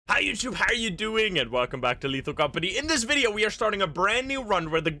Hi YouTube, how are you doing? And welcome back to Lethal Company. In this video, we are starting a brand new run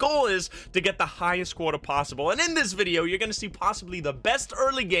where the goal is to get the highest quota possible. And in this video, you're going to see possibly the best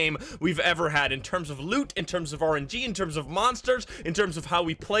early game we've ever had in terms of loot, in terms of RNG, in terms of monsters, in terms of how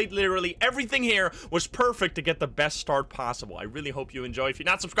we played. Literally everything here was perfect to get the best start possible. I really hope you enjoy. If you're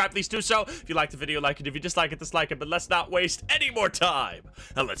not subscribed, please do so. If you like the video, like it. If you dislike it, dislike it. But let's not waste any more time.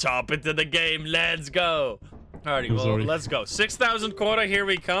 And let's hop into the game. Let's go. Alrighty, well, let's go. 6,000 quota, here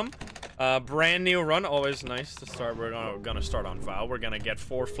we come. Brand new run, always nice to start. We're gonna start on Val. We're gonna get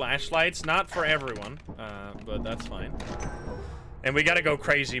 4 flashlights, not for everyone, but that's fine. And we gotta go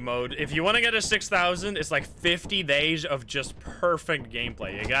crazy mode. If you want to get a 6,000, it's like 50 days of just perfect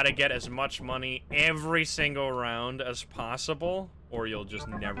gameplay. You gotta get as much money every single round as possible, or you'll just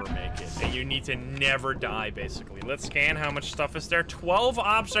never make it. And you need to never die, basically. Let's scan how much stuff is there. 12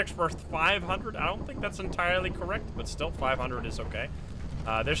 objects worth 500. I don't think that's entirely correct, but still 500 is okay.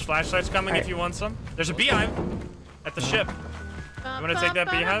 There's flashlights coming if you want some. There's a beehive at the ship. You want to take that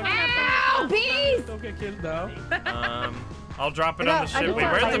beehive? Ow, bees! Don't get killed now. I'll drop it on the ship. Wait,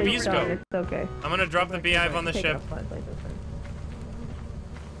 where'd the bees go? It's okay. I'm gonna drop the beehive on the ship.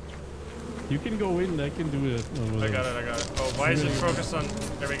 You can go in, I can do it. I got it. Oh, why is it focused on...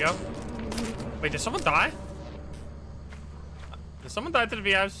 There we go. Wait, did someone die? Did someone die to the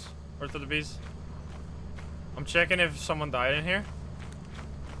beehives? Or to the bees? I'm checking if someone died in here.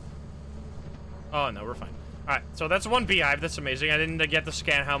 Oh, no, we're fine. Alright, so that's one beehive. That's amazing. I didn't get to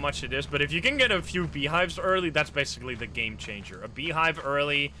scan how much it is, but if you can get a few beehives early, that's basically the game changer. A beehive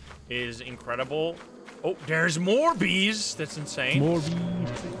early is incredible. Oh, there's more bees. That's insane. More bees.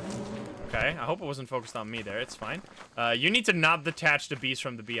 Okay, I hope it wasn't focused on me there. It's fine. You need to not detach the bees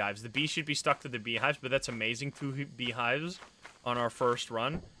from the beehives. The bees should be stuck to the beehives, but that's amazing. 2 beehives on our first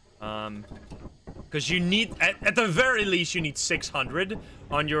run. Because you need, at the very least, you need 600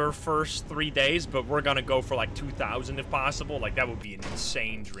 on your first 3 days, but we're gonna go for like 2,000 if possible. Like, that would be an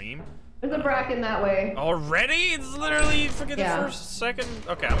insane dream. There's a bracken that way. Already? It's literally freaking the first second.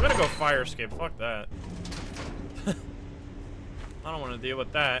 Okay, I'm gonna go fire escape. Fuck that. I don't want to deal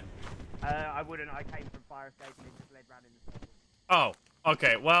with that. I wouldn't. I came from fire escape and it just led round in the circle. Oh,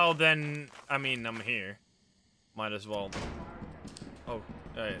 okay. Well, then, I mean, I'm here. Might as well. Oh,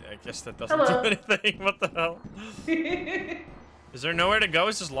 I guess that doesn't do anything. What the hell? Is there nowhere to go?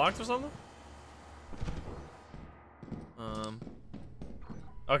 Is this locked or something?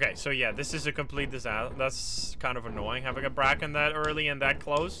 Okay, so yeah, this is a complete disaster. That's kind of annoying, having a bracken that early and that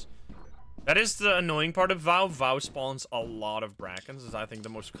close. That is the annoying part of VOW. VOW spawns a lot of brackens. Is I think the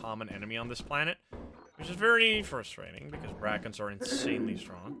most common enemy on this planet, which is very frustrating because brackens are insanely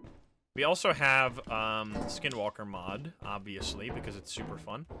strong. We also have Skinwalker mod, obviously, because it's super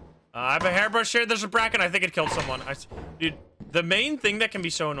fun. I have a hairbrush here. There's a bracken. I think it killed someone. Dude, the main thing that can be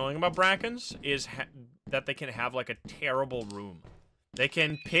so annoying about brackens is that they can have like a terrible room. They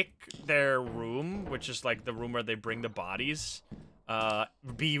can pick their room, which is like the room where they bring the bodies. And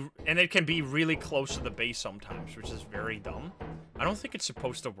it can be really close to the base sometimes, which is very dumb. I don't think it's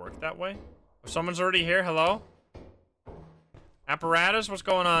supposed to work that way. Oh, someone's already here. Hello? Apparatus? What's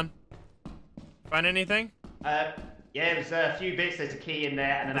going on? Find anything? Yeah, there's a few bits. There's a key in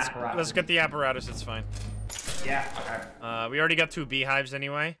there and an apparatus. Let's get the apparatus. It's fine. Yeah, okay. We already got 2 beehives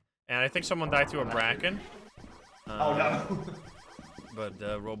anyway. And I think someone died to a bracken. Oh, no.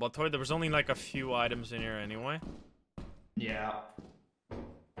 But, Robot Toy, there was only like a few items in here anyway. Yeah.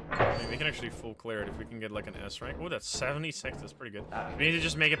 I mean, we can actually full clear it if we can get like an S rank. Oh, that's 76. That's pretty good. We need to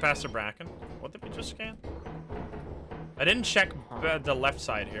just make it past the bracken. What did we just scan? I didn't check the left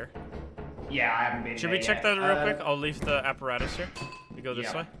side here. Yeah, I haven't been Should there we check yet. that real quick? I'll leave the apparatus here. We go this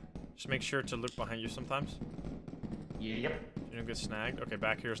Yeah. way. Just make sure to look behind you sometimes. Yep. You don't get snagged. Okay,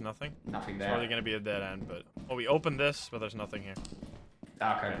 back here's nothing. Nothing It's there. probably gonna be a dead end, but... Oh, we opened this, but there's nothing here.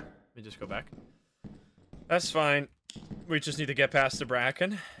 Okay. We just go back. That's fine. We just need to get past the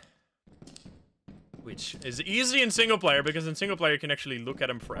bracken. Which is easy in single player, because in single player you can actually look at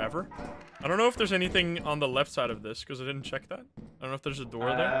them forever. I don't know if there's anything on the left side of this, because I didn't check that. I don't know if there's a door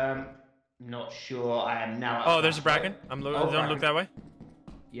there. Not sure. I am now. Oh, there's a bracken. Don't look that way.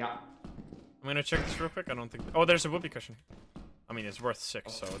 Yeah. I'm gonna check this real quick. I don't think... Oh, there's a whoopee cushion. I mean, it's worth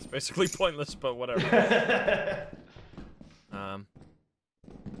 6, so it's basically pointless, but whatever.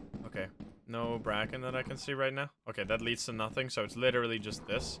 Okay. No bracken that I can see right now. Okay, that leads to nothing, so it's literally just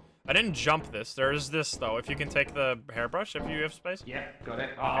this. I didn't jump this. There is this, though. If you can take the hairbrush, if you have space. Yeah, got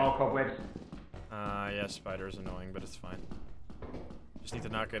it. Oh, cobwebs. Yeah, spider is annoying, but it's fine. Just need to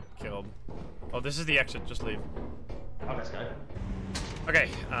not get killed. Oh, this is the exit. Just leave. Oh, let's go. Okay,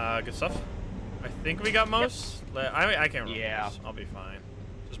 good stuff. I think we got most. I can't remember. Yeah. I'll be fine.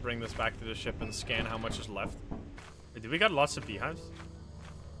 Just just bring this back to the ship and scan how much is left. Wait, do we got lots of beehives?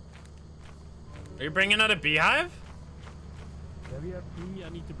 Are you bringing out a beehive? Yeah, we have 3. I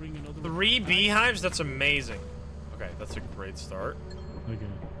need to bring another 3 beehives? That's amazing. Okay, that's a great start. Okay.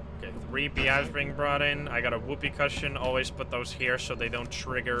 Okay, 3 beehives being brought in. I got a whoopee cushion. Always put those here so they don't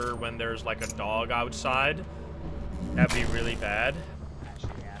trigger when there's like a dog outside. That'd be really bad.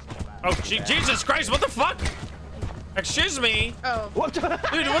 Oh, Jesus Christ, what the fuck? Excuse me. Oh. What? Dude,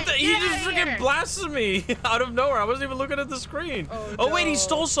 what the? He just freaking blasted me out of nowhere. I wasn't even looking at the screen. Oh, wait, he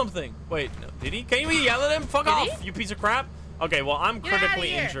stole something. Wait, no, did he? Can we yell at him? Fuck off, you piece of crap. Okay, well, I'm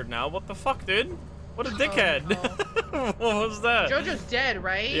critically injured now. What the fuck, dude? What a dickhead. No. What was that? Jojo's dead,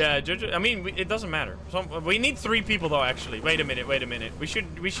 right? Yeah, Jojo. I mean, it doesn't matter. We need 3 people, though, actually. Wait a minute, wait a minute. We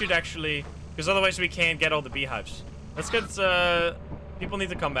should actually... Because otherwise we can't get all the beehives. Let's get... people need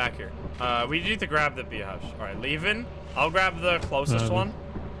to come back here. We need to grab the beehives. All right, leaving. I'll grab the closest one.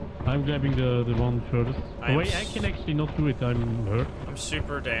 I'm grabbing the one furthest. Oh, wait, I can actually not do it. I'm hurt. I'm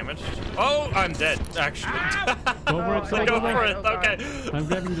super damaged. Oh, I'm dead, actually. Go for it. Go for it. Okay. I'm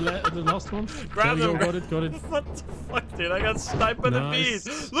grabbing the last one. Grab them. Got it. What the fuck, dude? I got sniped by the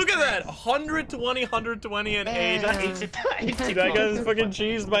bees. Look at that. 120, 120, and 8. Dude, I got fucking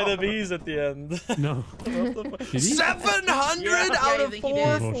cheesed by the bees at the end. No. 700 out of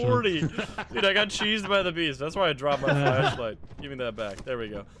 440. Dude, I got cheesed by the bees. That's why I dropped my flashlight. Give me that back. There we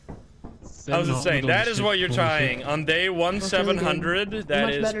go. I was just saying, that is what you're trying. On day 700, that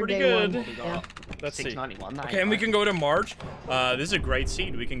is pretty good. Yeah. Let's see. 691. Okay, and we can go to March. This is a great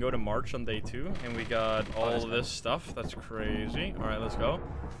seed. We can go to March on day 2, and we got all of this stuff. That's crazy. All right, let's go.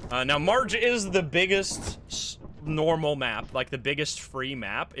 Now, March is the biggest normal map, like the biggest free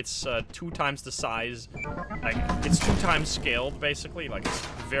map. It's 2 times the size. Like, it's 2 times scaled, basically. Like, it's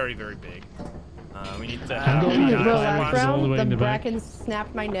very, very big. We need to have last round, the bracken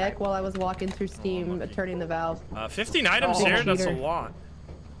snapped my neck while I was walking through Steam, turning the valve. 15 items here, that's a lot.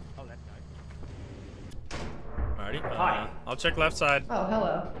 Oh, that's nice. Alrighty, I'll check left side. Oh,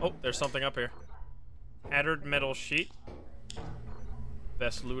 hello. Oh, there's something up here. Tattered metal sheet.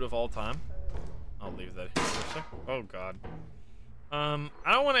 Best loot of all time. I'll leave that here for a sec. Oh god. I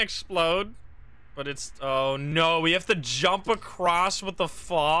don't want to explode. But it's... Oh, no. We have to jump across with the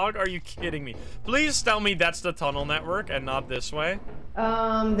fog? Are you kidding me? Please tell me that's the tunnel network and not this way.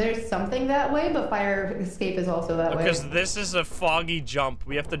 There's something that way, but fire escape is also that way. Because this is a foggy jump.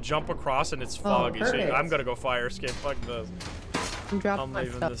 We have to jump across and it's foggy. So I'm gonna go fire escape. Fuck this. I'm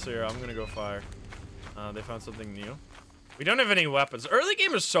leaving this here. I'm gonna go fire. They found something new. We don't have any weapons. Early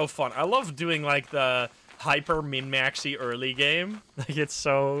game is so fun. I love doing, like, the hyper min-maxy early game. Like, it's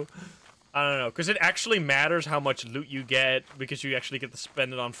so... I don't know, because it actually matters how much loot you get, because you actually get to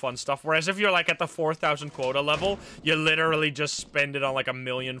spend it on fun stuff. Whereas if you're, like, at the 4,000 quota level, you literally just spend it on, like,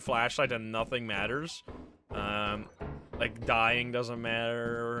 1,000,000 flashlight and nothing matters. Like, dying doesn't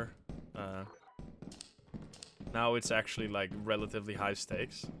matter. Now it's actually, like, relatively high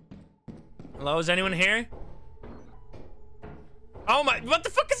stakes. Hello, is anyone here? Oh my, what the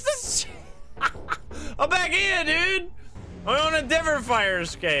fuck is this? I'm back here, dude! I'm on a different fire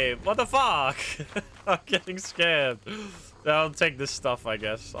escape. What the fuck? I'm getting scared. I'll take this stuff, I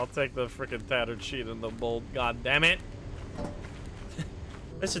guess. I'll take the freaking tattered sheet and the bolt. God damn it.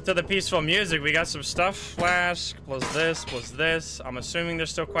 Listen to the peaceful music. We got some stuff. Flask, plus this, plus this. I'm assuming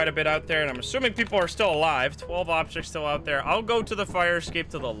there's still quite a bit out there, and I'm assuming people are still alive. 12 objects still out there. I'll go to the fire escape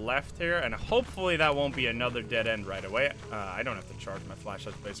to the left here, and hopefully that won't be another dead end right away. I don't have to charge my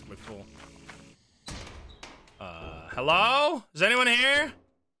flashlight's basically full. Hello? Is anyone here?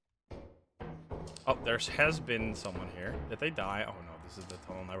 Oh, there has been someone here. Did they die? Oh no, this is the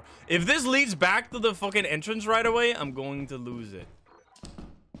tunnel network. If this leads back to the fucking entrance right away, I'm going to lose it.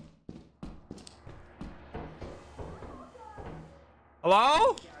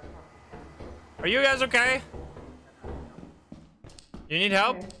 Hello? Are you guys okay? You need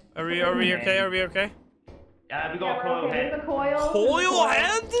help? Are we okay? Are we okay? Yeah, we got a coil head. There's a coil. Coil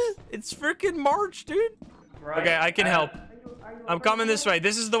head? It's freaking March, dude. Right. Okay, I can help. I'm coming this way.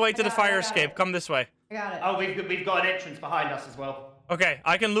 This is the way to the fire escape. Come this way. I got it. Oh, we've got an entrance behind us as well. Okay,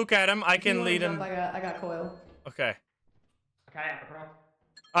 I can look at him. I can lead him. I got coil. Okay.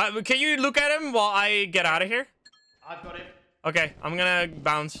 Okay, can you look at him while I get out of here? I've got it. Okay, I'm gonna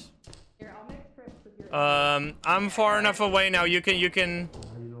bounce. Here, I'll make trips with your... I'm far enough away now. You can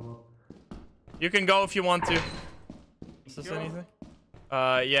go if you want to. Is this anything?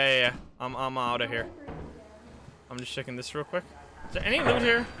 Yeah. I'm out of here. I'm just checking this real quick. Is there any loot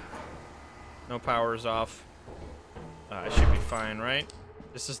here? No power's off. I should be fine, right?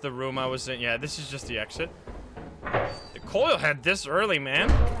 This is the room I was in. Yeah, this is just the exit. The coil head this early, man.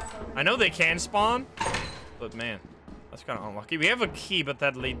 I know they can spawn, but man, that's kind of unlucky. We have a key, but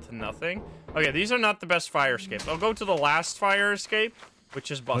that lead to nothing. Okay, these are not the best fire escapes. I'll go to the last fire escape, which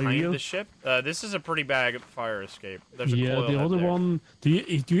is behind the ship. This is a pretty bad fire escape. There's a coil the head other there. one. Do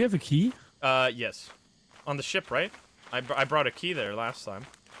you have a key? Yes. On the ship, right? I brought a key there last time.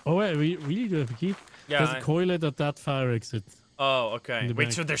 Oh wait, we really do have a key. Yeah. There's a coil head at that fire exit. Oh, okay.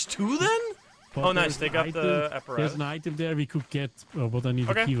 Wait, so there's two then? But Oh, nice. They got the apparatus. There's an item there we could get, but I need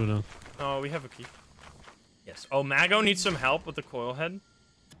a key for that. Oh, we have a key. Yes. Oh, Mago needs some help with the coil head.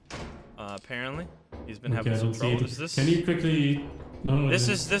 Apparently, he's been having some trouble. Is this? Can you quickly? No, this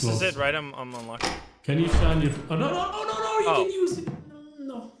is it, right? I'm unlucky. Can you shine your? Oh no! You can use it.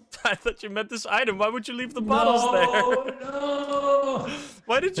 No. I thought you meant this item. Why would you leave the bottles there? No.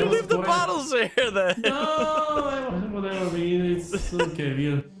 Why did you leave the bottles there then? No. Whatever. I mean, it's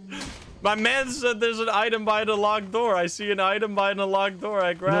okay. My man said there's an item behind a locked door. I see an item behind a locked door.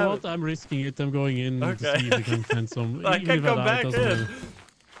 I grab You know what? it. I'm risking it. I'm going in to see if I can find some. I can't come back in. Matter.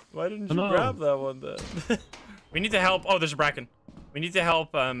 Why didn't you grab that one then? We need to help. Oh, there's a Bracken. We need to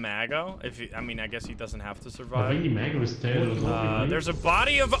help Mago. I mean, I guess he doesn't have to survive. I think Mago is dead. There's a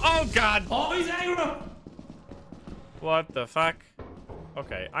body of. Oh God! Oh, he's aggro. What the fuck?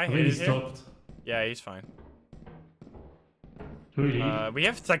 Okay, I hit it here. Yeah, he's fine. We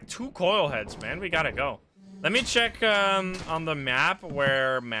have like 2 coil heads, man. We gotta go. Let me check on the map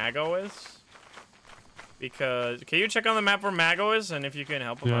where Mago is. Because can you check on the map where Mago is and if you can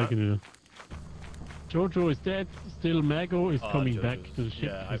help him out? Yeah, I can do that. Jojo is dead. Still, Mago is coming back to the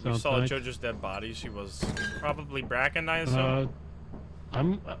ship. Yeah, we saw Jojo's dead body. She was probably Bracken, I assume.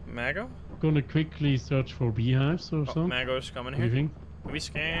 I'm Mago? gonna quickly search for beehives or something. Mago's coming here. Can we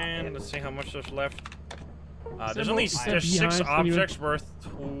scan? Let's see how much there's left. There's only 6 objects worth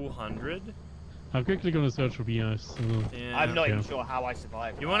 200. I'm quickly gonna search for beehives. So yeah. I'm not even sure how I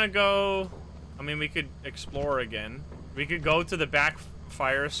survived. You wanna go? I mean, we could explore again. We could go to the back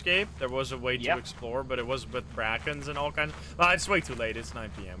fire escape. There was a way to explore, but it was with Brackens and all kinds. Well, it's way too late. It's 9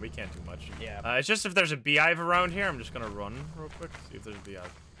 p.m. We can't do much. Yeah. It's just if there's a beehive around here, I'm just gonna run real quick, see if there's a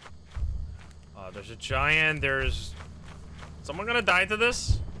beehive. There's a giant. There's someone gonna die to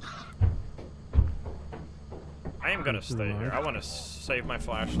this. I am gonna stay here. I want to save my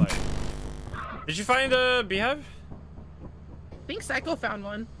flashlight. Did you find a beehive? I think Psycho found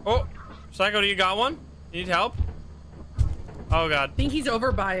one. Oh, Psycho, do you got one? You need help? Oh God. I think he's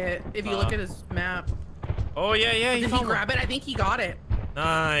over by it. If you look at his map. Oh yeah. Did he grab it? I think he got it.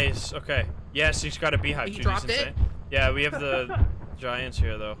 Nice. Okay. Yes, he's got a beehive. He dropped it. Yeah, we have the giants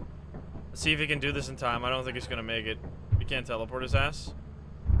here though. Let's see if he can do this in time. I don't think he's gonna make it. We can't teleport his ass.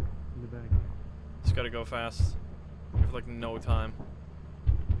 in the back. He's gotta go fast. We have like no time.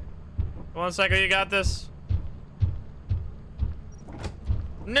 Come on, Psycho, you got this.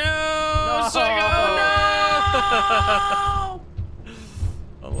 No, Psycho,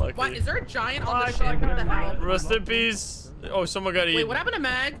 no! Unlucky. What? Is there a giant on the ship? What the hell? Rest in peace. Oh, someone got eaten. Wait, what happened to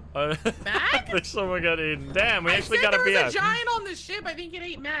Mag? Mag? Someone got eaten. Damn, we actually got there a was a giant on the ship. I think it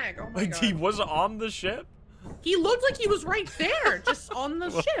ate Mag. Oh my God. He was on the ship? He looked like he was right there, just on the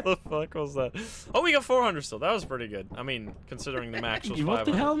ship. What the fuck was that? Oh, we got 400 still. That was pretty good. I mean, considering the max was 500. What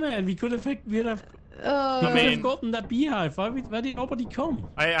the hell, man? We could have gotten that beehive. Why did nobody come?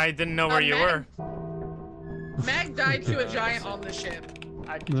 I didn't know where you were. Mag died to a giant on the ship.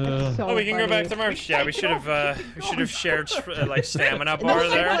 Oh, we can go back to merch. Yeah, we should have shared like stamina bar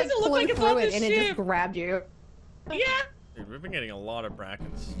there. It looked like it's on the ship. And it just grabbed you. Yeah. Dude, we've been getting a lot of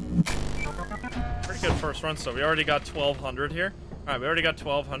Brackens. Pretty good first run, so we already got 1,200 here. All right, we already got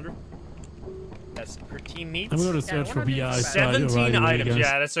 1,200. That's pretty neat. I'm gonna search for beehives. 17 items.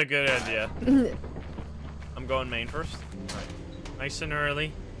 Yeah, that's a good idea. I'm going main first. All right. Nice and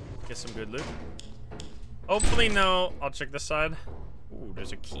early. Get some good loot. Hopefully, no. I'll check this side. Ooh,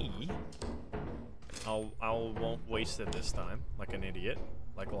 there's a key. I won't waste it this time, like an idiot,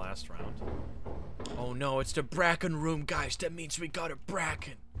 like last round. Oh no, it's the Bracken room, guys. That means we got a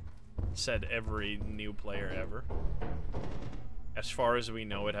Bracken. Said every new player ever. As far as we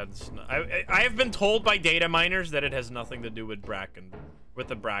know, it has. I have been told by data miners that it has nothing to do with Bracken, with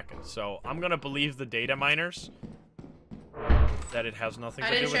the Bracken. So I'm gonna believe the data miners that it has nothing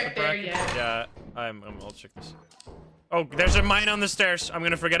to do with the Bracken. Yeah, I'll check this. Oh, there's a mine on the stairs. I'm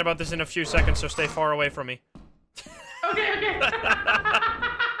gonna forget about this in a few seconds, so stay far away from me. Okay.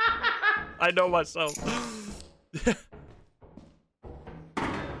 I know myself.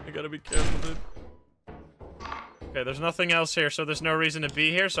 I gotta be careful, dude. Okay, there's nothing else here, so there's no reason to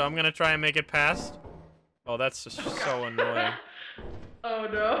be here, so I'm gonna try and make it past. Oh, that's just so annoying. Oh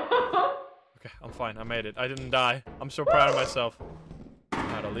no. Okay, I'm fine. I made it. I didn't die. I'm so proud of myself.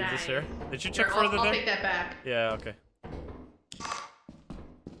 Alright, I'll leave this here. Did you check further there? I'll take that back. Yeah, okay.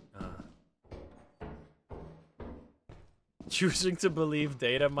 Choosing to believe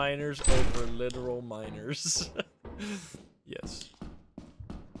data miners over literal miners. Yes.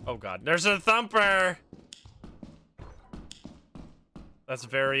 Oh god, there's a thumper! That's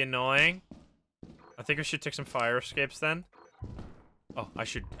very annoying. I think we should take some fire escapes then. Oh, I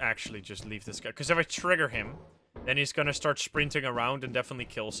should actually just leave this guy. Because if I trigger him, then he's gonna start sprinting around and definitely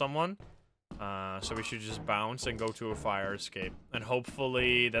kill someone. So we should just bounce and go to a fire escape. And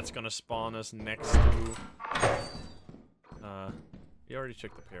hopefully that's gonna spawn us next to... you already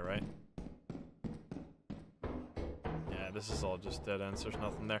checked up here, right? Yeah, this is all just dead ends. There's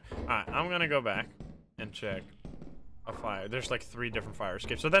nothing there. Alright, I'm gonna go back and check a fire. There's like 3 different fire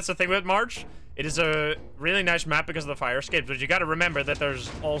escapes. So that's the thing with March. It is a really nice map because of the fire escapes, but you gotta remember that there's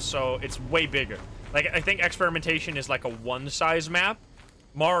also... It's way bigger. Like, I think Experimentation is like a 1-size map.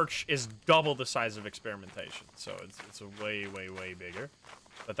 March is double the size of Experimentation. So it's a way, way, way bigger.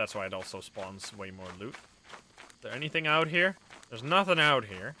 But that's why it also spawns way more loot. Is there anything out here? There's nothing out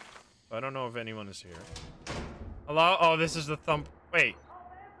here. So I don't know if anyone is here. Hello? Oh, this is the thump... Wait.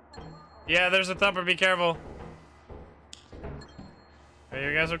 Yeah, there's a thumper. Be careful. Are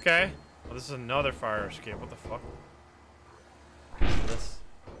you guys okay? Oh, this is another fire escape. What the fuck? What is this?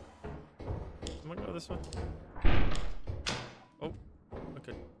 Someone go this way? Oh.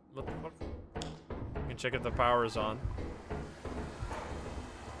 Okay. What the fuck? You can check if the power is on.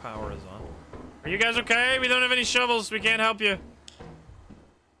 The power is on. Are you guys okay? We don't have any shovels. We can't help you.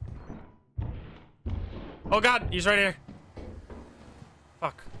 Oh god, he's right here.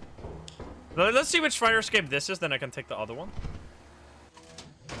 Fuck. Let's see which fire escape this is, then I can take the other one.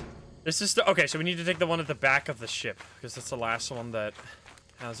 This is the... Okay, so we need to take the one at the back of the ship, because that's the last one that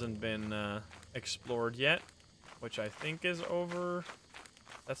hasn't been explored yet. Which I think is over...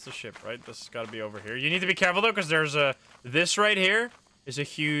 That's the ship, right? This has got to be over here. You need to be careful, though, because there's a... This right here is a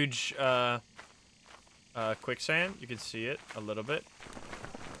huge quicksand. You can see it a little bit.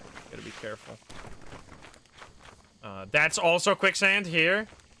 Gotta be careful. That's also quicksand here.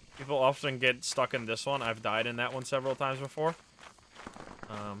 People often get stuck in this one. I've died in that one several times before.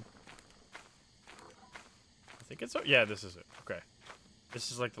 I think it's... Yeah, this is it. Okay.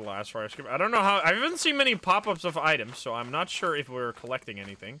 This is like the last fire escape. I don't know how... I haven't seen many pop-ups of items, so I'm not sure if we're collecting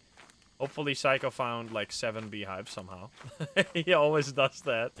anything. Hopefully Psycho found like 7 beehives somehow. He always does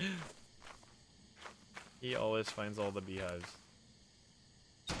that. He always finds all the beehives.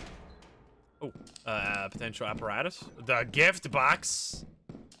 Oh, potential apparatus. The gift box.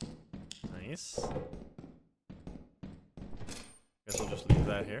 Nice. Guess I'll just leave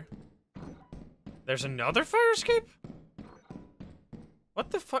that here. There's another fire escape? What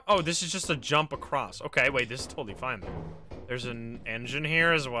the fuck? Oh, this is just a jump across. Okay, wait, this is totally fine though. There's an engine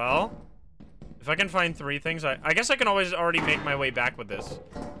here as well. If I can find 3 things, I guess I can always already make my way back with this.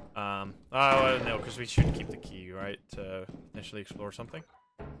 Oh, no, because we should keep the key, right? To potentially explore something.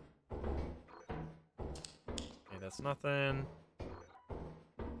 Okay, that's nothing.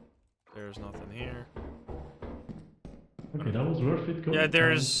 There's nothing here. Okay, that was worth it. Yeah,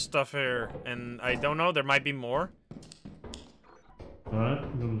 there's stuff here, and I don't know. There might be more. Alright,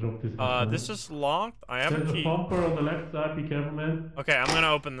 I'm gonna drop this. This is locked. I have a key. There's a pumper on the left side. Be careful, man. Okay, I'm gonna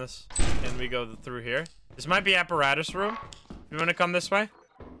open this, and we go through here. This might be apparatus room. You wanna come this way?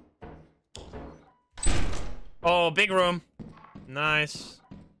 Oh, big room. Nice.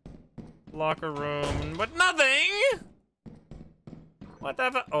 Locker room, but nothing. What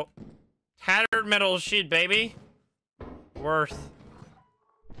the fuck? Oh, tattered metal sheet, baby. Worth.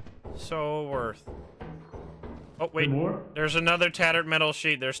 So worth. Oh, wait. More? There's another tattered metal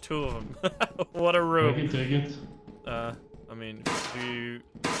sheet. There's 2 of them. What a room. Take it. I mean, are you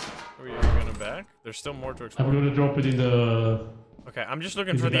gonna back? There's still more to explore. I'm gonna drop it in the... Okay, I'm just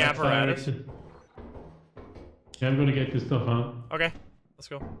looking for the apparatus. Yeah, I'm gonna get this stuff, huh? Okay, let's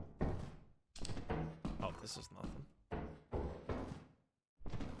go. Oh, this is nothing.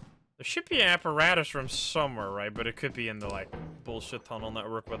 There should be an apparatus room somewhere, right? But it could be in the, like, bullshit tunnel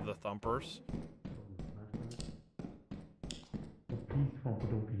network with the thumpers. Please, Thumper,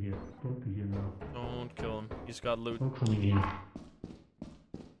 don't be here. Don't be here now. Don't kill him. He's got loot. Don't come in here.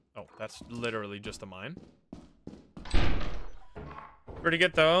 Oh, that's literally just a mine. Pretty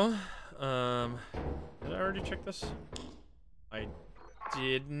good, though. Did I already check this? I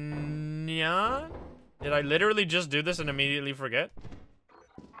did not. Did I literally just do this and immediately forget?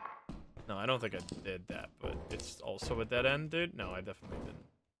 No, I don't think I did that, but it's also a dead end, dude. No, I definitely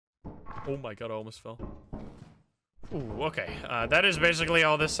didn't. Oh my god, I almost fell. Ooh, okay. That is basically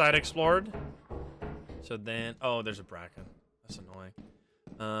all this side explored. So then, oh, there's a bracken. That's annoying.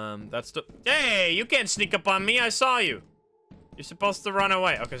 That's the. Hey, you can't sneak up on me. I saw you. You're supposed to run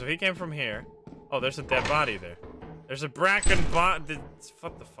away. Okay, so he came from here. Oh, there's a dead body there. There's a bracken bot.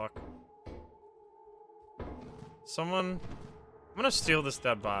 What the fuck? Someone. I'm gonna steal this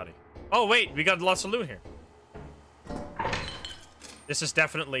dead body. Oh wait, we got lots of loot here. This is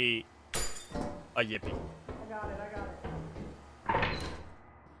definitely a yippee. I got it.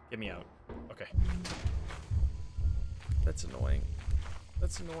 Get me out. Okay. That's annoying.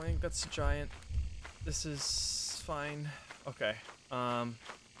 That's annoying. That's a giant. This is fine. Okay.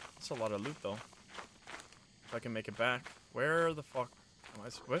 That's a lot of loot though. If I can make it back. Where the fuck am I?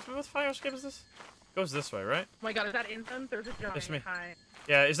 What fire escape is this? Goes this way, right? Oh my god, is that incense? There's a giant. It's me. Hi.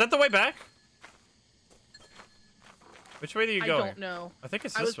 Yeah, is that the way back? Which way do you go? I don't know. I think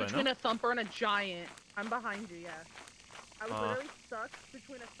it's I this was way, between no? a thumper and a giant. I'm behind you, yeah. I was literally stuck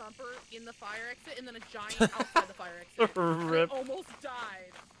between a thumper in the fire exit and then a giant outside the fire exit. Rip. I almost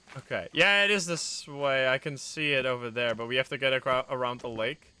died. Okay. Yeah, it is this way. I can see it over there, but we have to get around the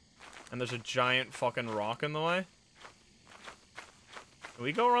lake. And there's a giant fucking rock in the way. Can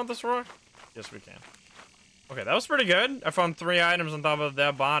we go around this rock? Yes, we can. Okay, that was pretty good. I found 3 items on top of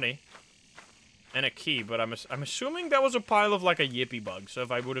that body. And a key, but I'm assuming that was a pile of like a yippee bug. So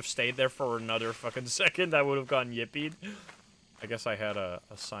if I would have stayed there for another fucking second, I would have gotten yippied. I guess I had a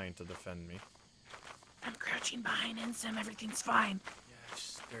sign to defend me. I'm crouching behind Insem. Everything's fine.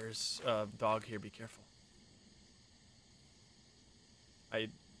 Yes, there's a dog here. Be careful. I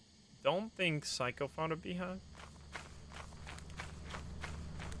don't think Psycho found a beehive.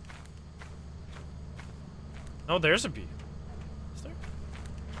 Oh, there's a bee. Is there?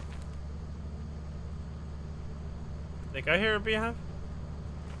 Think I hear a beehive?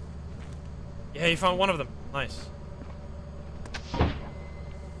 Yeah, you found one of them. Nice. Nice.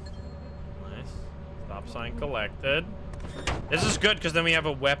 Stop sign collected. This is good because then we have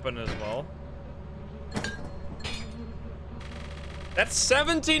a weapon as well. That's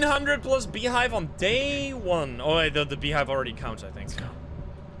 1,700 plus beehive on day 1. Oh, wait, the beehive already counts, I think.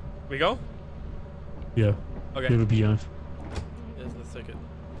 We go? Yeah. Okay. We have a beehive. Here's the ticket.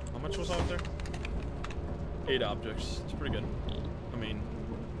 How much was out there? 8 objects. It's pretty good. I mean...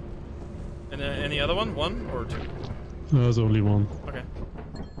 And any other one? 1 or 2? No, there's only 1. Okay.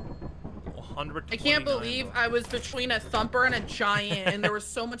 100. I can't believe I was between a thumper and a giant, and there was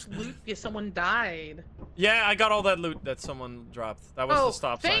so much loot because someone died. Yeah, I got all that loot that someone dropped. That was the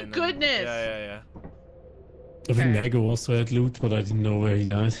stop sign. Thank goodness! Yeah. I think Nego also had loot, but I didn't know where he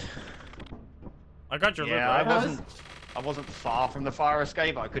died. I got your loot, Yeah, right? I wasn't far from the fire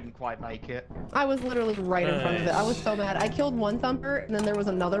escape, but I couldn't quite make it. I was literally right in front of it. I was so mad. I killed one thumper, and then there was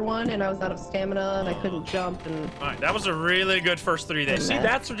another one, and I was out of stamina, and I couldn't jump, and... Alright, that was a really good first 3 days. See,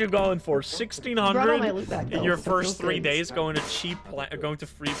 that's what you're going for. 1,600 in your first 3 days, going to going to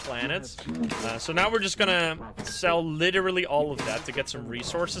free planets. So now we're just gonna sell literally all of that to get some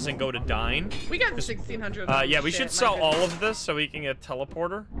resources and go to Dine. We got 1,600. Yeah, we should sell all of this so we can get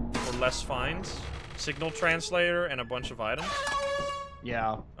teleporter for less fines, signal translator, and a bunch of items.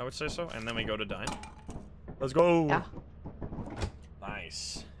 Yeah. I would say so. And then we go to Dine. Let's go. Yeah.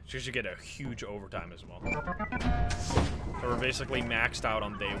 Nice. So you should get a huge overtime as well. So we're basically maxed out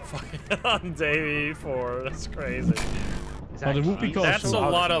on day 4. That's crazy. Oh, the whoopee cushion. That's a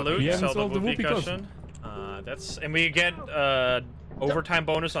lot of loot. We haven't Sell the sold the whoopee whoopee cushion. And we get overtime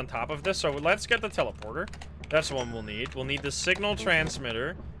bonus on top of this. So let's get the teleporter. That's the one we'll need. We'll need the signal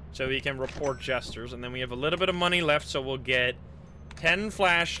transmitter so we can report jesters. And then we have a little bit of money left, so we'll get 10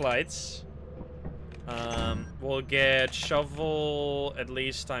 flashlights. We'll get shovel at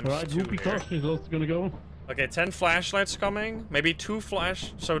least times 2 whoopee cushion is also gonna go. Okay, 10 flashlights coming. Maybe 2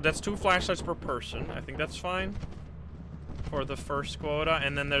 flash. So that's 2 flashlights per person. I think that's fine for the first quota.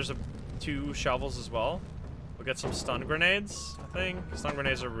 And then there's 2 shovels as well. We'll get some stun grenades, I think. Stun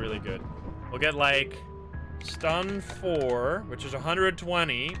grenades are really good. We'll get like stun 4, which is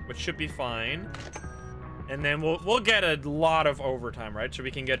 120, which should be fine. And then we'll get a lot of overtime, right? So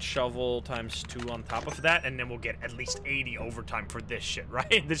we can get shovel times 2 on top of that, and then we'll get at least 80 overtime for this shit,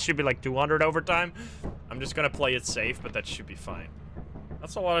 right? This should be like 200 overtime. I'm just gonna play it safe, but that should be fine.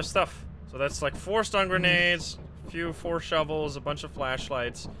 That's a lot of stuff. So that's like 4 stun grenades, 4 shovels, a bunch of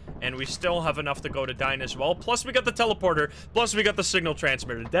flashlights, and we still have enough to go to Dine as well. Plus we got the teleporter, plus we got the signal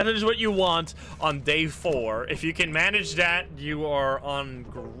transmitter. That is what you want on day 4. If you can manage that, you are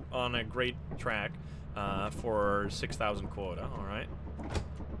on a great track for 6,000 quota. All right.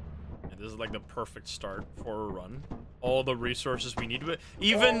 And this is like the perfect start for a run. All the resources we need.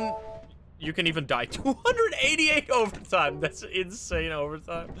 Even you can even die. 288 overtime. That's insane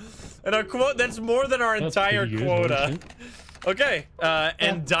overtime. And our quote, that's more than our entire quota. Okay,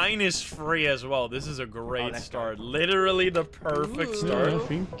 and Dine is free as well. This is a great start. Literally the perfect start.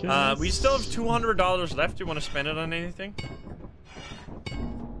 We still have $200 left. Do you want to spend it on anything?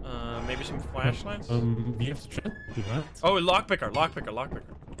 Maybe some flashlights? We have to try to do that. Oh, lockpicker.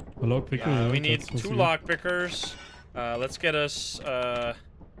 A lockpicker? We need 2 lockpickers. Let's get us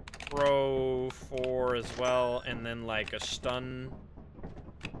Pro 4 as well, and then like a stun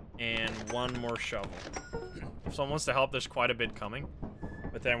and 1 more shovel. If someone wants to help, there's quite a bit coming.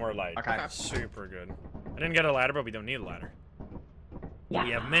 But then we're like super good. I didn't get a ladder, but we don't need a ladder. Yeah.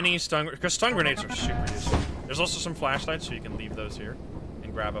 We have many stun, because stun grenades are super useful. There's also some flashlights, so you can leave those here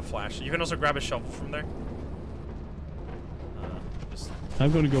and grab a flashlight. You can also grab a shovel from there.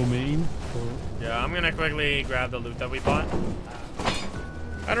 I'm gonna go main. Yeah, I'm gonna quickly grab the loot that we bought.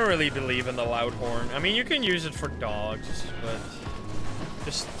 I don't really believe in the loud horn. I mean, you can use it for dogs, but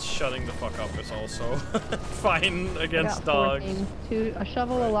just shutting the fuck up is also fine against dogs. 14, a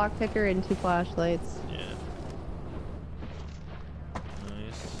shovel, a lockpicker, and 2 flashlights. Yeah.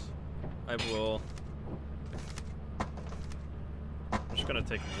 Nice. I will. I'm just gonna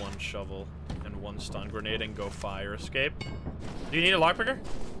take 1 shovel and 1 stun grenade and go fire escape. Do you need a lockpicker?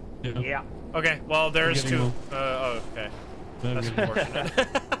 Yeah. Okay, well there's 2. Oh, okay. That's unfortunate.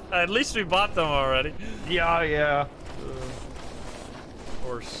 At least we bought them already. Yeah. Of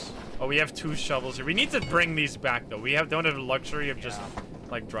course. Oh, we have 2 shovels here. We need to bring these back though. We don't have the luxury of just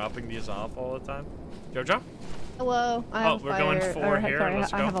like dropping these off all the time. Jojo? Hello. I have we're going 4 here. Sorry,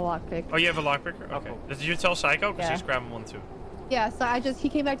 Let's go. I have a lockpick. Oh, you have a lockpicker? Okay. Did you tell Psycho? Because he's grabbing 1 too. Yeah, so he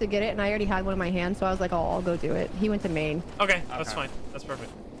came back to get it, and I already had one in my hand, so I was like, oh, I'll go do it. He went to main. Okay, that's fine. That's perfect.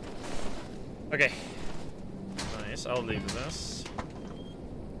 Okay. Nice, I'll leave this.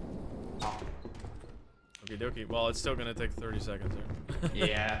 Okie dokie. Well, it's still gonna take 30 seconds here.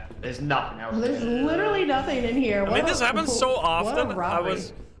 Yeah, there's nothing else. There's literally nothing in here. I mean, this happens so often.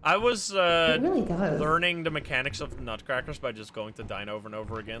 I was really does. learning the mechanics of nutcrackers by just going to Dine over and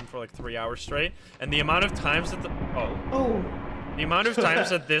over again for like 3 hours straight, and the amount of times that the amount of times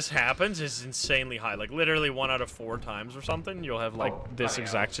that this happens is insanely high. Like literally 1 out of 4 times or something, you'll have like this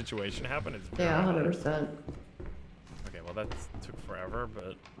exact situation happen. It's yeah, 100%. Okay, well that took forever,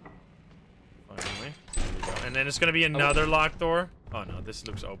 but finally, there we go. And then it's gonna be another locked door. Oh no, this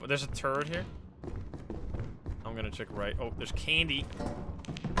looks open. There's a turret here. I'm gonna check right. Oh, there's candy.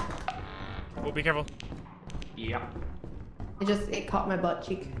 Oh, be careful. Yeah. It caught my butt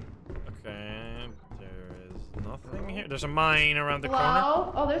cheek. Okay, there is nothing here. There's a mine around the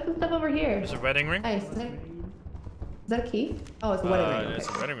corner. Oh, there's some stuff over here. There's a wedding ring. Nice. Is that a key? Oh, it's a wedding ring. Okay. It's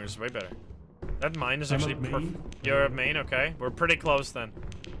a wedding ring. It's way better. That mine is actually perfect. You're at main, okay. We're pretty close then.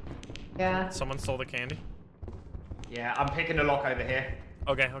 Yeah. Someone stole the candy? Yeah, I'm picking a lock over here.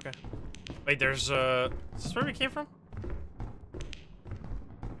 Okay. Wait, there's is this where we came from?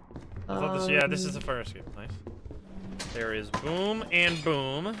 I thought this, yeah, this is the fire escape. Nice. There is boom and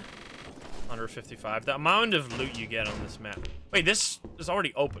boom. 155. The amount of loot you get on this map. Wait, this is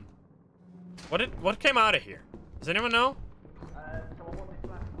already open. What came out of here? Does anyone know?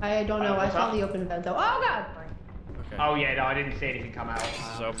 I don't know. I saw the open vent though. Oh god! Okay. Oh yeah, no, I didn't see anything come out.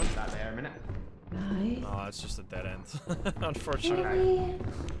 This is open. That there a minute. Nice. Oh, it's just a dead end. Unfortunately. Really?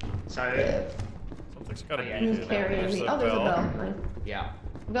 So Something's gotta be Who's here. carrying There's me? the Oh, there's a bell. bell. Nice. yeah.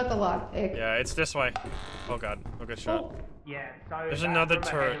 We got the lockpick. Yeah, it's this way. Oh god, oh good shot. Yeah, so There's another room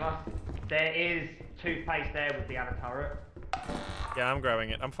turret. ahead of us, there is toothpaste there with the other turret. Yeah, I'm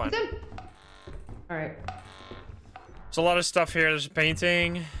grabbing it. I'm fine. Alright. There's a lot of stuff here. There's a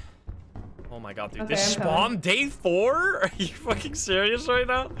painting. Oh my god, dude. Okay, This I'm spawn day 4? Are you fucking serious right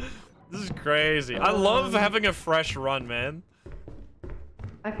now? This is crazy. I love having a fresh run, man.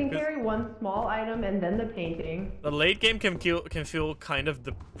 I can carry 1 small item and then the painting. The late game can feel kind of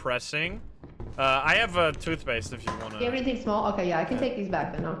depressing. I have a toothpaste if you want to. Do you have anything small? Okay, yeah, I can take these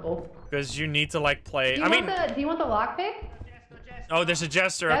back then. I'm full. Because you need to like play. Do you want the lockpick? Oh, there's a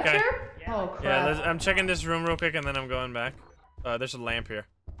jester. Okay. Jester? Oh crap. Yeah, I'm checking this room real quick and then I'm going back. There's a lamp here.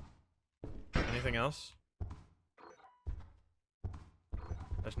 Anything else?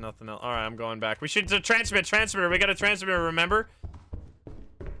 There's nothing else. All right, I'm going back. We should transmitter. We got a transmitter. Remember?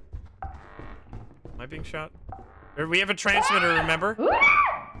 Am I being shot? We have a transmitter. Remember?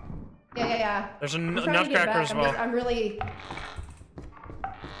 Yeah. There's a I'm trying to get nutcracker back. as well.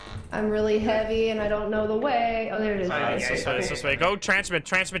 I'm really heavy and I don't know the way. Oh, there it is. It's this way. It's this way. Go transmit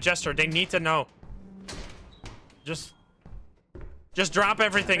jester. They need to know. Just drop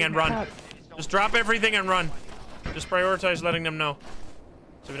everything and run. Just drop everything and run. Just prioritize letting them know,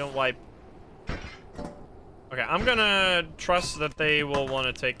 so we don't wipe. Okay, I'm gonna trust that they will want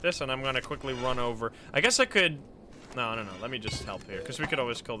to take this, and I'm gonna quickly run over. I guess I could... No. Let me just help here, because we could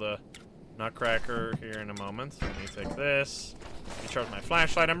always kill the nutcracker here in a moment. Let me take this, recharge my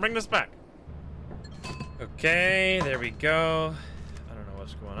flashlight, and bring this back. Okay, there we go. I don't know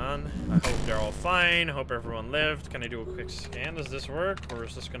what's going on. I hope they're all fine. I hope everyone lived. Can I do a quick scan? Does this work, or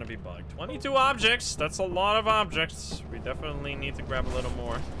is this gonna be bugged? 22 objects. That's a lot of objects. We definitely need to grab a little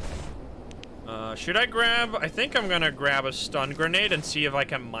more. Should I grab... I think I'm gonna grab a stun grenade and see if I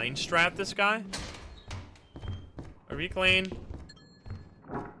can mine strat this guy. Are we clean?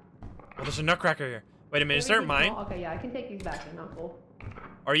 Oh, there's a nutcracker here. Wait a minute, is there mine? Okay, yeah, I can take these back then, Uncle.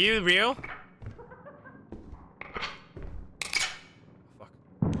 Are you real? Fuck.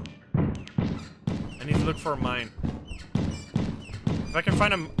 I need to look for a mine. If I can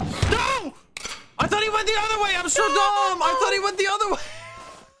find him... No! I thought he went the other way! I'm so dumb! I thought he went the other way!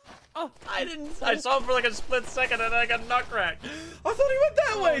 Oh, I didn't. I saw him for like a split second and I got nutcracked. I thought he went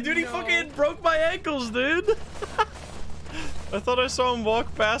that way, dude. He fucking broke my ankles, dude. I thought I saw him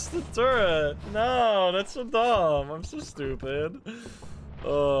walk past the turret. No, that's so dumb. I'm so stupid.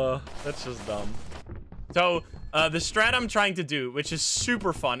 That's just dumb. So, the strat I'm trying to do, which is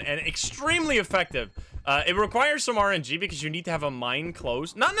super fun and extremely effective, it requires some RNG because you need to have a mine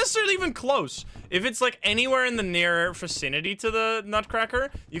close. Not necessarily even close. If it's like anywhere in the near vicinity to the nutcracker,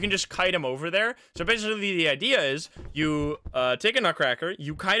 you can just kite him over there. So basically the idea is you take a nutcracker,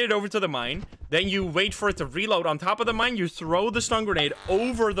 you kite it over to the mine, then you wait for it to reload on top of the mine, you throw the stun grenade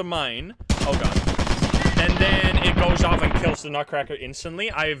over the mine. Oh god. And then it goes off and kills the nutcracker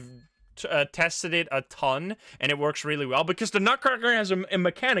instantly. I've tested it a ton and it works really well because the nutcracker has a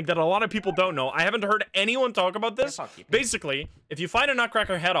mechanic that a lot of people don't know. I haven't heard anyone talk about this. Basically, if you fight a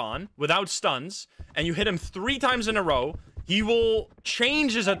nutcracker head on without stuns and you hit him 3 times in a row, he will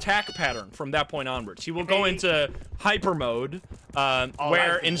change his attack pattern from that point onwards. He will go into hyper mode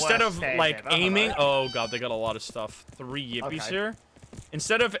where instead of like aiming... Oh god, they got a lot of stuff. 3 yippies here.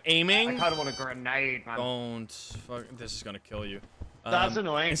 Instead of aiming... I kind of want a grenade, man. Don't... Fuck, this is gonna kill you. That's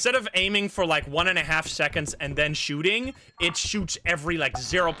annoying. Instead of aiming for like 1.5 seconds and then shooting, it shoots every like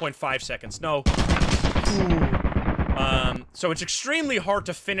 0.5 seconds. No. So it's extremely hard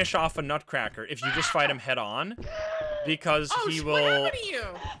to finish off a nutcracker if you just fight him head on, because he will... What happened to you?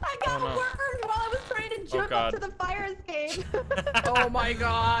 I got burned while I was trying to jump up to the fire escape. Oh my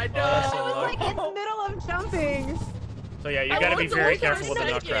god, no. I was like in the middle of jumping. So yeah, you gotta be very careful with the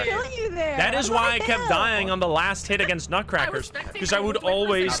nutcracker. There. That is why I kept dying on the last hit against nutcrackers, because I would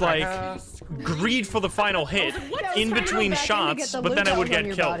always like greed for the final hit in between shots, but then I would get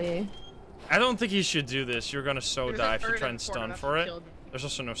killed. I don't think you should do this. You're gonna so die if you try and stun for it. There's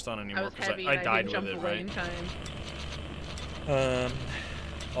also no stun anymore because I died with it, right?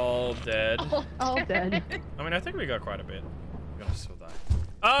 All dead. All dead. I mean, I think we got quite a bit. We're gonna still die.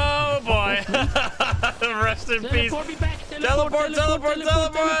 Oh boy! Rest in peace. Teleport me back.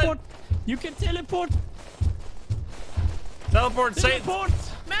 Teleport. You can teleport. Teleport. Teleport.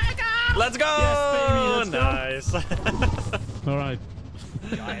 Mega! Let's go! Yes, baby, let's Nice. All right.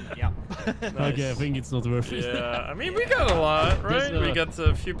 Giant, yeah. Nice. Okay, I think it's not worth it. Yeah, I mean, we got a lot, right? We got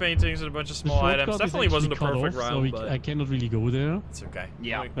a few paintings and a bunch of small items. Definitely wasn't a perfect round, so but I cannot really go there. it's okay.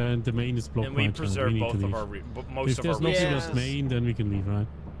 Yeah. And the main is blocked. And we right now. preserve need both to of leave. our If most of our there's nothing resources. else main, then we can leave, right?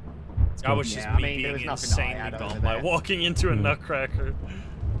 That was just Yeah, I me mean, there being was nothing that I insanely had over dumb by there. walking into a nutcracker.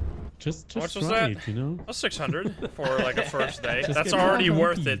 Just How much was try that? it, you know? That's 600 for like a first day. Just That's get already more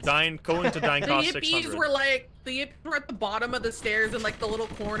worth monkeys. it. Going to dine The cost yippies 600. were like, the yippies were at the bottom of the stairs in like the little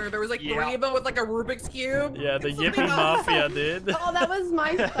corner. There was like 3 of them with like a Rubik's Cube. Yeah, the Something yippie else. mafia did. Oh, that was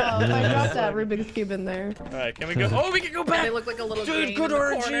my stuff. I dropped that Rubik's Cube in there. All right, can we go? Oh, we can go And back. they look like a little Dude, game good in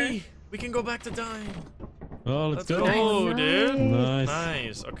the corner. RNG. We can go back to dine. Oh, let's Let's go. go, dude. Nice.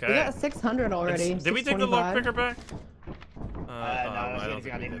 Nice. We Okay. got 600 already. Did we take the 625. lockpicker back? No, that's the only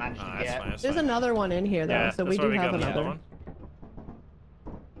thing I we didn't did. manage to That's get. fine, that's There's fine. another one in here though, Yeah, so we that's why do we have got another. one.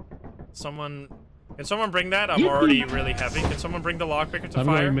 Can someone bring that? I'm already really heavy. Can someone bring the lockpicker to I'm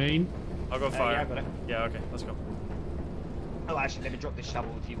fire? going main. I'll go Yeah, fire. I got it. Yeah, okay, let's go. Oh, actually, let me drop this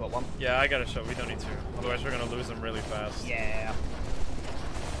shovel if you got one. Yeah, I got a shot. We don't need to. Otherwise, we're gonna lose them really fast. Yeah.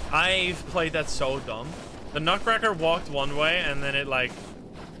 I've played that so dumb. The nutcracker walked one way, and then it like...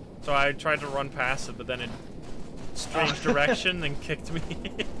 So I tried to run past it, but then it... Strange direction and kicked me.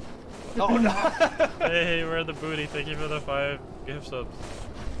 Oh, no. Hey, we're the booty. Thank you for the 5 gift subs.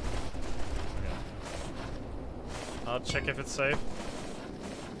 Okay. I'll check if it's safe.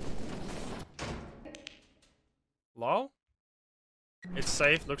 Lol? It's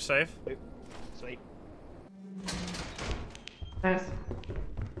safe. Looks safe. Sweet. Nice.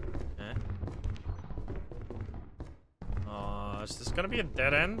 Eh? Is this gonna be a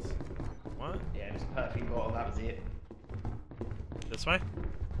dead end? What? Yeah, it was perfect bottle, that was it. This way?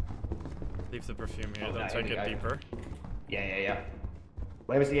 Leave the perfume here, Oh, don't no, take here it we go. deeper. Yeah.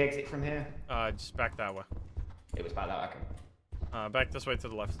 Where was the exit from here? Just back that way. It was back that way. Back this way to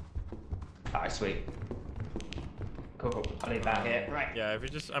the left. Alright, sweet. Cool. I'll leave that here. Right. Yeah, if you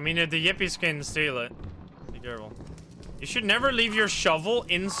just... I mean, if the yippies can steal it. Be careful. You should never leave your shovel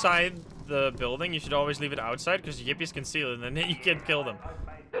inside the building. You should always leave it outside, because the yippies can steal it, and then you can kill them.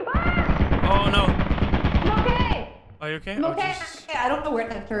 Oh, no. I'm okay. Are you okay? I'm Oh, okay. Jesus. I don't know where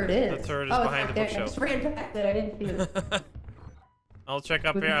that turret is. The turret is oh, behind it's the right there. I bookshelf. just ran past it. I didn't see it. I'll check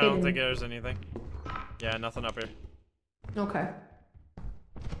up Was here. it I don't hidden? think there's anything. Yeah, nothing up here. Okay.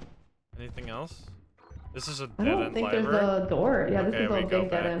 Anything else? This is a I dead don't end think library. there's a door. Yeah, Okay, this is we a go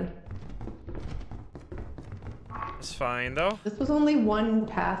big dead back. end. It's fine though. This was only one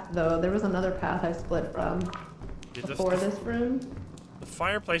path, though. There was another path I split from Dude, before this room. The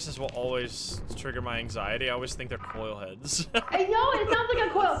fireplaces will always trigger my anxiety. I always think they're coil heads. I know, it sounds like a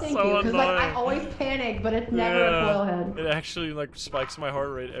coil, thank So you. Because like, I annoying. always panic, but it's never a coil head. It actually like spikes my heart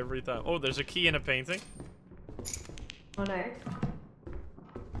rate every time. Oh, there's a key in a painting. Oh, nice.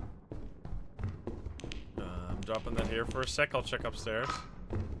 I'm dropping that here for a sec. I'll check upstairs.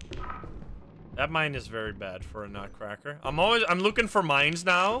 That mine is very bad for a nutcracker. I'm looking for mines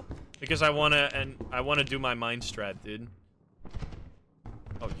now because I wanna do my mine strat, dude.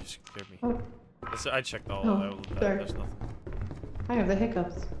 Oh, you scared me. Oh, I checked all Oh, of that. sorry. There's nothing. I have the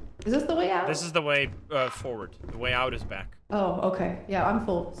hiccups. Is this the way out? This is the way forward. The way out is back. Oh, okay. Yeah, I'm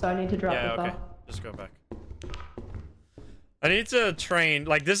full, so I need to drop Yeah, this okay. off. Just go back. I need to train,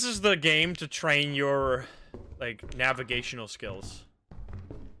 like, this is the game to train your, like, navigational skills.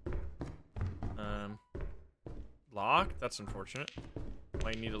 Lock? That's unfortunate.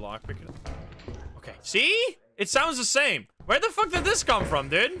 Might need a lockpick. Okay, see? It sounds the same. Where the fuck did this come from,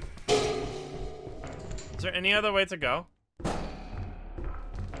 dude? Is there any other way to go?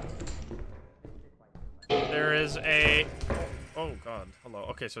 There is a... Oh, God. Hello.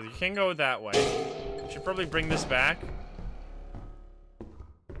 Okay, so you can go that way. Should probably bring this back.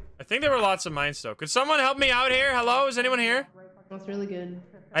 I think there were lots of mines, though. Could someone help me out here? Hello? Is anyone here? That's really good.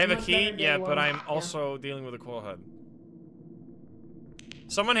 I have a Much key, better day yeah, one. but I'm Yeah. also dealing with a coil head.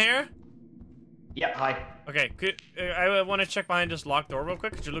 Someone here? Yep, hi. Okay, I want to check behind this locked door real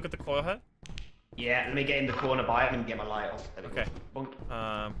quick. Could you look at the coil head? Yeah, let me get in the corner by it and get my light off. There we go. Okay.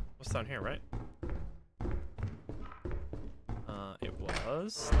 Bonk. What's down here, right? It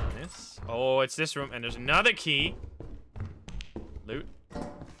was nice. Oh, it's this room, and there's another key. Loot.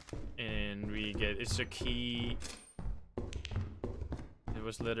 And we get, it's a key. It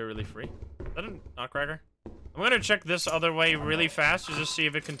was literally free. Is that a nutcracker? I'm gonna check this other way really fast to just see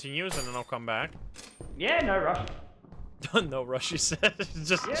if it continues, and then I'll come back. Yeah, no rush. No rush, he said.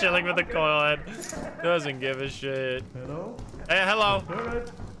 Just Yeah, chilling with the I'm good. coil head. Doesn't give a shit. Hello? Hey, hello.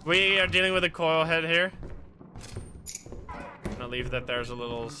 Alright. We are dealing with a coil head here. I'm gonna leave that there's a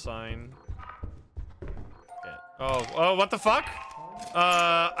little sign. Okay. Oh, what the fuck?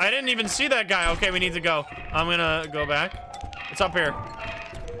 I didn't even see that guy. Okay, we need to go. I'm gonna go back. It's up here.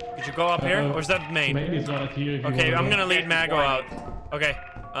 Could you go up here? Or is that main? Main is right here if you Okay, wanna I'm go. gonna lead Mago out. Okay.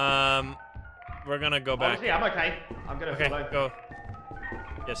 We're gonna go back. Honestly, I'm okay. I'm gonna Okay, follow. go.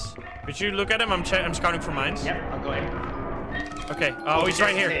 Yes. Could you look at him? I'm scouting for mines. Yep, I've got him. Okay. Oh, he's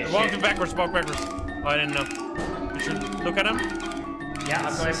right here. Shit, Walk shit. backwards. Walk backwards. Oh, I didn't know. Could you look at him? Yeah,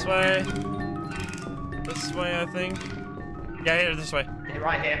 I've got This him. way. This way, I think. Yeah, here, this way. Yeah,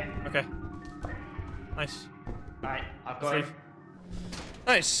 right here. Okay. Nice. Right, I've got Leave. him.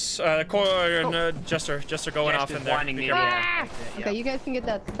 Nice. Jester going off Jester's in there. whining Be me, careful. yeah. Okay, you guys can get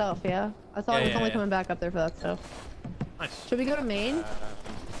that stuff, yeah? I thought I was Yeah, only yeah. coming back up there for that stuff. Nice. Should we go to main?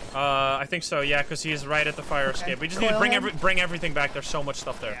 I think so. Yeah, because he's right at the fire escape. We just need to Coil bring head? everything back. There's so much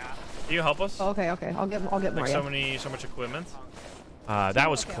stuff there. Can you help us? Oh, okay, okay. I'll get more. Like Yeah. so much equipment. That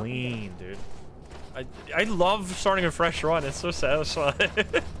was clean, dude. I love starting a fresh run. It's so satisfying.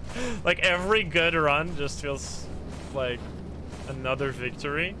 Like every good run just feels like another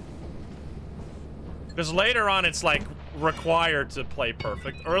victory. Because later on it's like required to play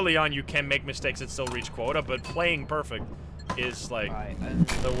perfect. Early on you can make mistakes and still reach quota, but playing perfect is like Right, and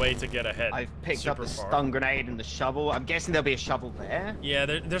the way to get ahead. I've picked up super the far. stun grenade and the shovel. I'm guessing there'll be a shovel there. Yeah,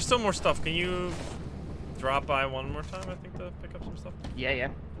 there's still more stuff. Can you drop by one more time, I think, to pick up some stuff? Yeah.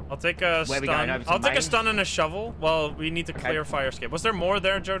 I'll take a Where we stun. going, over to I'll take a main? stun and a shovel. Well, we need to clear fire escape. Was there more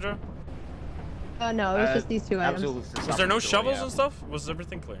there, Jojo? No, it was just these two that was items. all the Was there no stuff, shovels yeah. and stuff? Was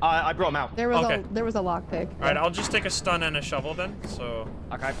everything clear? I brought them out. There was Okay. there was a lockpick. All right, I'll just take a stun and a shovel then. So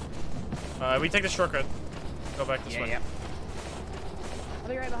Okay. we take the shortcut. Go back this way. Yeah.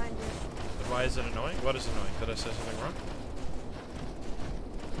 be right behind you. Why is it annoying? What is annoying? Did I say something wrong?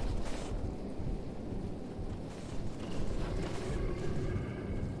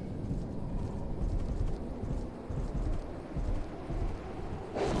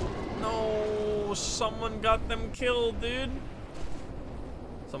 No, someone got them killed, dude.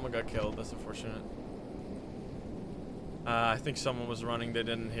 Someone got killed. That's unfortunate. I think someone was running. They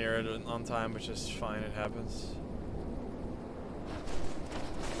didn't hear it on time, which is fine. It happens.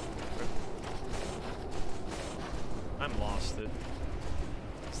 I'm lost, dude.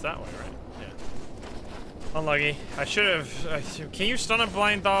 It's that way, right? Yeah. Unlucky. I should have... can you stun a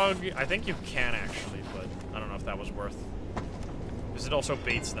blind dog? I think you can, actually, but I don't know if that was worth. Because it also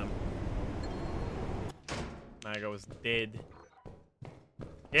baits them. Mago is dead.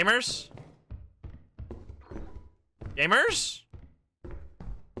 Gamers? Gamers?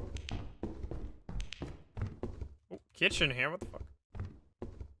 Oh, kitchen here. What the fuck?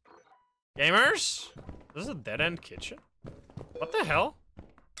 Gamers? This is a dead-end kitchen? What the hell?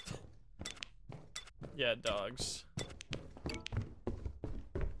 Yeah, dogs.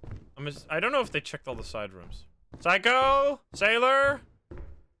 I don't know if they checked all the side rooms. Psycho! Sailor!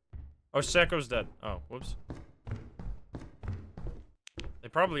 Oh, Psycho's dead. Oh, whoops. They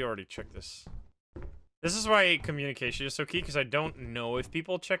probably already checked this. This is why communication is so key, because I don't know if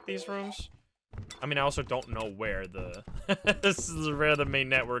people check these rooms. I mean, I also don't know where the... this is where the main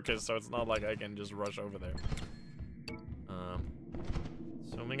network is, so it's not like I can just rush over there.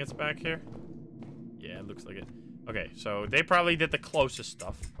 Assuming it's back here? Yeah, it looks like it. Okay, so they probably did the closest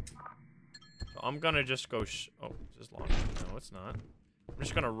stuff. So I'm gonna just go oh, is this long? No, it's not. I'm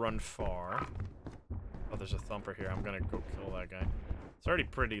just gonna run far. Oh, there's a thumper here. I'm gonna go kill that guy. It's already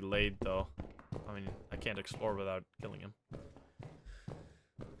pretty late, though. I mean, I can't explore without killing him.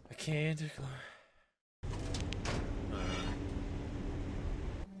 I can't explore.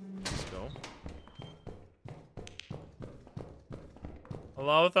 Let's go.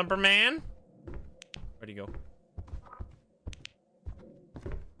 Hello, Thumper Man? Where'd he go?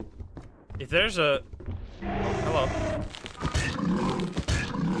 If there's a... Oh, hello.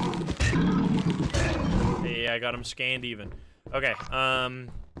 Hey, I got him scanned even. Okay, I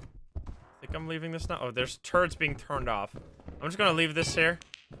think I'm leaving this now. Oh, there's turrets being turned off. I'm just gonna leave this here.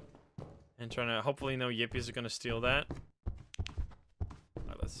 And trying to, hopefully no yippies are gonna steal that.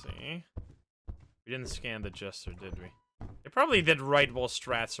 Alright, let's see. We didn't scan the Jester, did we? They probably did right wall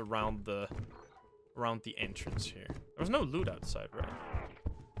strats around the entrance here. There was no loot outside, right?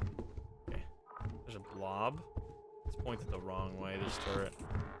 Okay. There's a blob. It's pointed the wrong way, this turret.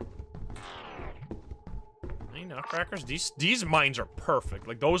 Any nutcrackers? These mines are perfect.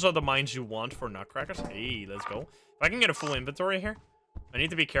 Like, those are the mines you want for nutcrackers. Hey, let's go. If I can get a full inventory here. I need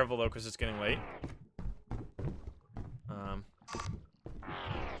to be careful, though, because it's getting late.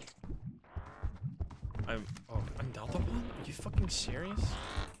 I'm Delta One? Are you fucking serious?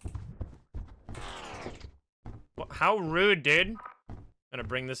 What? How rude, dude. Gonna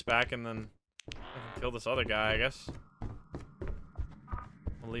bring this back and then I can kill this other guy, I guess.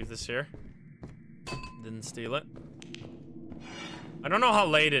 I'll leave this here. Didn't steal it. I don't know how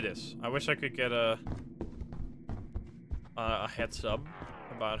late it is. I wish I could get a heads up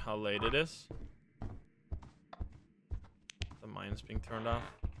about how late it is. The mine's being turned off.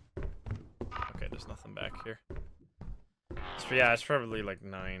 Okay, there's nothing back here. So yeah, it's probably like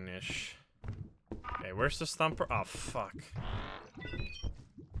 9-ish. Okay, where's this thumper? Oh, fuck.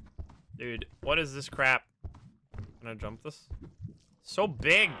 Dude, what is this crap? Can I jump this? So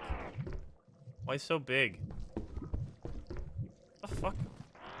big! Why so big? What the fuck?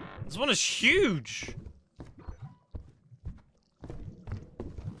 This one is huge!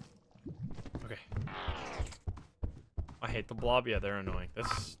 Okay. I hate the blob. Yeah, they're annoying. This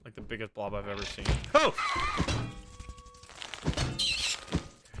is like the biggest blob I've ever seen. Oh!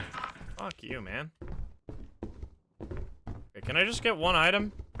 Fuck you, man. Okay, can I just get one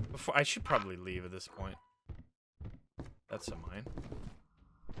item? Before I should probably leave at this point. That's a mine.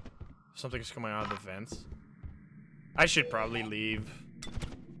 Something's coming out of the vents. I should probably leave.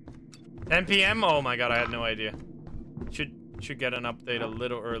 10 p.m? Oh my god, I had no idea. Should get an update a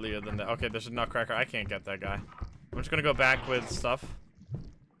little earlier than that. Okay, there's a nutcracker. I can't get that guy. I'm just gonna go back with stuff.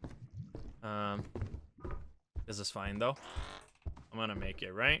 This is fine though. I'm gonna make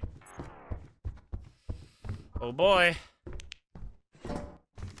it, right? Oh boy.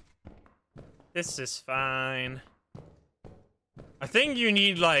 This is fine. I think you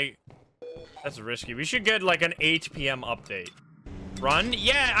need like... That's risky. We should get like an 8 p.m. update. Run?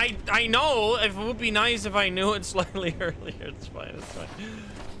 Yeah, I know. It would be nice if I knew it slightly earlier. It's fine, it's fine.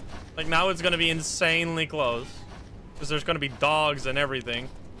 Like now it's gonna be insanely close. Because there's gonna be dogs and everything.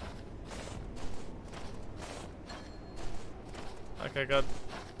 Like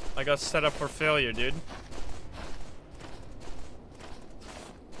I got set up for failure, dude.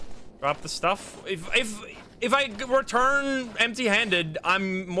 Drop the stuff. If I return empty-handed,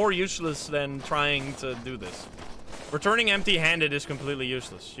 I'm more useless than trying to do this. Returning empty-handed is completely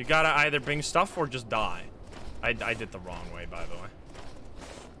useless. You gotta either bring stuff or just die. I did the wrong way, by the way.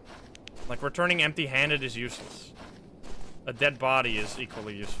 Like, returning empty-handed is useless. A dead body is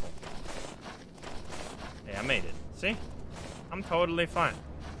equally useful. Hey, I made it. See? I'm totally fine.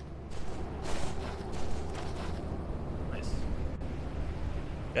 Nice.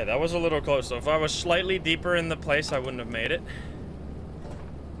 Okay, that was a little close, though. If I was slightly deeper in the place, I wouldn't have made it.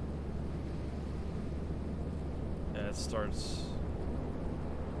 Yeah, it starts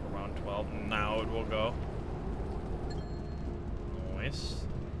around 12. Now it will go. Nice.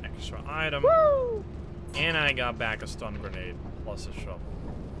 Extra item. Woo! And I got back a stun grenade plus a shovel.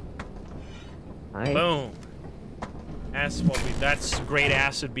 Nice. Boom. That's great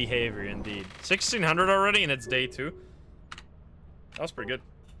acid behavior indeed. 1600 already and it's day 2. That was pretty good.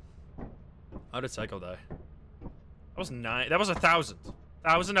 How did Psycho die? That was 9. That was 1,000.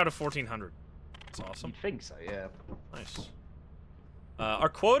 1,000 out of 1,400. That's awesome. You'd think so, yeah. Nice. Our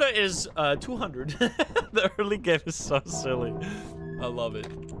quota is 200. The early game is so silly. I love it.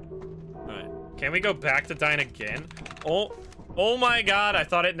 Alright. Can we go back to dying again? Oh my god, I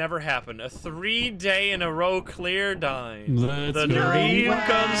thought it never happened. A 3-day in a row clear dying. The dream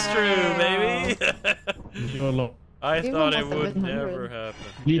comes true, baby. I thought it would never happen.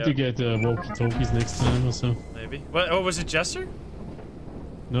 Need to get walkie-talkies next time or so. Maybe. What? Oh, was it Jester?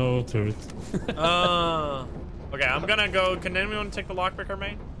 No, turret. Okay, I'm gonna go. Can anyone take the lockpicker,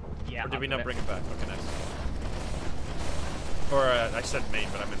 main? Yeah. Or did we not bring it back? Okay, nice. Or I said main,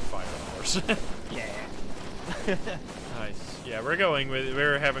 but I meant fire, of course. Yeah. Nice. Yeah,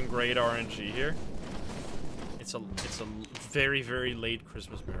 we're having great RNG here. It's a very, very late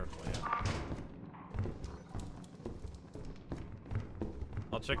Christmas miracle, yeah.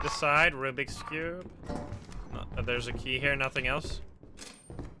 I'll check the side, Rubik's Cube. There's a key here, nothing else.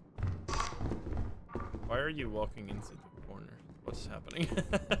 Why are you walking into the corner? What's happening?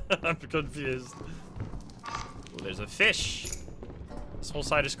 I'm confused. Oh, there's a fish. This whole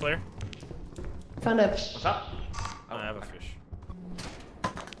side is clear. Found a. What's up? Oh, I have a fish.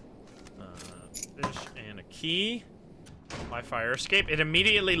 Fish and a key. My fire escape. It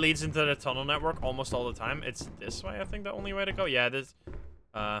immediately leads into the tunnel network almost all the time. It's this way, I think, the only way to go. Yeah, this.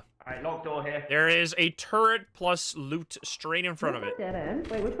 Alright, locked door here. There is a turret plus loot straight in front of it. Dead end.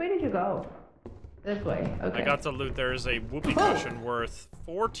 Wait, which way did you go? This way. Okay. I got the loot. There is a whoopee cushion worth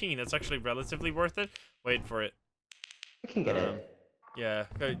 14. That's actually relatively worth it. Wait for it. I can get it. Yeah,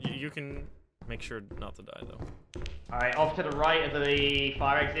 you can make sure not to die though. Alright, off to the right of the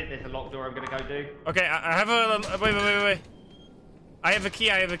fire exit. There's a locked door I'm gonna go do. Okay, I have a wait. I have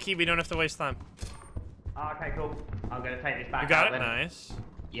a key. We don't have to waste time. Oh, okay, cool. I'm gonna take this back out. You got it? Then. Nice.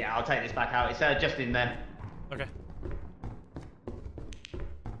 Yeah, I'll take this back out. It's just in there. Okay.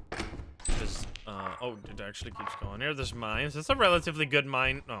 Oh, it actually keeps going here. There's mines. It's a relatively good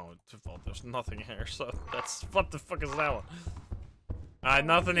mine. No, default. There's nothing here, so that's... What the fuck is that one?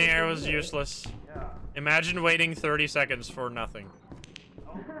 Nothing here was useless. Yeah. Imagine waiting 30 seconds for nothing.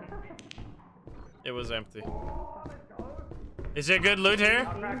 It was empty. Is there good loot here?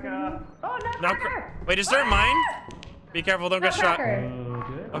 Nutcracker. Oh, Nutcracker! Wait, is there a mine? Be careful, don't get shot.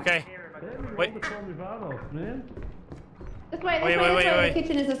 Okay. Wait. This way, Wait. The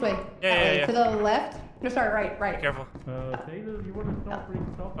kitchen is this way. Yeah. To the left. No, sorry, right. Be careful. Taylor, you want to stop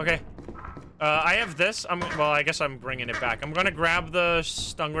bringing stuff? Okay. I have this. Well, I guess I'm bringing it back. I'm gonna grab the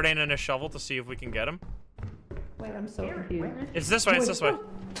stun grenade and a shovel to see if we can get him. Wait, I'm so confused. It's this way. It's this way.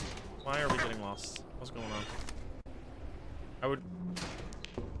 Why are we getting lost? What's going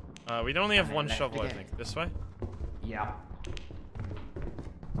on? We only have one shovel, I think. This way? Yeah.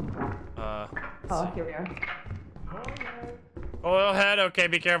 Oh, here we are. Oil head. Okay,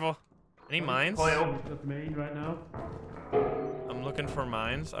 be careful. Any mines? Oil. That's main right now. I'm looking for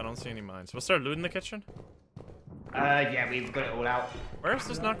mines. I don't see any mines. Was there loot in the kitchen? Yeah, we've got it all out. Where's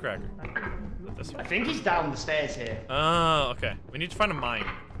this nutcracker? This I way. think he's down the stairs here. Oh, okay. We need to find a mine.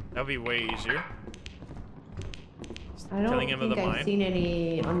 That would be way easier. I don't Killing him with think a I've mine. seen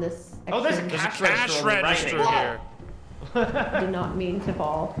any on this. Oh, there's a There's a cash cash register register on the here. I did not mean to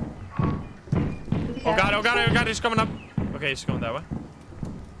fall. Oh god, he's coming up. Okay, he's going that way.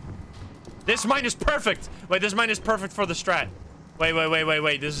 This mine is perfect! Wait, this mine is perfect for the strat.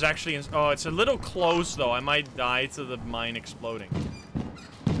 Wait. This is actually... Oh, it's a little close, though. I might die to the mine exploding.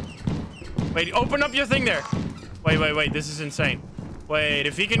 Wait, open up your thing there. Wait. This is insane. Wait,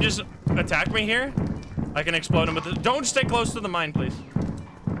 if he can just attack me here, I can explode him with this. Don't stay close to the mine, please.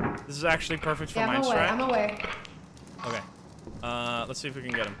 This is actually perfect for mine strat. I'm away. Okay. Let's see if we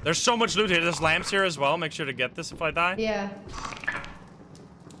can get him. There's so much loot here. There's lamps here as well. Make sure to get this if I die. Yeah.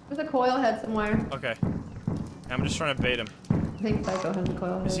 There's a coil head somewhere. Okay. I'm just trying to bait him. I think Psycho has a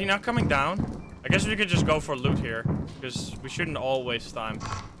coil head. Is he not coming down? I guess we could just go for loot here, because we shouldn't all waste time.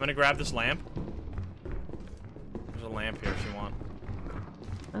 I'm gonna grab this lamp. There's a lamp here if you want.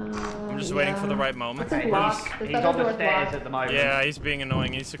 I'm just waiting for the right moment. Okay, he's on the stairs at the moment. Yeah, he's being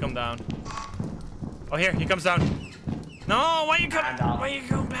annoying. He needs to come down. Oh, here, he comes down. No, why are you coming? Why are you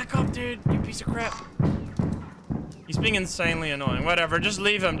going back up, dude? You piece of crap. He's being insanely annoying. Whatever, just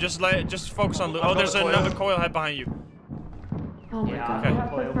leave him. Just focus on loot. Oh, there's another coil head behind you. Oh my god.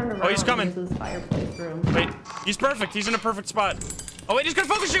 Okay. Oh, he's coming. This fireplace room. Wait, he's perfect. He's in a perfect spot. Oh, wait, he's gonna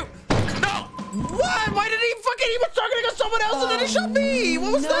focus you. No! What? Why did he was targeting on someone else and then he shot me?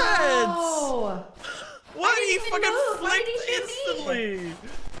 What was that? Why did he fucking flicked instantly?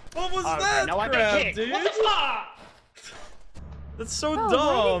 What was that crap, dude? What the fuck? That's so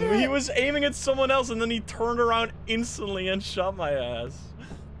dumb. He was aiming at someone else and then he turned around instantly and shot my ass.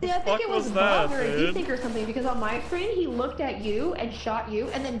 Yeah, I think it was a bug or a desync or something, because on my screen he looked at you and shot you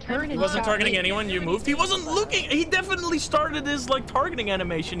and then turned and He wasn't shot targeting me. anyone. You moved. He wasn't looking. He definitely started his like targeting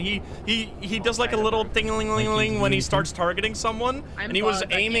animation. He does like a little ding-a-ling-ling-ling when he starts targeting someone, and he was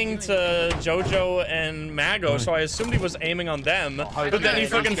aiming to Jojo and Mago, so I assumed he was aiming on them. But then he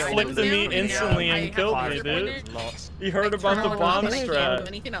fucking flipped to me instantly and killed me, dude. He heard about the bomb strat.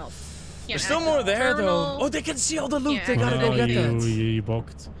 Anything else? There's still more there though. Oh, they can see all the loot. They gotta go get that. You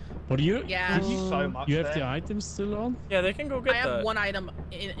bugged. What do you? Yeah. So much You have the items still on? Yeah, they can go get I that. have one item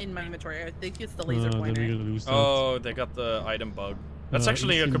in my inventory. I think it's the laser Then pointer. we're gonna lose that. Oh, they got the item bug. That's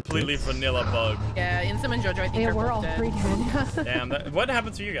actually a completely vanilla bug. Yeah, Insum and Jojo, I think Yeah, are we're both all dead. three dead. Damn, what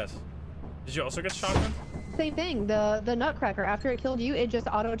happened to you guys? Did you also get shotgun? Same thing. The Nutcracker. After it killed you, it just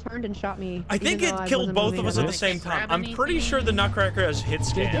auto turned and shot me. I think even it though I killed wasn't both of moving us at at all. the same time. grab I'm pretty sure the Nutcracker has hit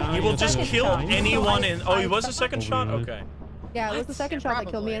scan. He will just Second kill shot. anyone in. Oh, he was a I- second shot? Oh, yeah. Okay. Yeah, it was the second shot that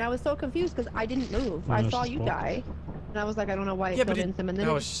killed me, Probably. and I was so confused because I didn't move. Yeah, I it's saw just you walk. die, and I was like, I don't know why it Yeah, killed but Insum, and then that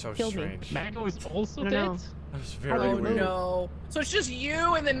it was so killed me. strange. Mago is also I don't dead? know. That was I very don't weird. No. So it's just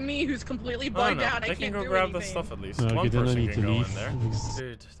you and then me who's completely Oh, bugged no. out. I They can't can go do grab anything. the stuff at least. Okay, One then I person need can to go leave. in there.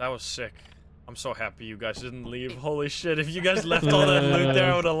 Dude, that was sick. I'm so happy you guys didn't leave. Holy shit, if you guys left all that loot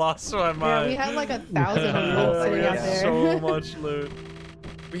there, I would have lost my Yeah, mind. we had like 1,000 of loot Yeah, sitting we out had there. so much loot.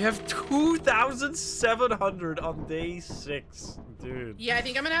 We have 2,700 on day 6. Dude. Yeah, I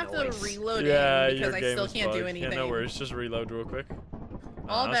think I'm gonna have to reload Yeah, in your because I game still is can't do bugged. anything. Yeah, no worries. Just reload real quick.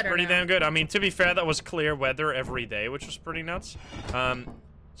 All That's better pretty now. damn good. I mean, to be fair, that was clear weather every day, which was pretty nuts.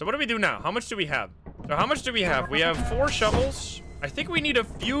 So what do we do now? How much do we have? So how much do we have? We have 4 shovels. I think we need a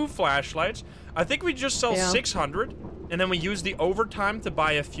few flashlights. I think we just sell 600, and then we use the overtime to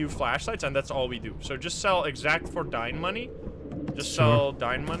buy a few flashlights, and that's all we do. So just sell exact for dine money. Just sell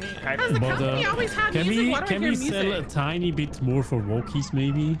dine money. Has the company always had can music? we Why do I can hear we music? sell a tiny bit more for walkies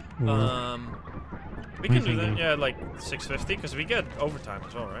maybe? Or We can do think that. we- Yeah, like 650, because we get overtime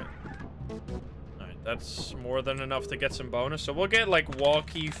as well, right? Alright, that's more than enough to get some bonus. So we'll get like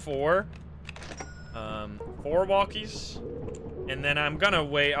walkie 4. 4 walkies. And then I'm gonna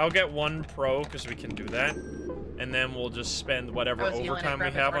wait. I'll get 1 pro, because we can do that. And then we'll just spend whatever I was yelling at overtime we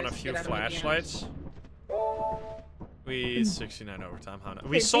graphic have on a cards to few get out of my DMs. flashlights. We 69 overtime. How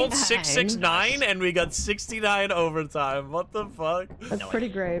we sold 669 and we got 69 overtime. What the fuck? That's pretty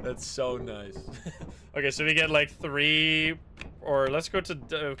great. That's so nice. Okay, so we get like 3, or let's go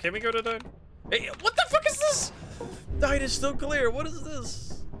to. Can we go to Dine? Hey, what the fuck is this? Dine is still clear. What is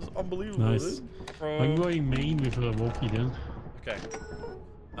this? This is unbelievable. Nice. Dude. I'm going main with a walkie then. Okay.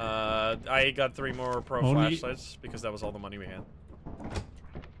 I got 3 more pro Only- flashlights because that was all the money we had.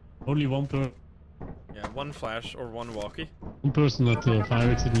 Only one Yeah, 1 flash or 1 walkie. person at the fire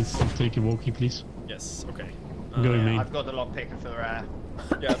exit needs to take a walkie, please. Yes. Okay. I'm going main. I've got the lockpicker for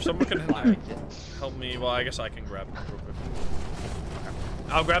Yeah, if someone can fire exit. help me, well, I guess I can grab it real quick.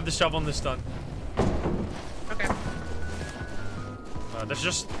 I'll grab the shovel and this done. Okay. There's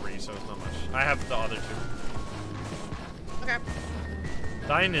just 3, so it's not much. I have the other 2. Okay.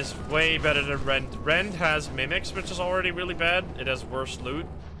 Dine is way better than Rend. Rend has mimics, which is already really bad. It has worse loot.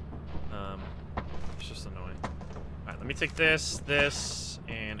 It's just annoying. Alright, let me take this,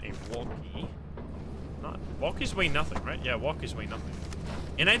 and a walkie. Walkies weigh nothing, right? Yeah, walkies weigh nothing.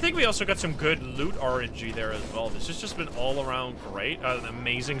 And I think we also got some good loot RNG there as well. This has just been all around great. An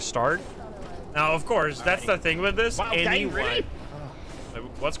amazing start. Now, of course, that's the thing with this. Wow, Anyone... game, really? Wait,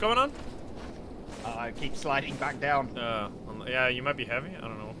 what's going on? I I keep sliding back down. Yeah, you might be heavy. I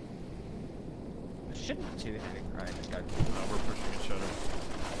don't know. It shouldn't be too heavy. Right, let's go. We're pushing each other.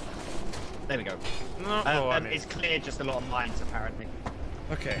 There we go. No, I mean... It's clear just a lot of mines, apparently.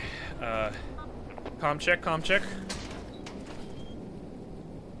 Okay. Comm check, comm check.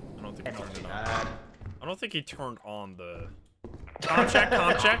 I don't think he turned it on. I don't think he turned on the... Comm check,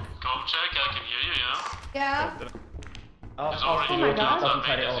 comm check. Comm check, I can hear you, yeah? Yeah. Oh my God.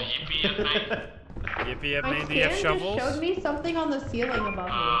 Yippee have My made the F scan shovels. just showed me something on the ceiling above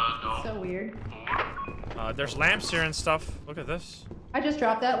me. No. It's so weird. There's lamps here and stuff. Look at this. I just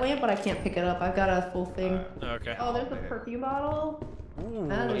dropped that lamp, but I can't pick it up. I've got a full thing. Okay. Oh, there's a perfume bottle. Ooh,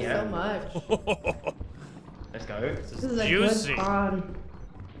 That is so much. Let's go. This This is a juicy. good spawn.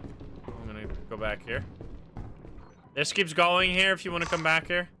 I'm gonna go back here. This keeps going here if you want to come back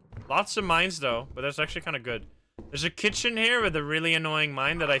here. Lots of mines though, but that's actually kind of good. There's a kitchen here with a really annoying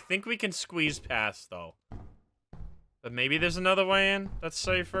mine that I think we can squeeze past though. But maybe there's another way in that's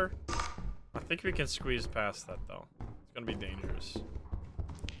safer. I think we can squeeze past that though. It's gonna be dangerous.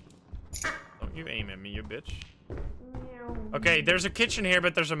 Don't you aim at me, you bitch. Okay, there's a kitchen here,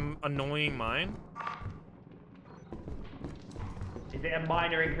 but there's an annoying mine. Is it a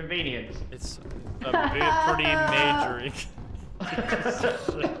minor inconvenience? It's a pretty major.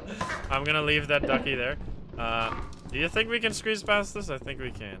 I'm gonna leave that ducky there. Do you think we can squeeze past this? I think we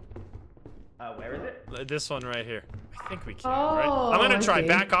can. Where is it? This one right here. I think we can, Oh, right? I'm gonna try. I see.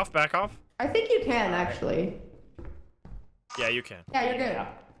 Back off, back off. I think you can, actually. Yeah, you can. Yeah, you're good.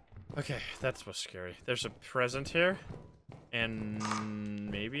 Okay, that's what's scary. There's a present here. And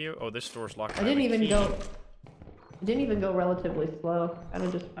maybe... Oh, this door's locked. I didn't even go... It didn't even go relatively slow. I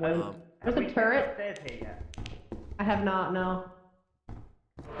just went. There's a turret. Stairs here yet? I have not, no.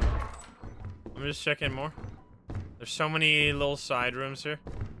 I'm just checking more. There's so many little side rooms here.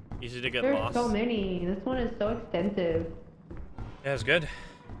 Easy to get There's lost. so many. This one is so extensive. Yeah, it's good.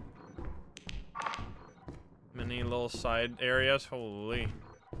 Many little side areas. Holy.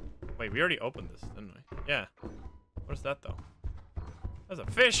 Wait, we already opened this, didn't we? Yeah. What is that, though? There's a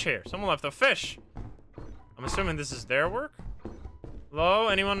fish here. Someone left a fish. I'm assuming this is their work? Hello?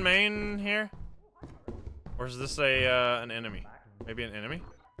 Anyone main here? Or is this an enemy? Maybe an enemy?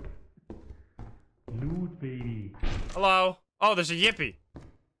 Loot, baby. Hello? Oh, there's a yippee.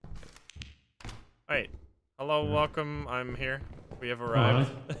 Wait. Hello, welcome. I'm here. We have arrived.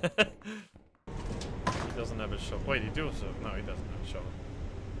 He doesn't have a shovel. Wait, he does. No, he doesn't have a shovel.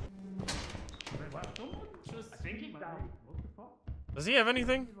 I think he's down. Does he have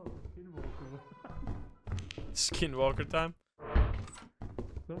anything? Skinwalker time?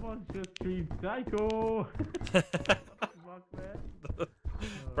 Someone just screamed psycho!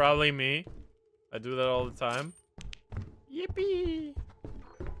 Probably me. I do that all the time. Yippee!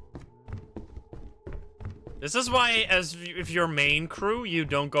 This is why, if you're main crew, you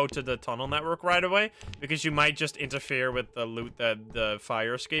don't go to the tunnel network right away, because you might just interfere with the loot that the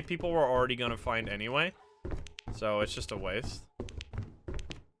fire escape people were already gonna find anyway. So it's just a waste.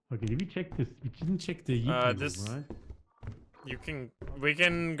 Okay, did we check this? We didn't check the Yippee this- room, right? We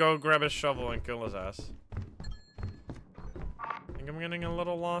can go grab his shovel and kill his ass. I think I'm getting a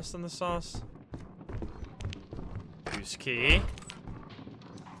little lost in the sauce. Use key.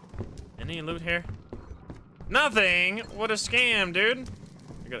 Any loot here? Nothing! What a scam, dude!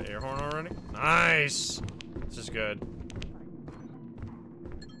 You got an air horn already? Nice! This is good.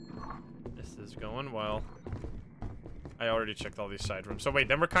 This is going well. I already checked all these side rooms. So wait,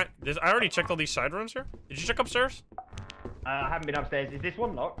 then we're I already checked all these side rooms here? Did you check upstairs? I haven't been upstairs. Is this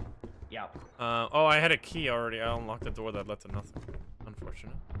one locked? Yeah. Oh, I had a key already. I unlocked the door that led to nothing.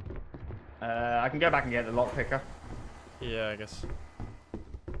 Unfortunate. I can go back and get the lockpicker. Yeah, I guess.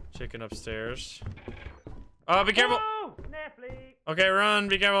 Checking upstairs. Oh, be careful! Oh, Netflix. Okay, run,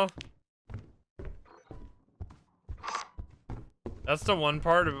 be careful. That's the one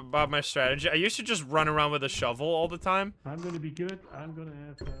part about my strategy. I used to just run around with a shovel all the time. I'm gonna be good. I'm gonna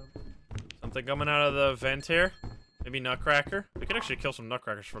have Something coming out of the vent here. Maybe Nutcracker. We could actually kill some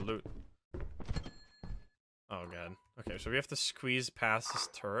Nutcrackers for loot. Oh god. Okay, so we have to squeeze past this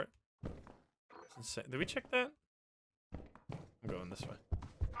turret. It's insane. Did we check that? I'm going this way.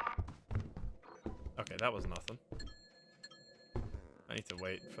 Okay, that was nothing. I need to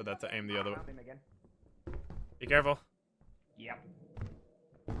wait for that to aim the other way. Found him again. Be careful. Yep.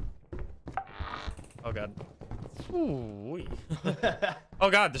 Oh god. Ooh. Oh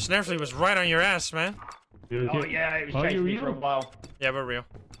god, the snare flea was right on your ass, man. Oh yeah, it was chasing me for a while. Yeah, we're real.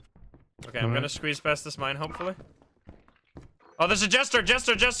 Okay, I'm gonna squeeze past this mine, hopefully. Oh, there's a jester!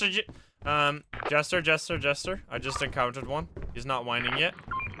 Jester! Jester! Jester! I just encountered one. He's not whining yet.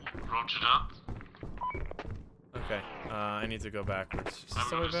 Roger that. Okay, I need to go backwards. Is this I'm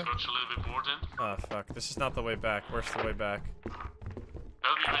the way gonna back? search a little bit more then. Oh, fuck. This is not the way back. Where's the way back? Tell me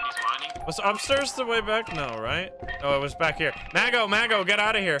when he's mining. Was upstairs the way back? No, right? Oh, it was back here. Mago, Mago, get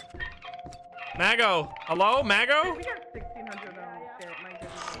out of here. Mago. Hello, Mago? We got 1,600 shit, my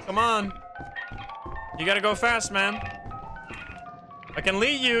goodness. Come on. You gotta go fast, man. I can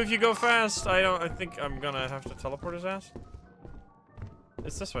lead you if you go fast. I think I'm gonna have to teleport his ass.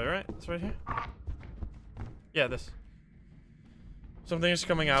 It's this way, right? It's right here? Yeah, this. Something is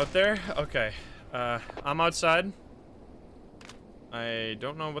coming out there. Okay. I'm outside. I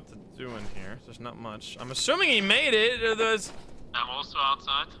don't know what to do in here. There's not much. I'm assuming he made it. I'm also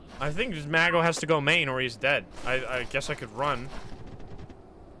outside. I think just Mago has to go main or he's dead. I guess I could run.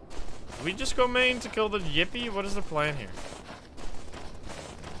 Do we just go main to kill the Yippie? What is the plan here?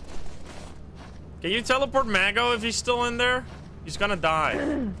 Can you teleport Mago if he's still in there? He's gonna die.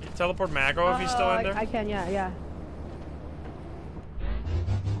 Can you teleport Mago if he's still in there? I can, yeah.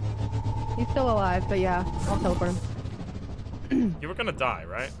 He's still alive, but yeah, I'll teleport him. You were gonna die,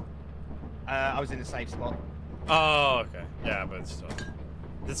 right? I was in a safe spot. Oh, okay. Yeah, but still.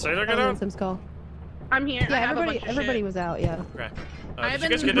 Did Sailor get out? Sim's call. I'm here. I Yeah, have everybody shit. was out, yeah. Okay. I have did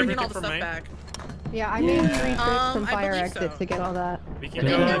you guys been get bringing all everything the from stuff main? back. Yeah, I made 3 trips from I fire believe exit so. to get all that. We I can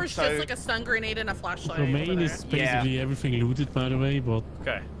think go. there was So- just like a stun grenade and a flashlight. So main over is there. basically everything looted, by the way, but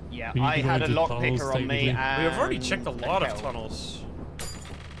Okay. Yeah, We need I to go had a into lockpicker tunnels, on me. technically. And We have already checked a lot of hell. tunnels.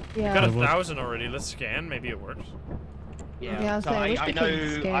 Yeah. Got Yeah, what? 1,000 already. Let's scan. Maybe it works. Yeah, so I wish I they could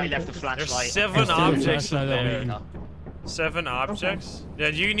know scan I left the it. flashlight. There's 7 There's still a objects in flashlight on there. me. 7 objects? Yeah,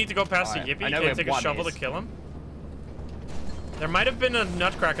 you need to go past Alright, the Yippie. I know Can you where take a one shovel is. to kill him? There might have been a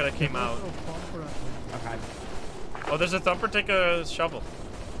nutcracker that came out. Okay. Oh, there's a thumper. Take a shovel.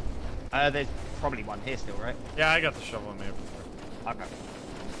 There's probably one here still, right? Yeah, I got the shovel in there. Okay.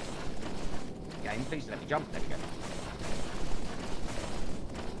 Game, please let me jump. There we go.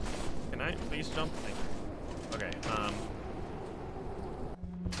 Can I please jump? Thank you. Okay,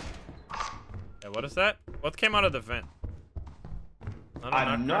 yeah, what is that? What came out of the vent?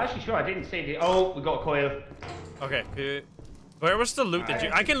 I'm not actually sure. I didn't see the. Oh, we got a coil. Okay, where was the loot? Did you?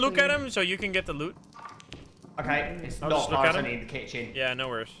 I can look at him so you can get the loot. Okay, it's I'll not just look at him. larceny in the kitchen. Yeah, no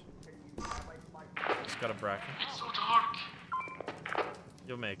worries. Just got a bracket. It's so dark.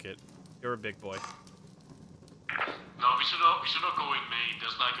 You'll make it. You're a big boy. No, we should not go in main.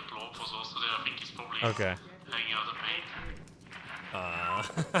 There's like a blob was also there. I think he's probably Okay. hanging out at main.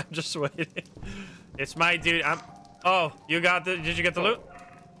 I'm just waiting. It's my dude. Oh, you got the? Did you get the loot?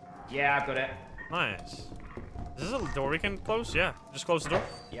 Yeah, I've got it. Nice. Is this a door we can close? Yeah. Just close the door.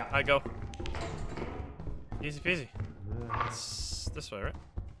 Yeah. I go. Easy peasy. It's this way, right?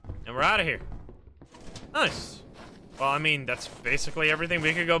 And we're out of here. Nice. Well, I mean, that's basically everything.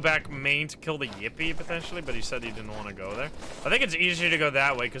 We could go back main to kill the Yippie, potentially, but he said he didn't want to go there. I think it's easier to go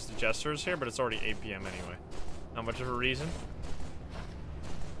that way because the Jester is here, but it's already 8 p.m. anyway. Not much of a reason.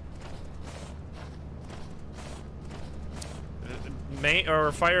 Main,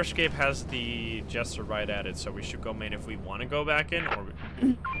 or Fire Escape has the Jester right at it, so we should go main if we want to go back in, or...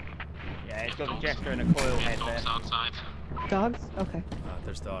 Yeah, it's got the Jester and a coil head Dogs there. outside. Dogs? Okay.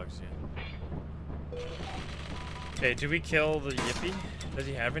 there's dogs, yeah. Okay, did we kill the Yippie? Does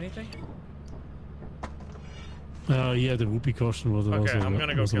he have anything? Yeah, the rupee caution was also. Okay, I'm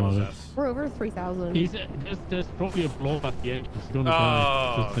gonna go kill his ass. We're over 3,000. There's probably a blob at the end. He's gonna Oh,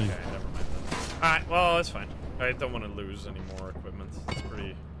 die. okay, Just think. never mind then. Alright, well, it's fine. I don't want to lose any more equipment. It's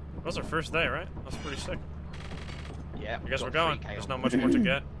pretty... That was our first day, right? That's pretty sick. Yeah. I guess got we're going. 3K There's on. not much more to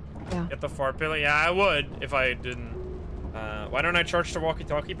get. Yeah. Get the fart pillar. Yeah, I would if I didn't. Why don't I charge the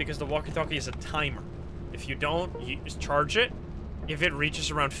walkie-talkie? Because the walkie-talkie is a timer. If you don't, you just charge it. If it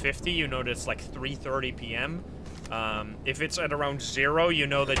reaches around 50, you know that it's like 3:30 p.m. If it's at around 0, you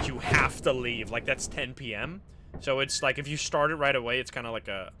know that you have to leave. Like that's 10 p.m. So it's like if you start it right away, it's kind of like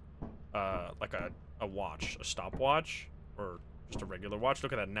a watch, a stopwatch, or just a regular watch.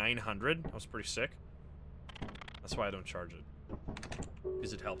 Look at that, 900. That was pretty sick. That's why I don't charge it,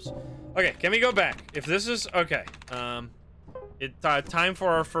 because it helps. Okay, can we go back? If this is okay, time for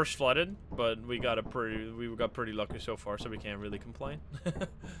our first flooded, but we got pretty lucky so far, so we can't really complain.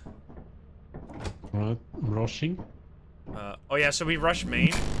 Right, rushing. Oh yeah, so we rush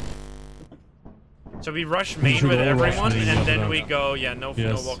main. So we rush main should with all rush everyone, main and after then that. we go. Yeah, no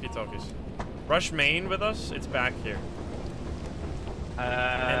Yes. walkie-talkies. Rush main with us. It's back here,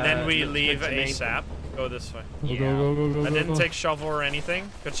 and then we looks leave good to me. ASAP. Go this way. Go, Yeah. go. I didn't go. take shovel or anything.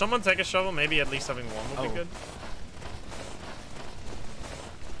 Could someone take a shovel? Maybe at least having one would be Oh. good.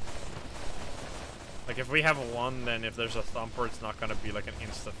 Like, if we have one, then if there's a thumper, it's not gonna be like an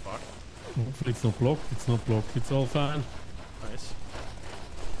instant fuck. Hopefully it's not blocked. It's not blocked. It's all fine. Nice.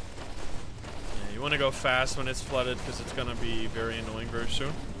 Yeah, you want to go fast when it's flooded because it's gonna be very annoying very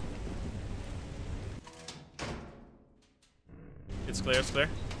soon. It's clear. It's clear.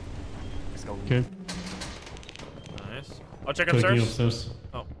 Let's go. Okay. Nice. I'll check Taking upstairs. upstairs.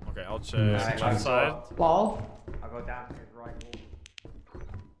 Oh, okay. I'll check Yeah. left side. Wall. I'll go down to his right wall.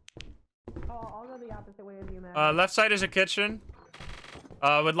 Oh, I'll go the opposite way as you, man. Left side is a kitchen.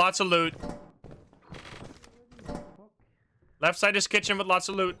 With lots of loot. Left side is kitchen with lots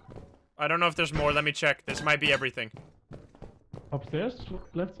of loot. I don't know if there's more. Let me check. This might be everything. Upstairs?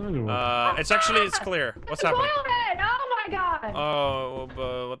 Left side or what? It's clear. What's happening? Oh my god! Oh,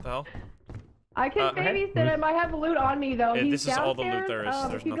 what the hell? I can babysit him. I have loot on me though. Yeah, He's this is all the loot downstairs. there is.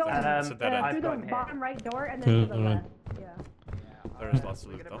 There's if you nothing. go It's a dead end. through the I've got bottom right door and then to the alright. left. Yeah. There is lots of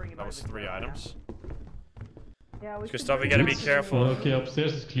loot though. That was 3 items. Yeah, we Good should stuff. We bring gotta it be up. careful. Okay,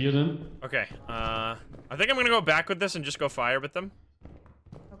 upstairs is clear then. Okay. I think I'm gonna go back with this and just go fire with them.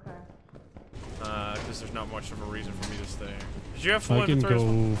 Okay. Because there's not much of a reason for me to stay. Did you have full I can inventory? as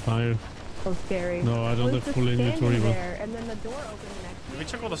well? go fire. So scary. No, I don't Well, have it's full just inventory, standing but- there, and then the door opened next to Did we it.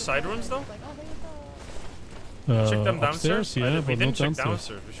 check all the side rooms though? It's like, oh, there you go. Check them downstairs? Upstairs, yeah, we but didn't not check downstairs.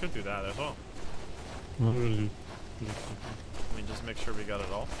 downstairs. We should do that as well. Not really. I mean, just make sure we got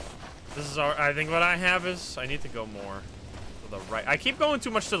it all. This is our. I think what I have is I need to go more to the right. I keep going too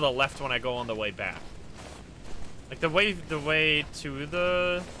much to the left when I go on the way back. Like the way to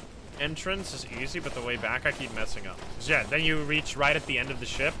the entrance is easy, but the way back I keep messing up. 'Cause yeah, then you reach right at the end of the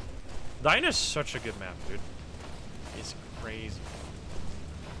ship. Dyna's such a good map, dude. It's crazy.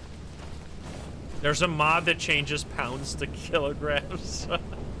 There's a mod that changes pounds to kilograms. That's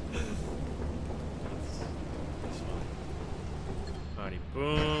fun. Alrighty,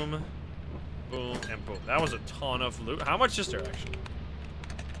 boom, boom, and boom. That was a ton of loot. How much is there actually?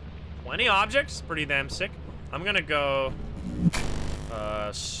 20 objects? Pretty damn sick. I'm gonna go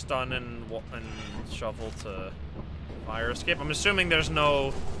stun and shovel to fire escape. I'm assuming there's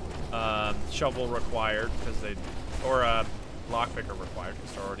no shovel required because they, or lockpicker required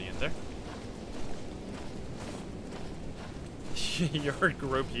because they're already in there. Your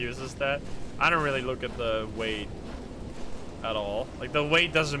group uses that. I don't really look at the weight at all. Like the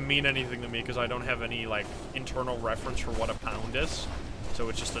weight doesn't mean anything to me because I don't have any like internal reference for what a pound is. So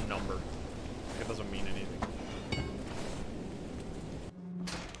it's just a number. It doesn't mean anything.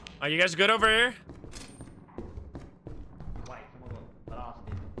 Are you guys good over here?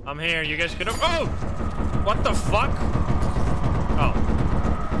 I'm here. You guys good over? Oh! What the fuck? Oh.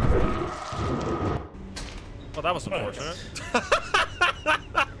 Well, that was unfortunate.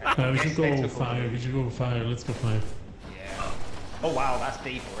 We should go fire. We should go fire. Let's go fire. Yeah. Oh wow, that's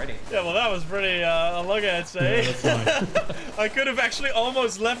deep already. Yeah, well, that was pretty unlucky, I'd say. Yeah, that's fine. I could have actually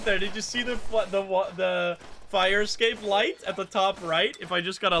almost left there. Did you see the fire escape light at the top right? If I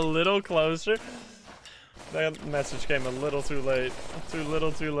just got a little closer. That message came a little too late. Too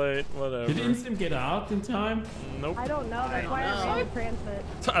little, too late. Whatever. Did Instant get out in time? Nope. I don't know. That's why I ran transit.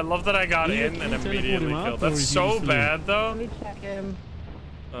 I love that I got Can you in and teleport immediately him out, killed. or That's is he so still bad, Let though. me check him.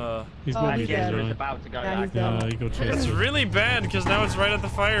 He's Oh, not he's dead, dead. It's right? about to go Yeah, down. he's dead. Yeah, he got chased. It's really bad because now it's right at the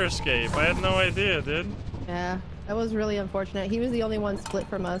fire escape. I had no idea, dude. Yeah, that was really unfortunate. He was the only one split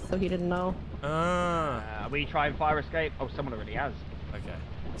from us, so he didn't know. Ah. Are we trying fire escape? Oh, someone already has. Okay.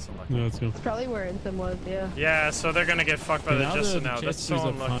 That's unlucky. No, let's go. It's probably where Insum was, yeah. Yeah, so they're gonna get fucked by Okay, the now Jester the now. That's Jester is so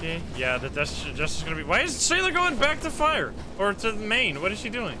up front. unlucky. Yeah, the Jester's gonna be. Why is Sailor going back to fire? Or to the main? What is she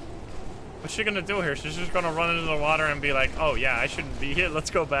doing? What's she gonna do here? She's just gonna run into the water and be like, oh yeah, I shouldn't be here. Let's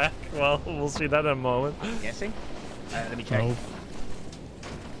go back. Well, we'll see that in a moment. I'm guessing. Let me check. No.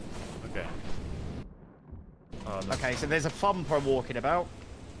 Okay. Oh, no. Okay, so there's a thumper walking about.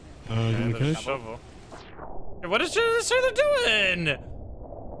 Give Okay, me there's a cash. shovel. Hey, what is Sailor doing?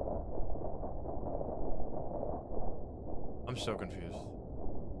 I'm so confused.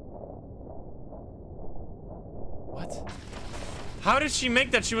 What? How did she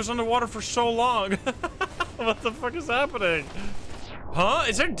make that? She was underwater for so long. What the fuck is happening? Huh?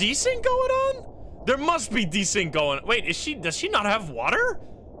 Is there desync going on? There must be desync going. Wait, does she not have water?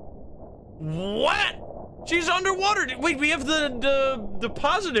 What? She's underwater. Wait, we have the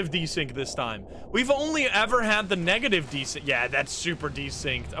positive desync this time. We've only ever had the negative desync. Yeah, that's super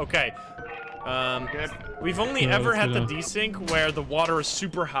desynced. Okay. We've only Yeah, ever had the let's desync where the water is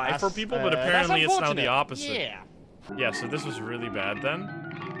super high for people, but that's apparently it's now the unfortunate. opposite. Yeah. Yeah, so this was really bad then.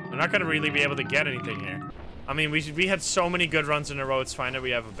 We're not gonna really be able to get anything here. I mean, we had so many good runs in a row, it's fine that we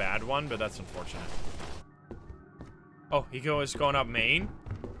have a bad one, but that's unfortunate. Oh, he is going up main?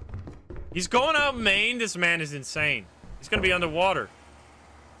 He's going out main. This man is insane. He's gonna be underwater.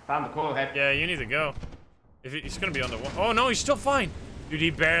 Found the coil head. Yeah, you need to go. If he's gonna be underwater. Oh no, he's still fine. Dude, he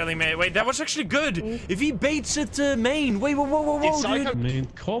barely made it. Wait, that was actually good. If he baits it to main. Wait, whoa, dude. Man,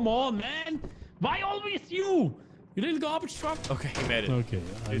 come on, man. Why always you? You little garbage truck. Okay, he made it. Okay.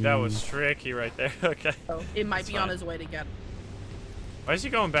 Dude, that was tricky right there. Okay. Oh, it might be on his way to get. Why is he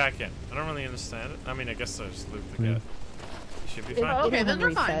going back in? I don't really understand it. I mean, I guess there's loot to get. He should be fine. Okay, then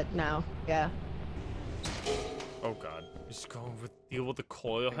they're fine. Reset now. Yeah. Oh god. He's going with deal with the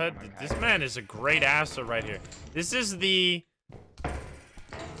coil head. This man is a great asset right here. This is the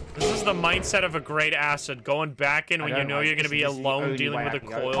mindset of a great asset. Going back in when you know you're gonna be alone dealing with a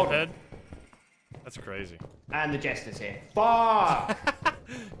coil head. That's crazy. And the Jester's here. Fuck!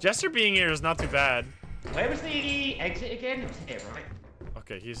 Jester being here is not too bad. Where was the exit again? It was here, right?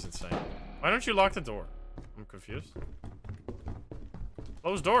 Okay, he's insane. Why don't you lock the door? I'm confused.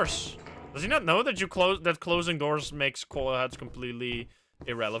 Close doors. Does he not know that closing doors makes coil heads completely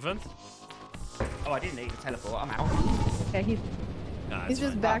irrelevant? Oh, I didn't need to teleport. I'm out. Yeah, he's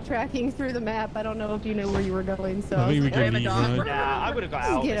just backtracking through the map. I don't know if you know where you were going, so. I think we can leave, right? Yeah, I would have got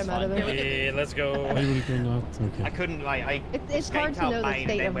out. Get him out of there. Yeah, let's go. I would have not. Okay. I couldn't, like, It's hard to know the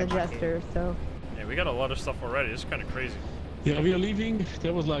state of the Jester, so. Yeah, we got a lot of stuff already. This is kind of crazy. Yeah, we are leaving.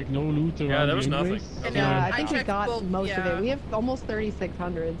 There was like no loot around. Yeah, there was nothing. I think we checked got both, most of it. We have almost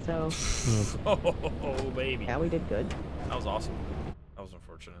 3,600, so. Oh, baby. Yeah, we did good. That was awesome. That was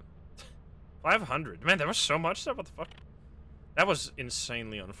unfortunate. 500. Man, there was so much there. What the fuck? That was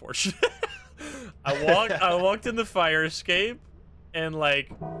insanely unfortunate. I walked in the fire escape, and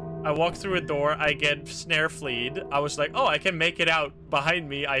like, I walked through a door. I get snare fleed. I was like, oh, I can make it out. Behind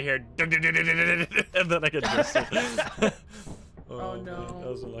me, I hear, and then I get twisted. Oh no. Man, that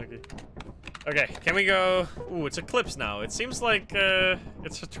was unlucky. Okay, can we go? Ooh, it's Eclipse now. It seems like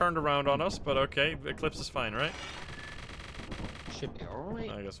it's turned around on us, but okay. Eclipse is fine, right? Should be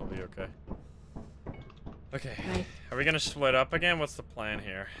alright. I guess we'll be okay. Okay. Nice. Are we gonna split up again? What's the plan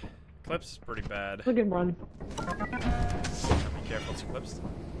here? Eclipse is pretty bad. Good run. Be careful, it's Eclipse.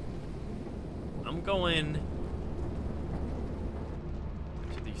 I'm going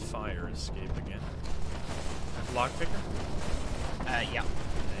to the fire escape again. Lockpicker? Yeah.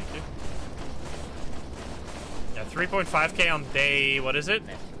 Thank you. Yeah, 3.5k on day, what is it?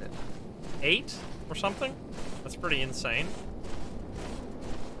 8 or something? That's pretty insane.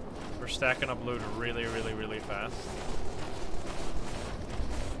 We're stacking up loot really fast.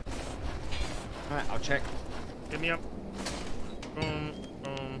 Alright, I'll check. Get me up. Boom,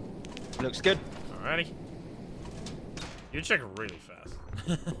 boom. Looks good. Alrighty. You check really fast.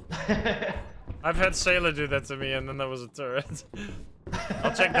 I've had Sailor do that to me, and then there was a turret.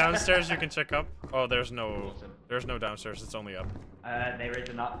 I'll check downstairs. You can check up. Oh, there's no downstairs. It's only up. There is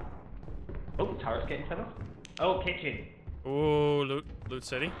a nut. Oh, turret's getting set up. Oh, kitchen. Ooh, loot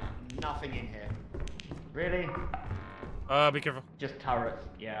city. Nothing in here. Really? Be careful. Just turrets.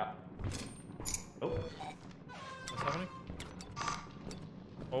 Yeah. Oh. What's happening?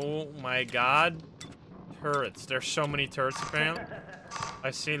 Oh my god. Turrets. There's so many turrets apparently.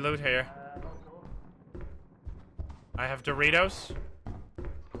 I see loot here. I have Doritos.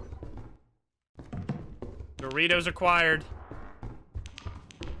 Doritos acquired.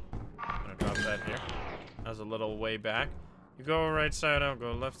 I'm gonna drop that here. As a little way back. You go right side, I'll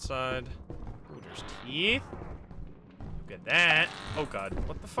go left side. Ooh, there's teeth. Look at that. Oh god.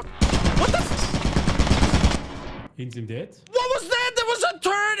 What the fuck? What the f— He's dead. What was that? There was a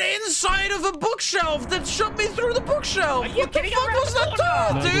turret inside of a bookshelf that shot me through the bookshelf. What the fuck was that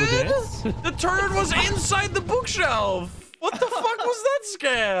turret, dude? The turret was inside the bookshelf. What the fuck was that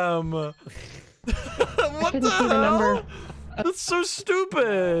scam? What the hell? That's so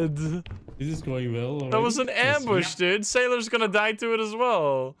stupid. This is going well already. That was an ambush, dude. Sailor's gonna die to it as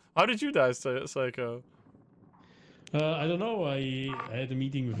well. How did you die, Psycho? I don't know. I had a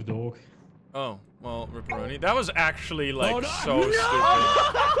meeting with a dog. Oh, well, Ripperoni. That was actually, like, so no!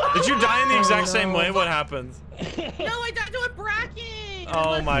 stupid. Did you die in the exact same way? What happened? No, I died to a bracken!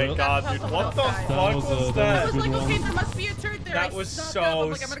 Oh my god, dude. What the fuck was that? I was like, okay, there must be a turret there. That I was snuck so up.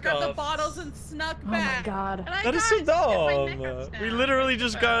 I'm like, I'm gonna grab the scuffed. bottles and snuck Oh back. my god. And I That is so died. dumb. We literally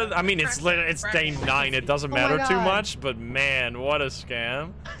just got— I mean, it's day 9. It doesn't matter too God. much, but man, what a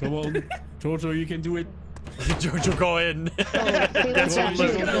scam. Come on, Jojo, you can do it. Jojo, go in. That's some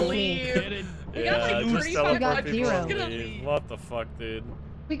loot. gonna leave. Get it. We got like just 35 teleport got people zero. and leave. What the fuck, dude?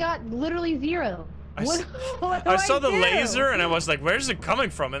 We got literally 0. I What, s- what do I saw the do? laser and I was like, where's it coming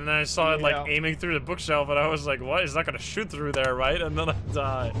from? And then I saw it like Yeah. aiming through the bookshelf and I was like, what? It's not gonna shoot through there, right? And then I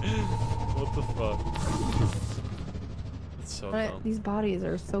die. What the fuck? It's That's so dumb. These bodies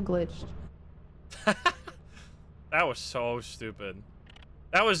are so glitched. That was so stupid.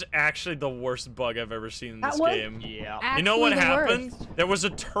 That was actually the worst bug I've ever seen in this game. Yeah. You know what Actually the happened? worst. There was a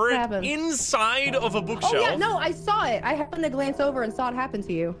turret inside of a bookshelf. Oh yeah, no, I saw it. I happened to glance over and saw it happen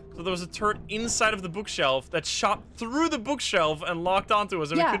to you. So there was a turret inside of the bookshelf that shot through the bookshelf and locked onto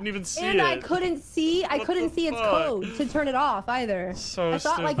us, and we couldn't even see it. And I couldn't see its code to turn it off either. So I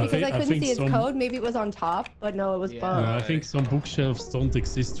thought like because I couldn't see its code, maybe it was on top, but no, it was bugged. I think some bookshelves don't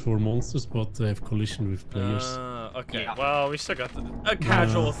exist for monsters, but they have collision with players. Okay, well, we still got a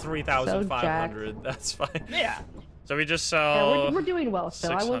casual 3,500. So That's fine. Yeah. So we just sell. Yeah, we're doing well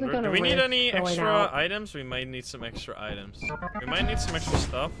still. I wasn't 600. gonna. Do we need risk any going extra out. items? We might need some extra items. We might need some extra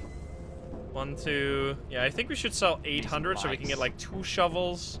stuff. 1, 2. Yeah, I think we should sell 800 so we can get like 2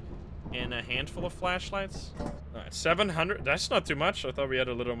 shovels and a handful of flashlights. All right, 700. That's not too much. I thought we had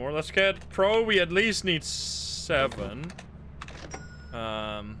a little more. Let's get pro. We at least need 7.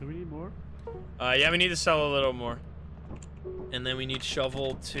 Do we need more? Yeah, we need to sell a little more. And then we need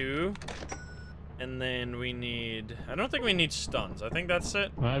shovel 2. And then we need... I don't think we need stuns. I think that's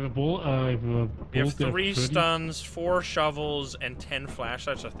it. I have a ball. We have 3 stuns, 4 shovels, and 10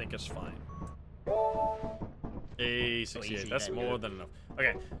 flashlights. I think is fine. Hey, 68. That's more than enough.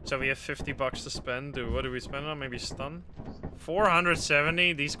 Okay, so we have 50 bucks to spend. What do we spend on? Maybe stun?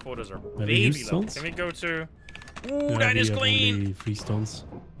 470. These quotas are baby low. Can we go to... Ooh, that is clean! 3 stuns.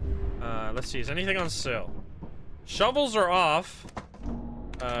 Let's see. Is anything on sale? Shovels are off.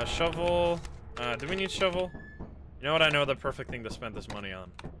 Shovel... do we need shovel? You know what? I know the perfect thing to spend this money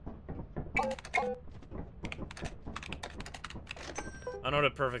on. I know the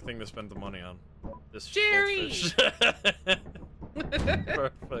perfect thing to spend the money on. This Jerry!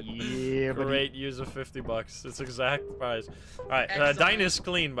 Perfect. Yeah, Great use of 50 bucks. It's exact price. Alright, Dine is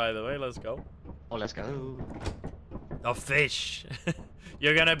clean, by the way. Let's go. Oh, let's go. A fish.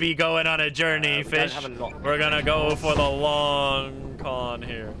 You're gonna be going on a journey, fish. We're gonna go for the long con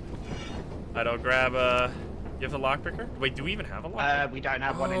here. I don't grab a... You have a lockpicker? Wait, do we even have a lockpicker? We don't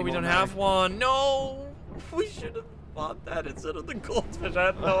have one anymore. Oh, we don't have one. No! We should have bought that instead of the goldfish. I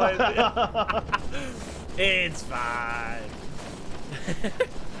had no idea. It's fine.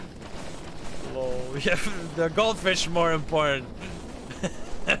 Lol. Yeah, the goldfish more important.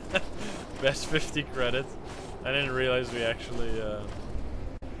 Best 50 credits. I didn't realize we actually,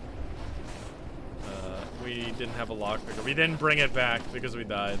 we didn't have a lockpicker. We didn't bring it back because we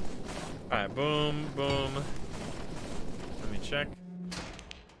died. Alright, boom, boom. Let me check.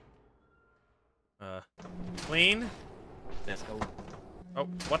 Clean. Let's go. Oh,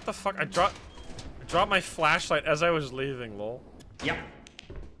 what the fuck? I dropped my flashlight as I was leaving, lol. Yep.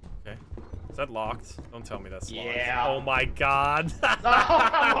 Okay. Is that locked? Don't tell me that's locked. Yeah. Oh my god.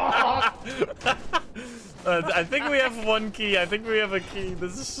 I think we have one key. I think we have a key.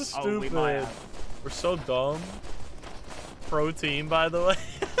 This is so stupid. We might have. We're so dumb. Pro team, by the way.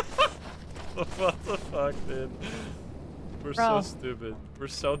 What the fuck, dude? We're so stupid. We're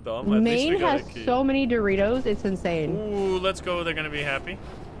so dumb. At least Maine we got has a key. so many Doritos, it's insane. Ooh, let's go. They're gonna be happy.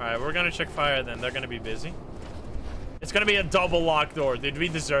 Alright, we're gonna check fire then. They're gonna be busy. It's gonna be a double locked door. Dude, we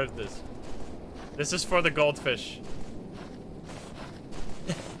deserve this. This is for the goldfish.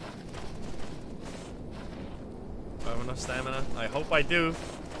 Do I have enough stamina? I hope I do.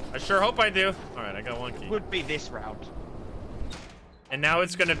 I sure hope I do. Alright, I got one key. Would be this route. And now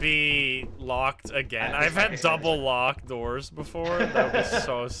it's gonna be locked again. I've had double locked doors before. That would be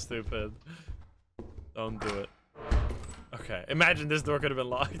so stupid. Don't do it. Okay, imagine this door could have been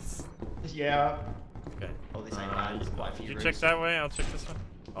locked. Yeah. Okay. Oh, this ain't bad. There's quite a few You rooms. check that way, I'll check this one.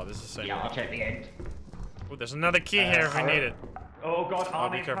 Oh, this is the same. Yeah, I'll check the end. Ooh, there's another key here if we need it. Oh god, Oh,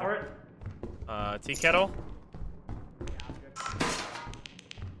 be careful. Tea kettle.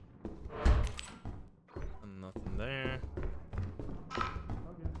 Nothing there.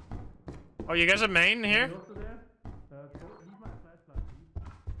 Oh, you guys are main here?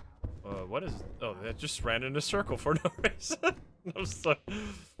 What is... Oh, that just ran in a circle for no reason. I'm sorry.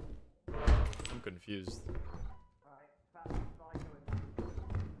 I'm confused.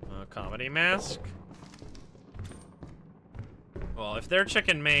 Comedy mask. Well, if they're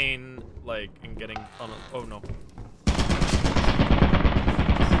checking main, like, and getting... Oh, no.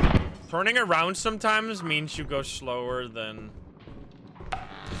 Turning around sometimes means you go slower than...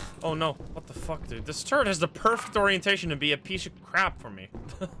 Oh no, what the fuck, dude? This turret has the perfect orientation to be a piece of crap for me.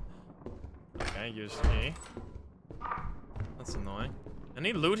 Okay, use E. That's annoying.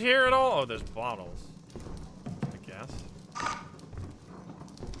 Any loot here at all? Oh, there's bottles. I guess.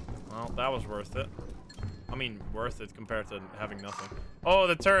 Well, that was worth it. I mean, worth it compared to having nothing. Oh,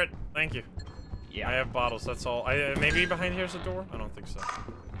 the turret! Thank you. Yeah. I have bottles. That's all. Maybe behind here's a door. I don't think so.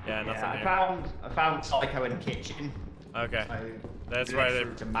 Yeah, nothing Yeah, here. I found Psycho in the kitchen. Okay. So That's why they.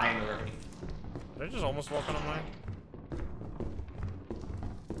 the main already. They're just almost walking on mine.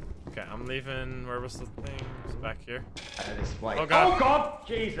 Okay, I'm leaving. Where was the thing? It's back here. This way. Oh god. Oh god!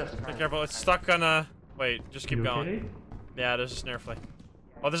 Jesus. Be careful. It's stuck on a. Wait, just keep You going. okay? Yeah, there's a snare flea.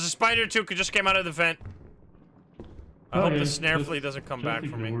 Oh, there's a spider too. Could just came out of the vent. I hope Okay, the snare just- flea doesn't come just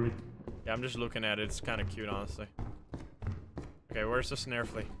back for me. ignore it. Yeah, I'm just looking at it. It's kind of cute, honestly. Okay, where's the snare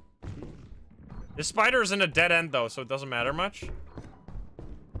flea? This spider is in a dead end though, so it doesn't matter much.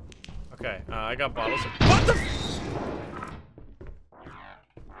 Okay, I got bottles. What the?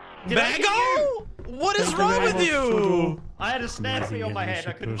 Bago? What is wrong with you? I had a snare flea on my head.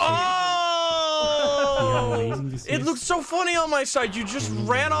 I couldn't. Oh! It looked so funny on my side. You just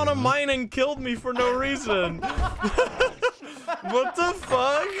ran on a mine and killed me for no reason. What the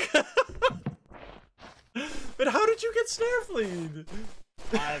fuck? But how did you get snare flea'd?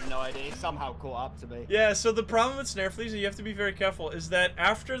 I have no idea. It somehow caught up to me. Yeah, so the problem with snare fleas, you have to be very careful, is that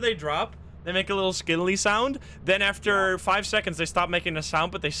after they drop, they make a little skiddly sound. Then after 5 seconds, they stop making a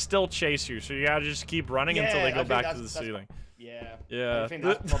sound, but they still chase you. So you gotta just keep running until they go back to the ceiling. Yeah. Yeah. I think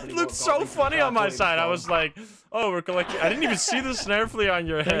that's probably It what looked got so me funny from on my Falcon side. I Storm. was like, oh, we're collecting. I didn't even see the snare flea on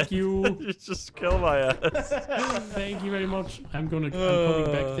your head. Thank you. You just killed my ass. Thank you very much. I'm coming back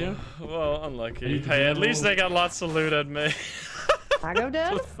there. Well, I unlucky. need to Hey, at go. least they got lots of loot at me. I go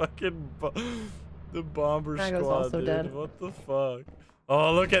dead? The fucking the bomber Drago's squad, also dude. dead. What the fuck?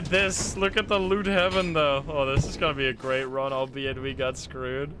 Oh, look at this. Look at the loot heaven, though. Oh, this is gonna be a great run, albeit we got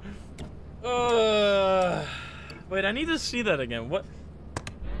screwed. Wait, I need to see that again. What?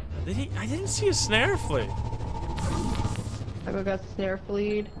 I didn't see a snare flea. I got snare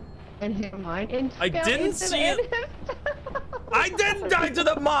flea'd and hit mine and I fell didn't into see it. the- I didn't die to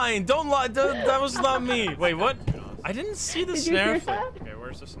the mine. Don't lie. That was not me. Wait, what? I didn't see the Did you snare hear flea. that? Okay,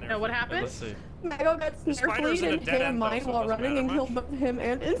 where's the snare? No, what flea? happened? Let's see. Mago got snare spider's flea'd in a and dead hit a end, though, mine so it while doesn't running and matter killed both him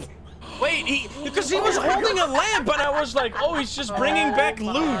and his. Wait, because he was holding a lamp, and I was like, oh, he's just bringing back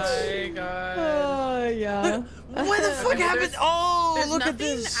loot. My God. Oh yeah. What the fuck happened? Oh, there's look at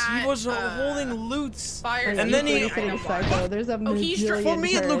nothing this. at, He was holding loot. Fire And then he- Psycho. There's a he's million For me,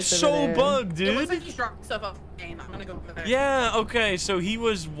 it looks turrets so over there. bugged, It looks dude. like he's dropped stuff off the game. I'm gonna go over there. Yeah, okay, so he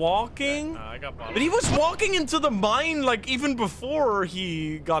was walking. But he was walking into the mine, like, even before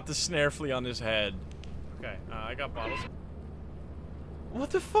he got the snare flea on his head. Okay, I got bottles.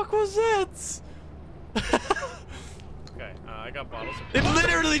 What the fuck was that? Okay, I got bottles. It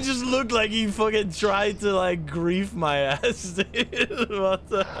literally just looked like he fucking tried to, like, grief my ass, dude. What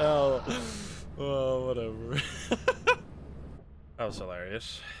the hell? Oh, whatever. That was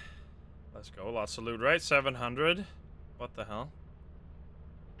hilarious. Let's go. Lots of loot, right? 700. What the hell?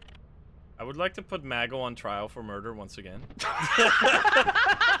 I would like to put Mago on trial for murder once again.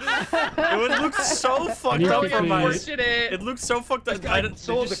 It would look so fucked up from my. It looked so fucked up. I Did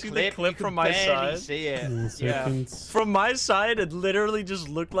saw you the see clip. the clip You could from my barely side? see it. Seconds. From my side, it literally just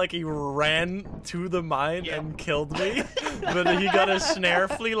looked like he ran to the mine and killed me. But he got a snare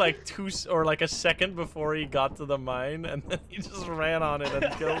flea like a second before he got to the mine, and then he just ran on it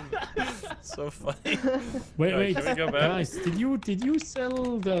and killed me. So funny. Wait, Can we go back? guys, did you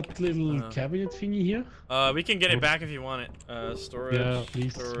sell that little cabinet thingy here? We can get it back if you want it. Storage. Yeah,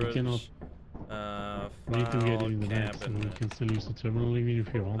 please. Storage. We cannot. We need to get it in the back, so we can still use the terminal even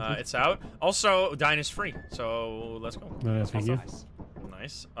if you want it. It's out. Also, Dine is free, so let's go. Thank you.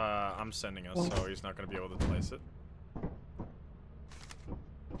 Nice. I'm sending us, so he's not gonna be able to place it.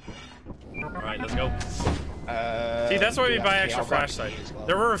 All right, let's go. See, that's why we buy extra flashlight.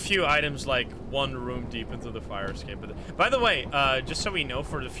 There were a few items like one room deep into the fire escape. But by the way, just so we know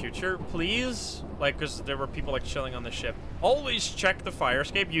for the future, please, like, because there were people like chilling on the ship, always check the fire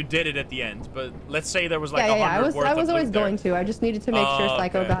escape. You did it at the end, but let's say there was like Yeah, 100 worth I of was always loot there. going to. I just needed to make sure Oh,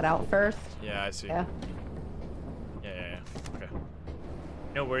 Psycho okay. got out first. Yeah, I see. Yeah. Yeah. Okay.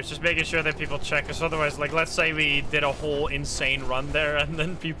 No worries, just making sure that people check, because otherwise, like, let's say we did a whole insane run there, and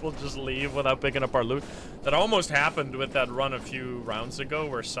then people just leave without picking up our loot. That almost happened with that run a few rounds ago,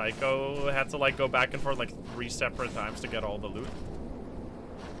 where Psycho had to, like, go back and forth, like, 3 separate times to get all the loot.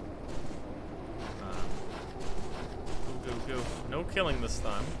 Go. No killing this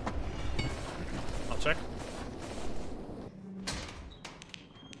time. I'll check.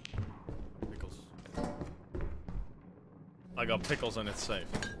 I got pickles and it's safe.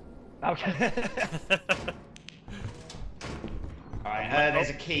 Okay. Alright, there's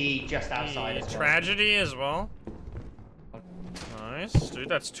a key just outside as well. Tragedy as well. Nice. Dude,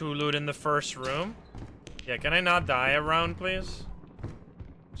 that's 2 loot in the first room. Yeah, can I not die a round, please?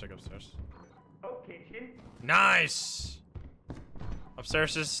 Check upstairs. Nice.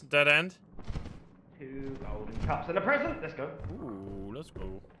 Upstairs is dead end. 2 golden cups and a present. Let's go. Ooh, let's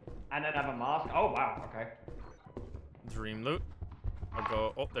go. And another mask. Oh wow. Okay. Dream loot. I'll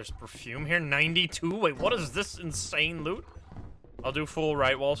go. Oh, there's perfume here. 92. Wait, what is this insane loot? I'll do full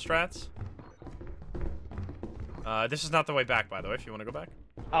right wall strats. This is not the way back, by the way. If you want to go back.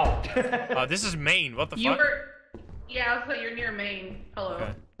 Oh. This is main. What the You fuck? were. Yeah, so you're near main. Hello.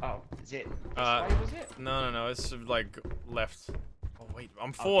 Okay. Oh, is it? This way was it? No. It's like left. Oh wait,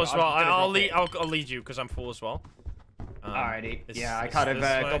 I'm full as well. I'll lead you because I'm full as well. Alrighty. Yeah, I kind of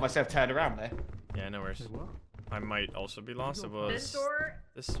got myself turned around there. Yeah, no worries. I might also be lost. It was This door.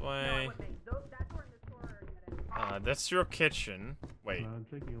 this way. No, that door and this door are dead end. That's your kitchen. Wait,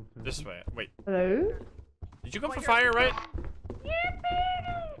 this way. Wait, Hello? did you go for fire, right?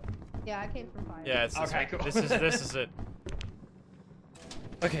 Yeah, I came from fire. Yeah, it's Okay, cool. This is it.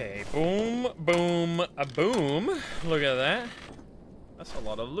 Okay, boom, boom, a boom. Look at that. That's a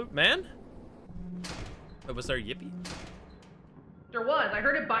lot of loot, man. Oh, was there a yippee? There was. I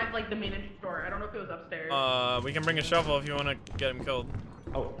heard it by like the main entrance door. I don't know if it was upstairs. We can bring a shovel if you want to get him killed.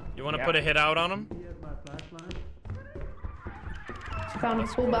 Oh. You want to put a hit out on him? Found a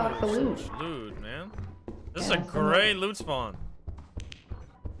full box of loot. Loot, man. This is a great loot spawn.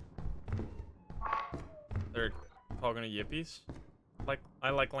 They're talking to yippies. I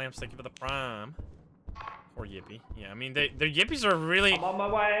like lamps. Thank you for the prime. Or yippie. Yeah, I mean their yippies are really. I'm on my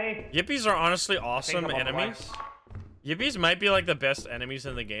way. Yippies are honestly awesome I'm on my way. enemies. Yippies might be like the best enemies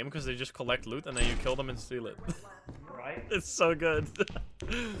in the game because they just collect loot and then you kill them and steal it. Right. It's so good.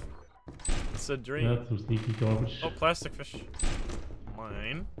 It's a dream. That's some sneaky garbage. Oh, plastic fish.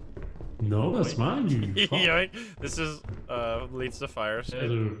 Mine. No, that's mine, you fuck. Yoink. This is leads to fire.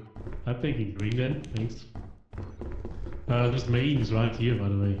 So. I'm taking green then, thanks. There's mains right here, by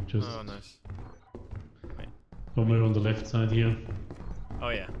the way. Just Oh, nice. Wait. somewhere on the left side here. Oh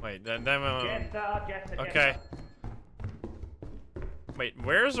yeah. Wait. Then Jester. okay. Wait.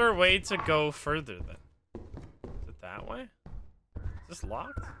 Where's our way to go further then? Is it that way? Is this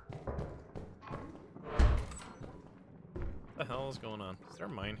locked? What the hell is going on? Is there a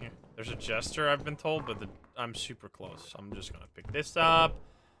mine here? There's a jester, I've been told, but I'm super close. I'm just gonna pick this up.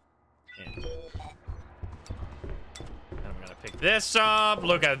 And I'm gonna pick this up.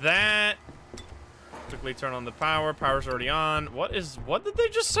 Look at that. Quickly turn on the power. Power's already on. What did they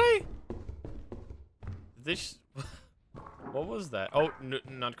just say? Did they what was that? Oh,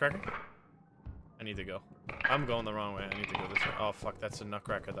 nutcracker? I need to go. I'm going the wrong way. I need to go this way. Oh, fuck. That's a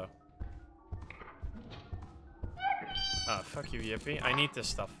nutcracker, though. Oh, fuck you, Yippee. I need this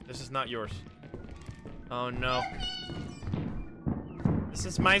stuff. This is not yours. Oh, no. This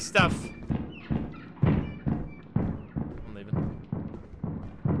is my stuff. I'm leaving.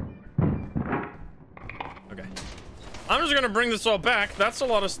 Okay. I'm just gonna bring this all back. That's a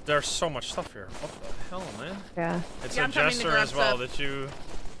lot of... There's so much stuff here. What the hell, man? Yeah. It's Yeah, a I'm coming to jester grab as well stuff. that you...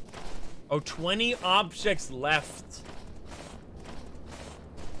 Oh, 20 objects left.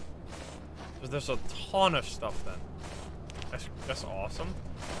 So there's a ton of stuff then. That's awesome.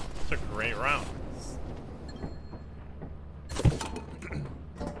 It's a great round.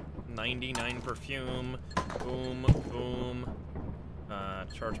 99 perfume. Boom, boom.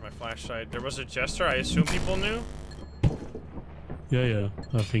 Charge my flashlight. There was a jester. I assume people knew. Yeah.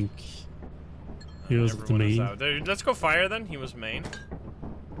 I think he was the Everyone is main. out. Let's go fire then. He was main.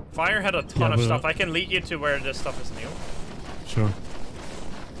 Fire had a ton of but, stuff. I can lead you to where this stuff is new. Sure.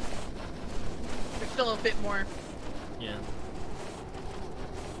 There's still a bit more. Yeah.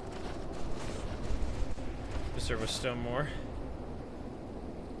 Because there was still more.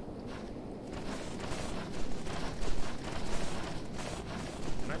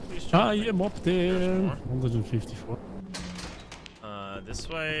 Can I please check I the- am up there. There's more. 154. This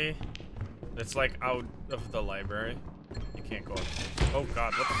way. It's like out of the library. You can't go upstairs. Oh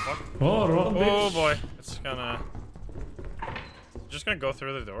god, what the fuck? Oh, wrong Oh bitch. boy. It's gonna... Just gonna go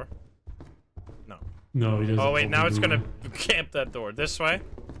through the door? No. No, he doesn't. Oh wait, now it's fucking gonna do camp that door. This way.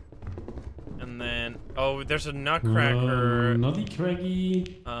 And then... Oh, there's a nutcracker... Nutty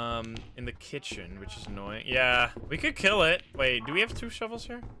craggy. In the kitchen, which is annoying. Yeah, we could kill it. Wait, do we have 2 shovels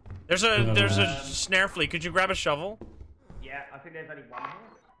here? There's a snare flea. Could you grab a shovel? Yeah, I think there's only one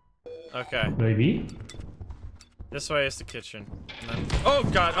here. Okay. Maybe. This way is the kitchen. And then, oh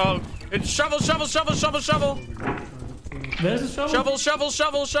god, oh, it's shovel, shovel, shovel, shovel, shovel. There's a shovel.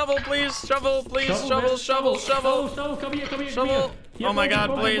 Shovel, please. Shovel, please. Shovel, shovel, shovel. Shovel, come here, come here. Shovel. Here, Oh my god,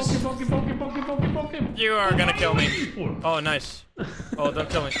 poke him, please. poke him. You are gonna kill me. Oh, nice. Oh, don't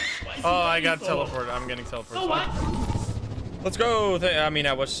kill me. Oh, I got teleported. I'm getting teleported. Oh, what? Let's go. I mean,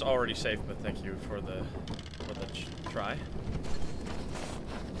 I was already safe, but thank you for the with a try.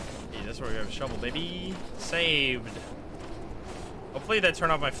 Hey, that's where we have a shovel, baby. Saved. Hopefully they turn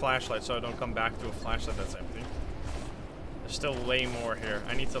off my flashlight so I don't come back to a flashlight that's empty. There's still way more here.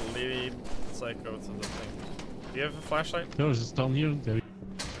 I need to lead Psycho to the thing. Do you have a flashlight? No, it's just down here. There.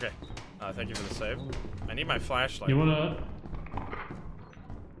 Okay. Thank you for the save. I need my flashlight. You wanna?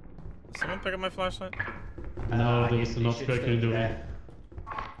 Did someone pick up my flashlight? No, there was enough back in the way.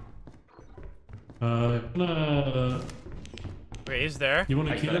 Okay, he's there. You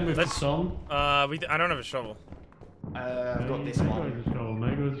wanna kill him with the stone? I don't have a shovel. I've got this one.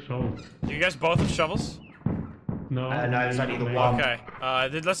 Maybe with a shovel. Do you guys both have shovels? No, it's only the one. Okay.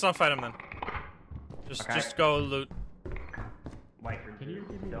 Let's not fight him then. Just go loot. Wait for you.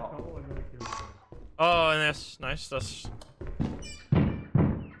 Oh, and that's nice. This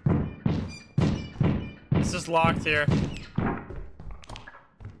is locked here.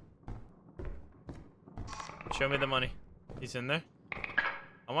 Show me the money. He's in there.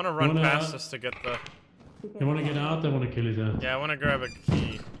 I want to run past this to get the... You want to get out? I want to kill his ass. Yeah, I want to grab a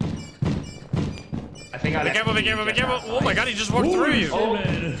key. I think I... Be careful, be careful, be careful! Oh my god, he just walked through you! Oh,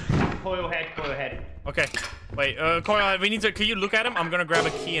 coil head. Okay. Wait, Coil, we need to... Can you look at him? I'm gonna grab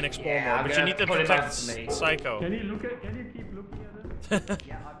a key and explore more, but you need to protect Psycho. Can you keep looking at him?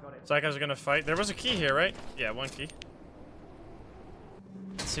 Yeah, I've got it. Psycho's gonna fight. There was a key here, right? Yeah, one key.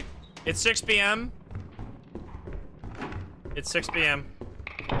 It's 6 p.m. It's 6 p.m.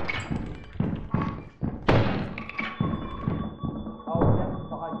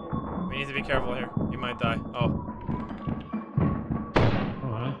 We need to be careful here. You might die. Oh.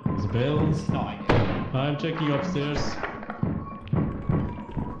 Alright, there's bells. I'm checking upstairs.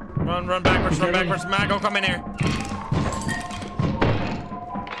 Run backwards, run backwards. Mago, come in here.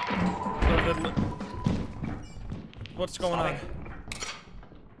 What's going on?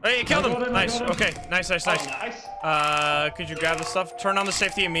 Hey, you killed him! Nice, okay. Nice. Could you grab the stuff? Turn on the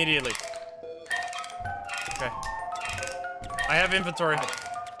safety immediately. Okay. I have inventory.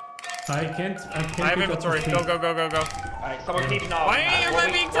 I can't I have inventory. Go. Alright, someone keep an eye on Why that. am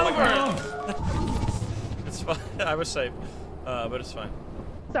I being teleported? It's fine. I was safe. But it's fine.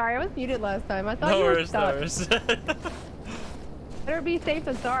 Sorry, I was muted last time. I thought you were stuck. No worries. Better be safe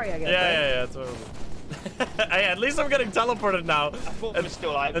than sorry, I guess. Yeah, totally. Hey, at least I'm getting teleported now. I thought it was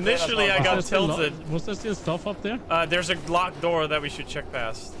still like... Initially, I got tilted. Was there still stuff up there? There's a locked door that we should check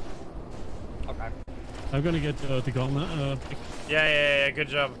past. Okay. I'm gonna get the gun. Yeah, good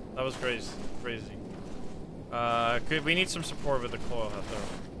job. That was crazy. We need some support with the coil out there.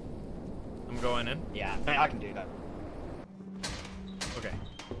 I'm going in. Yeah, I can do that. Okay.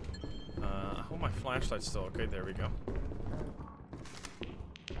 I hope my flashlight's still okay. There we go.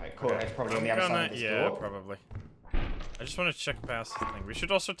 Alright, cool. It's probably on the other side of this door. Probably. I just want to check past the thing. We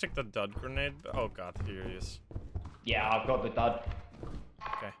should also take the dud grenade. Oh god, here he is. Yeah, I've got the dud.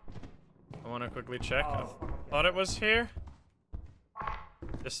 Okay. I want to quickly check. I thought it was here.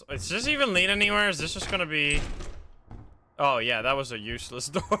 Is this even lead anywhere? Is this just gonna be... Oh yeah, that was a useless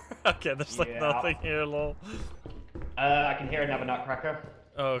door. Okay, there's like nothing here, lol. I can hear another nutcracker.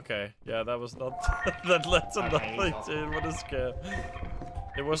 Oh, okay. Yeah, that was not... that led to nothing, dude. What a scam.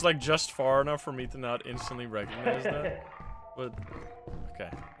 It was like just far enough for me to not instantly recognize that. But... Okay.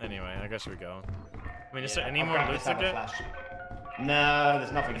 Anyway, I guess we go. I mean, is there any more loot to get? No,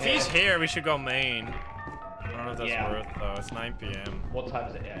 there's nothing If here. he's here, we should go main. I don't know if that's worth though. It's 9 p.m. What time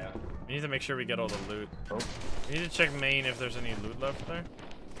is it? Yeah. We need to make sure we get all the loot. Oh. We need to check main if there's any loot left there.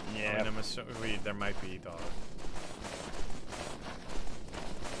 Yeah. I mean, I'm assuming there might be, dog.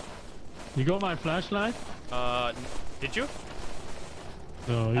 You got my flashlight? Did you?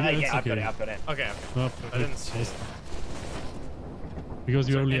 No, yeah, okay. I've got it. Okay. I didn't see it. Because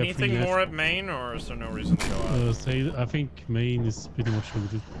you only have anything more at main, or is there no reason to go out? I think main is pretty much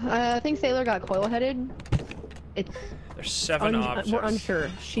looted. I think Sailor got coil-headed. There's 7 objects. We're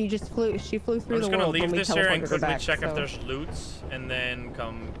unsure. She flew through the world. I'm just gonna leave when we this here and teleported her quickly back, check so. if there's loots, and then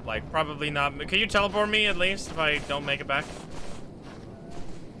come, like, probably not. Can you teleport me at least if I don't make it back?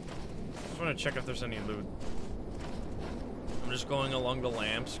 Just want to check if there's any loot. I'm just going along the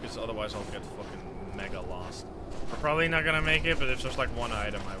lamps, because otherwise I'll get fucking mega lost. We're probably not gonna make it, but if there's like one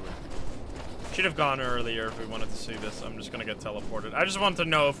item, I would. Should have gone earlier if we wanted to see this. I'm just gonna get teleported. I just want to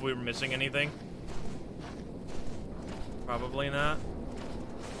know if we were missing anything. Probably not.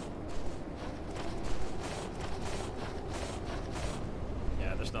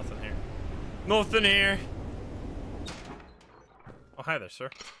 Yeah, there's nothing here. Nothing here. Oh, hi there, sir.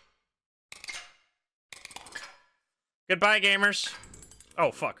 Goodbye, gamers.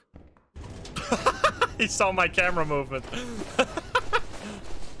 Oh, fuck. He saw my camera movement.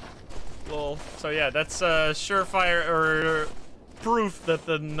 Lol. So yeah, that's surefire or proof that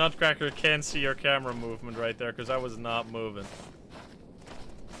the Nutcracker can see your camera movement right there, because I was not moving.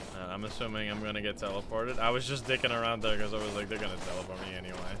 I'm assuming I'm gonna get teleported. I was just dicking around there because I was like, they're gonna teleport me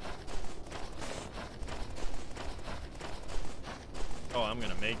anyway. Oh, I'm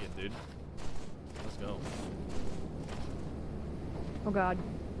gonna make it, dude. Let's go. Oh god.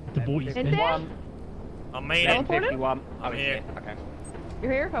 The boys. I made it. 51. I'm here. Okay.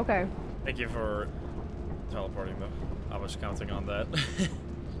 You're here? Okay. Thank you for teleporting, though. I was counting on that.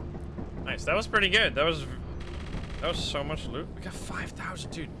 Nice. That was pretty good. That was so much loot. We got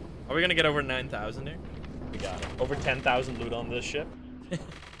 5,000, dude. Are we gonna get over 9,000 here? We got it. Over 10,000 loot on this ship.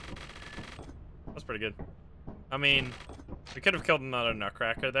 That's pretty good. I mean, we could have killed another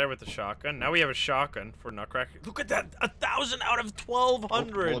Nutcracker there with the shotgun. Now we have a shotgun for Nutcracker. Look at that! 1,000 out of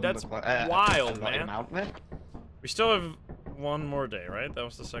 1,200. That's wild, man. We still have one more day, right? That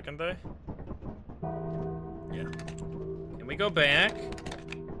was the second day. Yeah. Can we go back?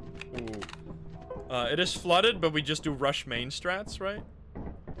 Ooh. It is flooded, but we just do rush main strats, right?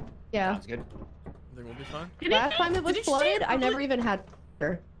 Yeah. That's good. I think we'll be fine. Last time it was flooded, I never even had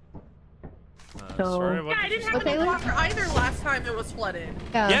water. Sorry, Yeah, I didn't have any water either last time it was flooded.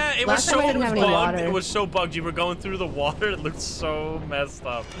 Yeah, it was last time I so didn't have any bugged. water. It was so bugged. You were going through the water. It looked so messed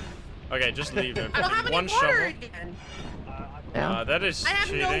up. Okay, just leave it. I don't have any One water shovel. again. Yeah. That is I have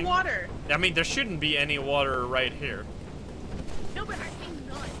cheating. no water. I mean, there shouldn't be any water right here. No, but I mean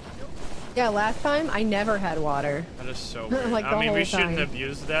none. No. Yeah, last time I never had water. That is so weird. Like, I mean, the we whole shouldn't time. have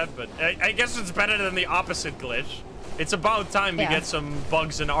used that, but I guess it's better than the opposite glitch. It's about time we Yeah. get some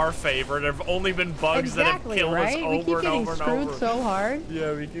bugs in our favor. There have only been bugs that have Exactly, killed right? us We keep over and getting over and screwed over. so hard.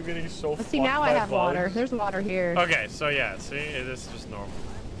 Yeah, we keep getting so Let's see, fucked now I by have bugs. water. There's water here. Okay, so yeah, see, it is just normal.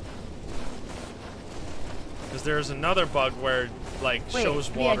 Because there's another bug where, like, Wait, shows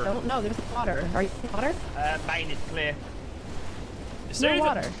maybe water. I don't know. There's water. Are you water? Main is clear. Is there No even-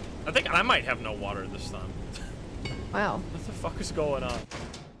 water. I think I might have no water this time. Wow. What the fuck is going on?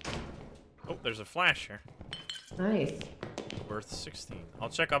 Oh, there's a flash here. Nice. Worth 16. I'll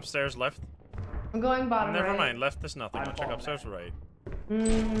check upstairs left. I'm going bottom Never right. mind, left is nothing. I'll check upstairs right.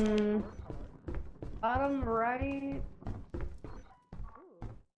 Bottom right.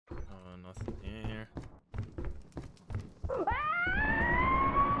 Oh, nothing here.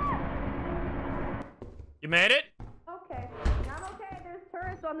 You made it? Okay. I'm okay. There's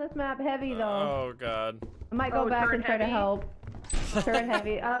turrets on this map heavy though. Oh god. I might go back turret and try to heavy? help. Turret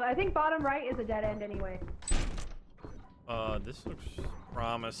heavy. I think bottom right is a dead end anyway. This looks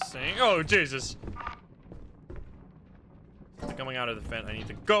promising. Oh, Jesus. Something coming out of the vent. I need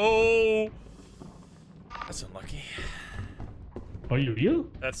to go. That's unlucky. Are you real?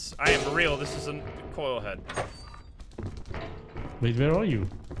 I am real. This is a coil head. Wait, where are you?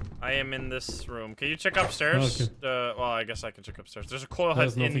 I am in this room. Can you check upstairs? Okay. Well, I guess I can check upstairs. There's a coil head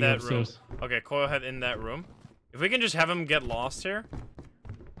There's in nothing that upstairs. room. Okay, coil head in that room. If we can just have him get lost here.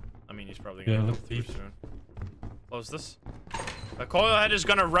 I mean, he's probably gonna Yeah, come let's through see. soon. Close this. The coil head is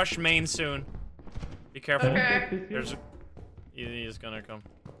gonna rush main soon. Be careful. Okay. There's a... He is gonna come.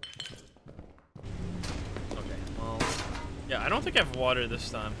 Okay, well... Yeah, I don't think I have water this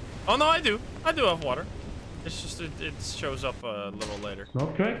time. Oh, no, I do. I do have water. It's just, it shows up a little later.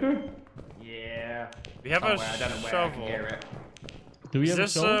 Nutcracker? Yeah. We have Somewhere, a I don't know where I can shovel. hear it. Do we Is have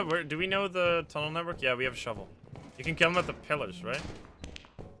this, a shovel? where, do we know the tunnel network? Yeah, we have a shovel. You can kill them at the pillars, right?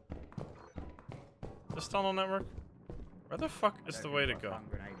 This tunnel network? Where the fuck is the way to go?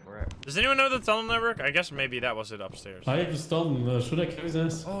 Does anyone know the tunnel network? I guess maybe that was it upstairs. I have a stun. Should I carry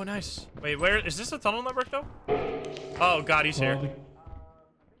this? Oh, nice. Wait, where is this a tunnel network though? Oh god, he's here.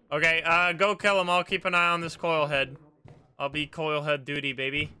 Okay, go kill him. I'll keep an eye on this coil head. I'll be coil head duty,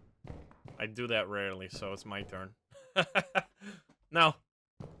 baby. I do that rarely, so it's my turn. No.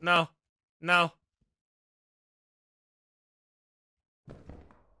 No. No.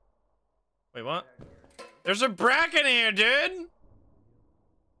 Wait, what? There's a bracken here, dude!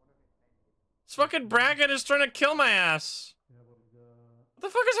 This fucking bracken is trying to kill my ass. What the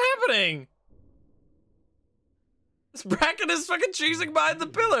fuck is happening? This bracken is fucking cheesing behind the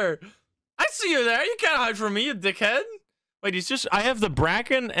pillar. I see you there. You can't hide from me, you dickhead. Wait, he's just... I have the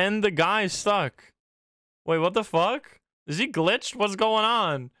bracken and the guy stuck. Wait, what the fuck? Is he glitched? What's going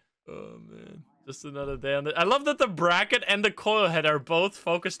on? Oh, man. Just another day on the... I love that the bracket and the coil head are both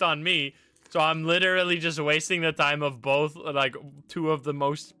focused on me. So I'm literally just wasting the time of both, like, two of the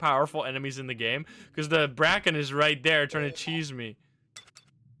most powerful enemies in the game. Because the bracken is right there trying to cheese me.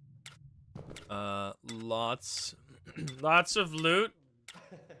 Lots... lots of loot.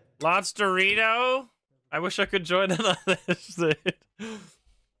 Lots Dorito. I wish I could join in on this, dude.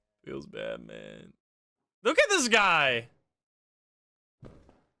 Feels bad, man. Look at this guy.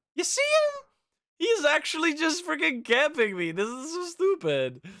 You see him? He's actually just freaking camping me. This is so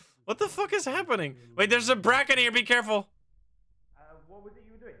stupid. What the fuck is happening? Wait, there's a bracken here. Be careful. What was it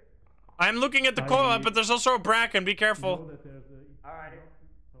you were doing? I'm looking at the coil, but there's also a bracken. Be careful. Alright.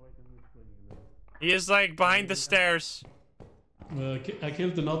 He is like behind the stairs. I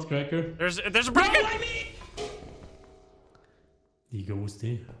killed the nutcracker. There's a bracken. Die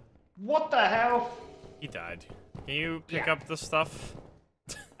ghosty. What the hell? He died. Can you pick Yeah. up the stuff?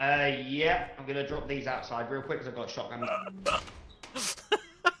 Yeah. I'm gonna drop these outside real quick because I've got a shotgun.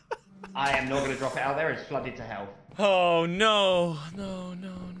 I am not gonna drop it out there. It's flooded to hell. Oh no, no, no,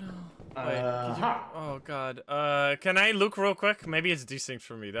 no. Wait, Uh-huh. oh god. Can I look real quick? Maybe it's desynced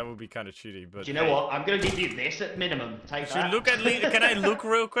for me. That would be kind of cheaty, but. Do you know what? I'm gonna give you this at minimum. Take Should that. look at least. Can I look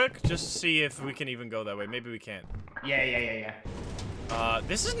real quick? Just see if we can even go that way. Maybe we can't. Yeah.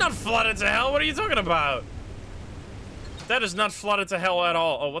 This is not flooded to hell. What are you talking about? That is not flooded to hell at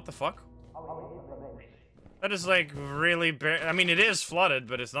all. Oh, what the fuck? That is like really bad. I mean, it is flooded,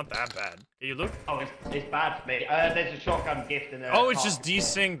 but it's not that bad. Can you look? Oh, it's bad for me. There's a shotgun gift in there. Oh, it's just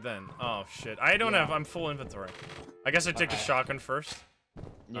desynced then. Oh shit. I don't have. I'm full inventory. I guess I take the shotgun first.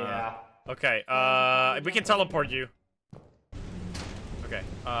 Yeah. Okay. We can teleport you. Okay.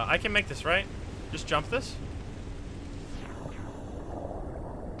 I can make this, right? Just jump this.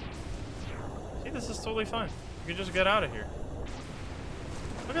 See, this is totally fine. You can just get out of here.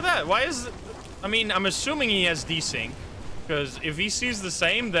 Look at that. Why is it? I mean, I'm assuming he has desync, because if he sees the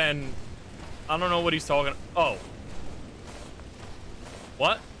same, then I don't know what he's talking. Oh.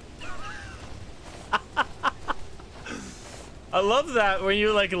 What? I love that when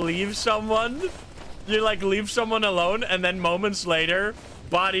you like leave someone, you like leave someone alone, and then moments later,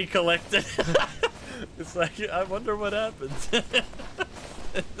 body collected. It's like, I wonder what happened.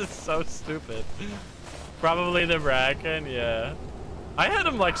 It's so stupid. Probably the bracken, yeah. I had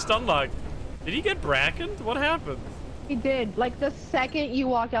him like stun locked. Did he get brackened? What happened? He did. Like the second you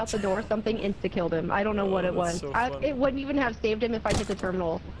walked out the door, something insta-killed him. I don't know what it was. so funny. It wouldn't even have saved him if I hit the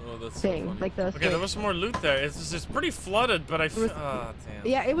terminal That's thing. so funny. Like the Okay, there was some more loot there. It's pretty flooded, but I feel. Oh, damn.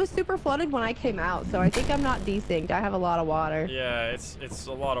 Yeah, it was super flooded when I came out, so I think I'm not desynced. I have a lot of water. Yeah, it's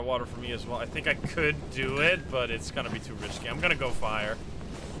a lot of water for me as well. I think I could do it, but it's gonna be too risky. I'm gonna go fire.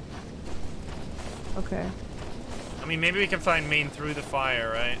 Okay. I mean, maybe we can find main through the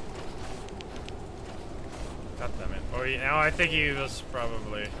fire, right? God damn it. Or, no, I think he was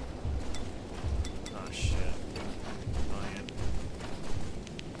probably... Oh, shit. Annoying.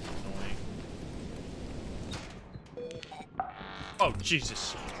 Oh,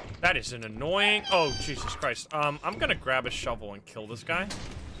 Jesus. That is an annoying... Oh, Jesus Christ. I'm gonna grab a shovel and kill this guy.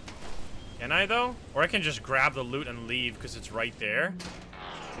 Can I, though? Or I can just grab the loot and leave, because it's right there.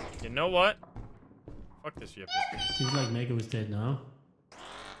 You know what? Fuck this yippee. Seems like Mega was dead now.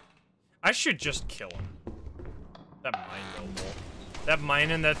 I should just kill him. That mine noble. That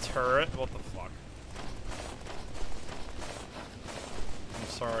mine in that turret? What the fuck? I'm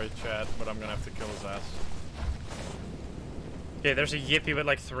sorry, chat, but I'm gonna have to kill his ass. Okay, there's a yippee with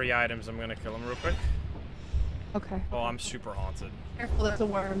like 3 items. I'm gonna kill him real quick. Okay. Oh, I'm super haunted. Careful, there's a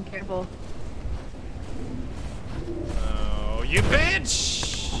worm. Careful. Oh, you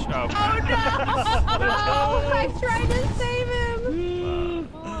bitch! Oh, Oh no! No! I tried to save him!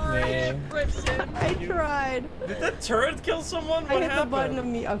 I tried. Did that turret kill someone? I What hit happened? the button of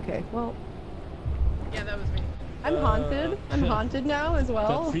me. Okay, well, Yeah, that was me. I'm haunted. I'm haunted now as That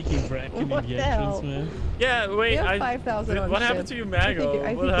well. freaking bracken What in the the hell? entrance, man. Yeah, wait, We have I... 5,000 on What happened ship. to you, I think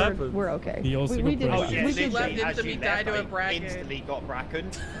Mago? What happened? we're okay. He also we got did. brackened. yeah, We as did. you left as instantly you died to a left, I bracken. instantly got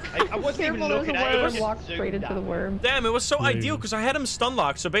brackened. I wasn't even Careful, there's looking a at it. I worm. just Walk zoomed straight into at the it. worm. Damn, it was so Yeah. ideal because I had him stun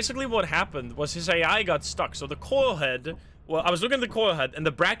locked. So basically what happened was his AI got stuck. So the coil head, well, I was looking at the coil head and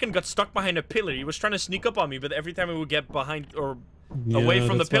the bracken got stuck behind a pillar. He was trying to sneak up on me, but every time he would get behind or away Yeah,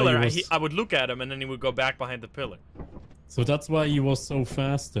 from the that's why pillar, he was- I would look at him and then he would go back behind the pillar. So that's why he was so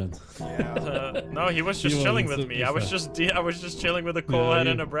fast then. No, he was just He chilling wasn't with so me. I was just chilling with a coil Yeah, head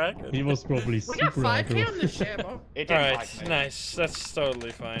he- and a bracken. He was probably We got super 5K on aggro. the ship. Oh. It didn't Alright, like me. nice. That's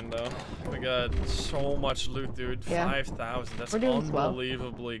totally fine though. We got so much loot, dude. Yeah. 5,000. That's We're doing swell.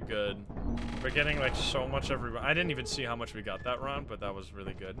 unbelievably good. We're getting like so much every round. I didn't even see how much we got that round, but that was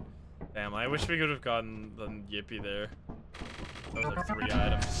really good. Damn, I wish we could have gotten the yippee there. Those are 3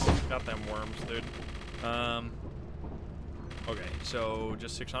 items. Got them worms, dude. Okay, so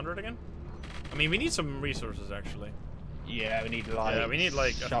just 600 again? I mean, we need some resources actually. Yeah, we need like. Yeah, we need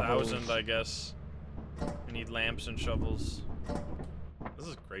like shovels. 1,000, I guess. We need lamps and shovels. This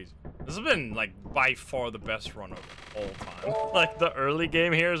is crazy. This has been, like, by far the best run of all time. Like, the early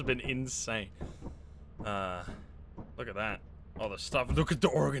game here has been insane. Look at that. All the stuff. Look at the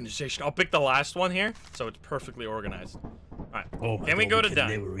organization. I'll pick the last one here, so it's perfectly organized. Alright. Oh, can we go to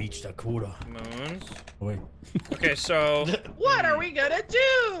done? Never reached a quota. Moons. Oh, wait. Okay, so... What are we gonna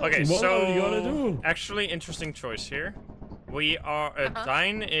do? Okay, What so... are we gonna do? Actually, interesting choice here. We are...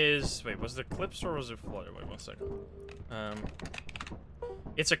 Dine is... Wait, was it eclipsed or was it flooded? Wait, 1 second.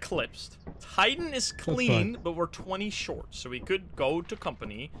 It's eclipsed. Titan is clean, but we're 20 short. So we could go to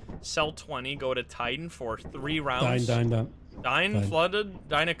company, sell 20, go to Titan for 3 rounds. Dine flooded,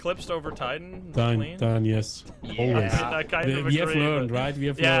 Dine eclipsed over Titan. Dine, yes. Always. I kind of we have agree, learned, but... right? We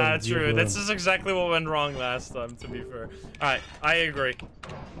have yeah, learned. true. This is exactly what went wrong last time, to be fair. Alright, I agree.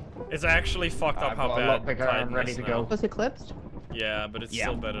 It's actually fucked up how bad Titan Titan ready is to now. go. Was eclipsed? Yeah, but it's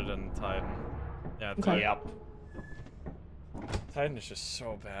still better than Titan. Yeah, Okay. Yep. Titan is just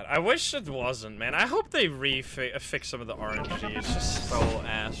so bad. I wish it wasn't, man. I hope they fix some of the RNG. It's just so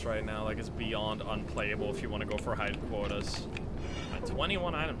ass right now. Like, it's beyond unplayable if you want to go for high quotas.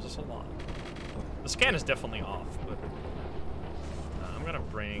 21 items, that's a lot. The scan is definitely off, but... I'm gonna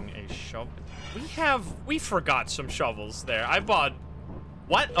bring a shovel. We forgot some shovels there. I bought...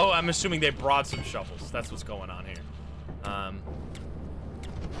 What? Oh, I'm assuming they brought some shovels. That's what's going on here.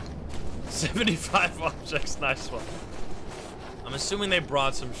 75 objects, nice one. I'm assuming they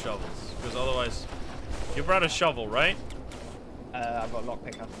brought some shovels, because otherwise... You brought a shovel, right? I've got a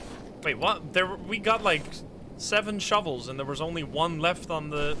lockpicker. Wait, what? We got like 7 shovels, and there was only 1 left on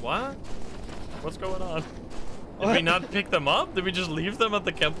the... What? What's going on? Did we not pick them up? Did we just leave them at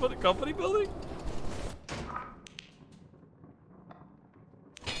the company building?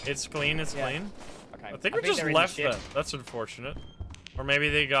 It's clean, it's clean. Okay. I think we just left them. That's unfortunate. Or maybe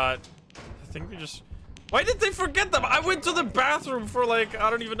they got... I think we just... Why did they forget them? I went to the bathroom for like, I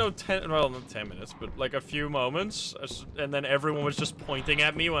don't even know, 10... Well, not 10 minutes, but like a few moments. And then everyone was just pointing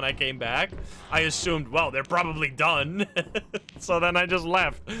at me when I came back. I assumed, well, they're probably done. So then I just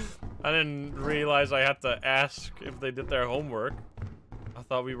left. I didn't realize I had to ask if they did their homework. I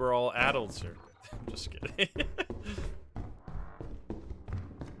thought we were all adults here. I'm just kidding.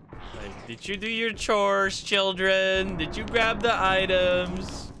 Like, did you do your chores, children? Did you grab the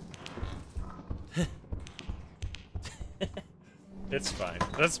items? It's fine.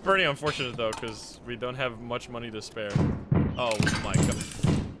 That's pretty unfortunate though, because we don't have much money to spare. Oh my god.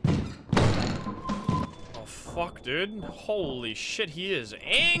 Oh fuck, dude. Holy shit, he is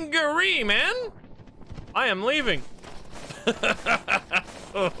angry, man! I am leaving.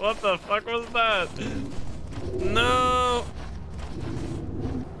 What the fuck was that? No!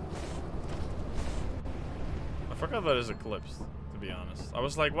 I forgot that is eclipsed, to be honest. I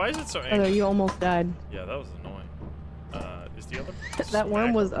was like, why is it so angry? Oh, you almost died. Yeah, that was annoying. Is the other... That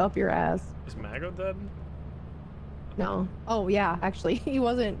worm was up your ass. Is Mago dead? No. Oh, yeah, actually. He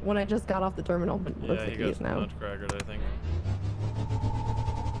wasn't when I just got off the terminal, but it looks like he is now. Nutcracker, I think.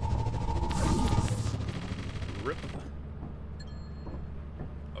 Rip.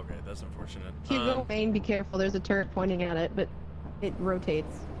 Okay, that's unfortunate. Keep going, be careful. There's a turret pointing at it, but it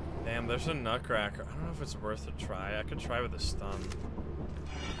rotates. Damn, there's a Nutcracker. I don't know if it's worth a try. I could try with a stun.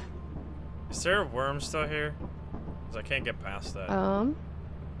 Is there a worm still here? Because I can't get past that. I'm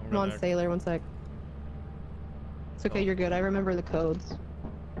on Sailor, 1 sec. It's okay, you're good. I remember the codes.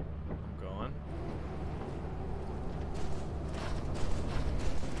 I'm going.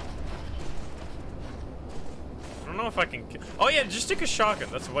 I don't know if I can... Oh yeah, just take a shotgun.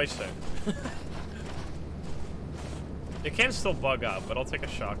 That's way safe. It can still bug out, but I'll take a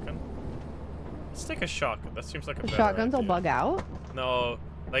shotgun. Let's take a shotgun. That seems like a better shotguns will idea. bug out? No,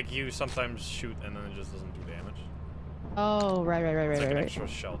 like you sometimes shoot and then it just doesn't do damage. Oh, right. It's like an extra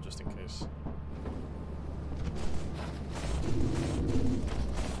shell just in case.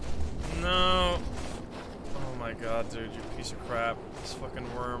 No. Oh my god, dude, you piece of crap. This fucking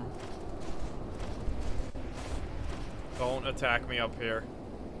worm. Don't attack me up here.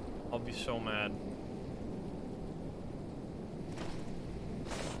 I'll be so mad.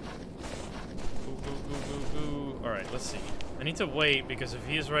 Alright, let's see. I need to wait because if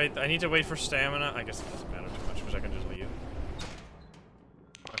he is right, I need to wait for stamina. I guess it doesn't matter too much because I can just leave.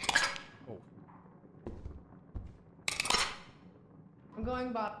 Okay. Oh. I'm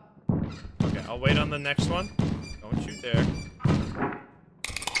going bot. Okay, I'll wait on the next one. Don't shoot there.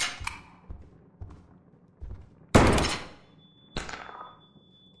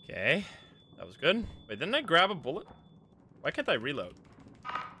 Okay, that was good. Wait, didn't I grab a bullet? Why can't I reload?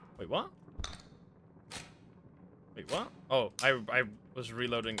 Wait, what? Wait, what? Oh, I was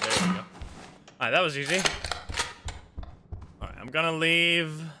reloading. There we go. Alright, that was easy. Alright, I'm gonna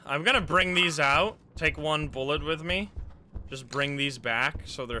leave. I'm gonna bring these out. Take one bullet with me. Just bring these back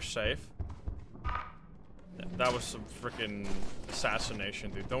so they're safe. Yeah, that was some freaking assassination,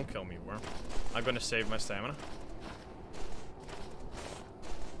 dude. Don't kill me, worm. I'm gonna save my stamina.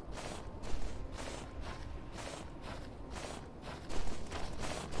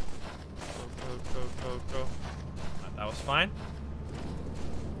 Go. That was fine.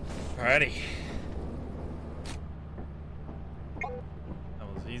 Alrighty.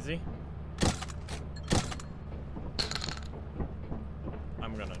 That was easy.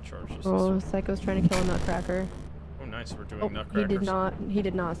 I'm gonna charge this. Oh, Psycho's trying to kill a Nutcracker. Oh, nice. We're doing Oh, Nutcrackers. he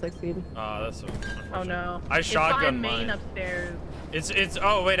did not succeed. That's unfortunate. Oh no. I shotgun main mine. upstairs. It's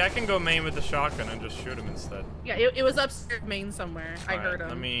oh wait, I can go main with the shotgun and just shoot him instead. Yeah, it was upstairs main somewhere. I heard him.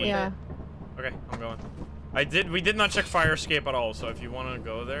 Let me... Yeah. Okay, I'm going. We did not check fire escape at all, so if you want to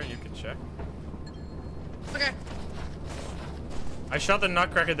go there, you can check. Okay. I shot the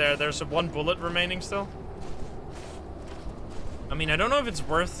Nutcracker there. There's one bullet remaining still. I mean, I don't know if it's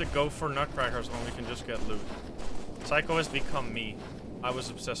worth to go for Nutcrackers when we can just get loot. Psycho has become me. I was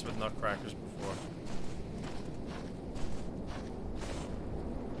obsessed with Nutcrackers before.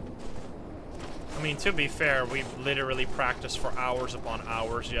 I mean, to be fair, we literally practiced for hours upon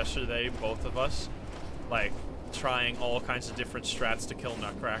hours yesterday, both of us. Like, trying all kinds of different strats to kill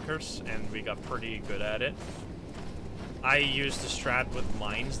Nutcrackers, and we got pretty good at it. I used the strat with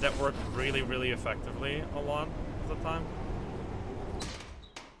mines that worked really, really effectively a lot of the time.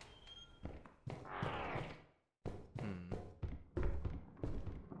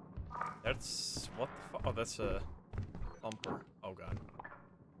 That's... what the fuck? Oh, that's a... thumper. Oh, God.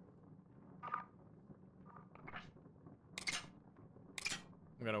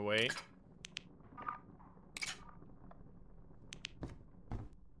 I'm gonna wait.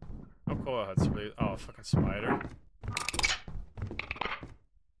 Oh, go ahead, please. Oh, fucking spider.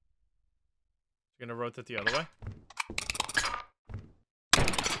 Gonna rotate the other way.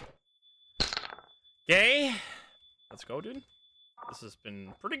 Gay. Let's go, dude. This has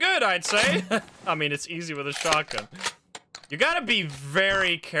been pretty good, I'd say. I mean, it's easy with a shotgun. You gotta be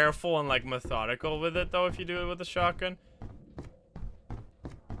very careful and, like, methodical with it, though, if you do it with a shotgun.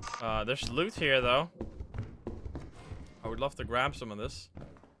 There's loot here, though. I would love to grab some of this.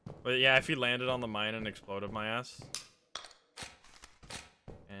 But yeah, if he landed on the mine and exploded my ass.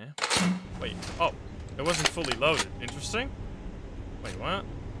 Yeah. Wait. Oh, it wasn't fully loaded. Interesting. Wait, what?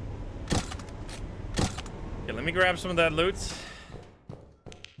 Okay, let me grab some of that loot.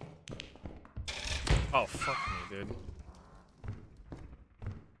 Oh, fuck me, dude.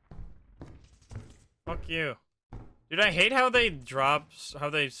 Fuck you. Dude, I hate how they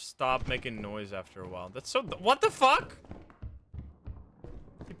stop making noise after a while. That's so... What the fuck?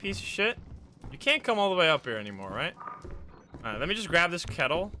 You piece of shit. You can't come all the way up here anymore, right? Alright, let me just grab this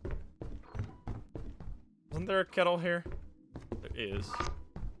kettle. Isn't there a kettle here? There is.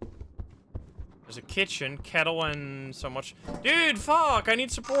 There's a kitchen, kettle, and so much... Dude, fuck! I need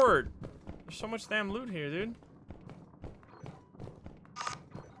support! There's so much damn loot here, dude.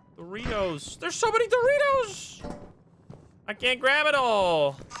 Doritos. There's so many Doritos! I can't grab it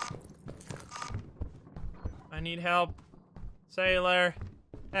all. I need help. Sailor.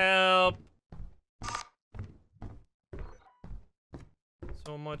 Help.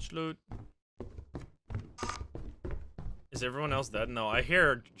 So much loot. Is everyone else dead? No, I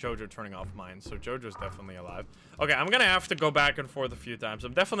hear Jojo turning off mine, so Jojo's definitely alive. Okay, I'm gonna have to go back and forth a few times.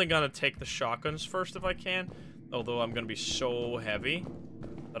 I'm definitely gonna take the shotguns first if I can. Although I'm gonna be so heavy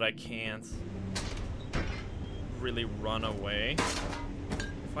that I can't really run away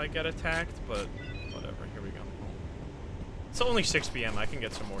if I get attacked, but whatever, here we go. It's only 6 PM, I can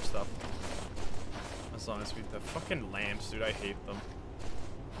get some more stuff. As long as we... The fucking lamps, dude, I hate them.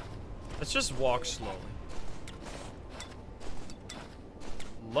 Let's just walk slowly.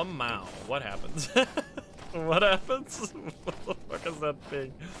 Lamau, what happens? What happens? What the fuck is that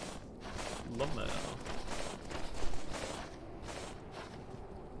thing? Lamau.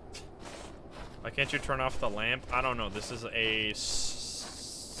 Why can't you turn off the lamp? I don't know. This is a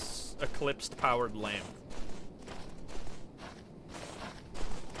eclipsed powered lamp.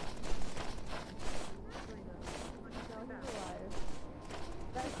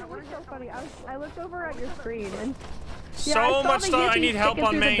 That was so funny. I looked over at your screen and so much stuff. I need help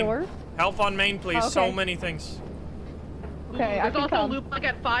on main. Help on main, please. Oh, okay. So many things. Okay, there's also a loop like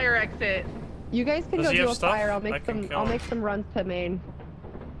at fire exit. You guys can go do a fire. I'll make some runs to main.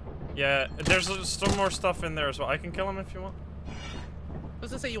 Yeah, there's still more stuff in there as well. I can kill him if you want. I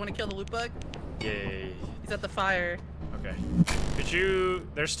was gonna say, you want to kill the loot bug? Yay. He's at the fire. Okay. Could you...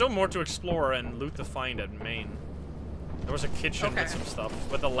 There's still more to explore and loot to find at main. There was a kitchen with some stuff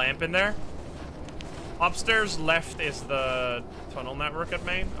with a lamp in there. Upstairs left is the tunnel network at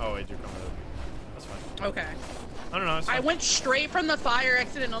main. Oh wait, you're coming out. That's fine. Okay. I don't know. It's fine. I went straight from the fire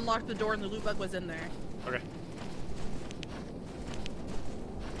exit and unlocked the door, and the loot bug was in there. Okay.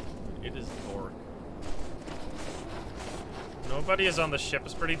 It is dark. Nobody is on the ship.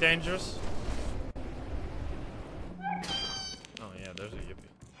 It's pretty dangerous. Oh yeah, there's a yippee.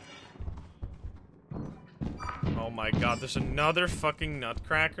 Oh my god, there's another fucking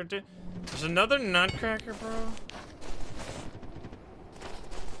nutcracker, dude. There's another nutcracker, bro.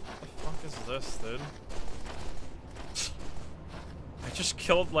 What the fuck is this, dude? I just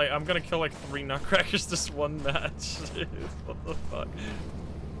killed, like, I'm gonna kill like 3 nutcrackers this one match, dude. What the fuck?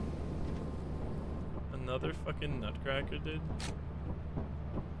 Another fucking nutcracker, dude.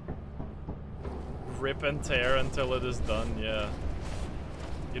 Rip and tear until it is done, yeah.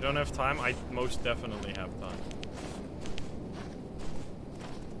 You don't have time? I most definitely have time.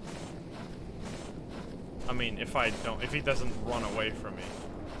 I mean, if he doesn't run away from me.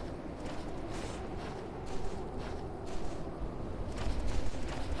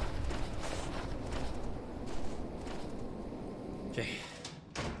 Okay.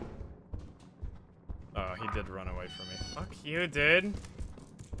 Oh, he did run away from me. Fuck you, dude.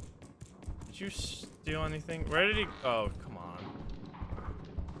 Did you steal anything? Where did he? Oh, come on.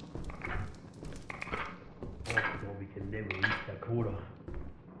 We can never reach that quota.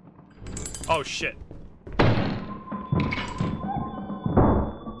 Oh shit.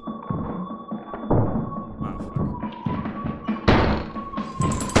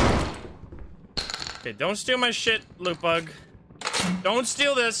 Okay, don't steal my shit, loot bug. Don't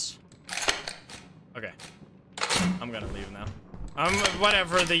steal this. Okay. I'm gonna leave now.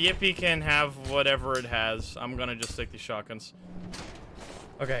 Whatever, the Yippee can have whatever it has. I'm gonna just take these shotguns.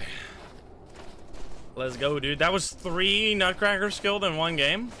 Okay. Let's go, dude. That was 3 nutcrackers killed in 1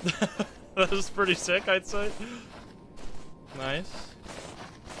 game. That was pretty sick, I'd say. Nice.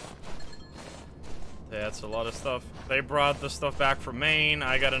 Yeah, that's a lot of stuff. They brought the stuff back from main.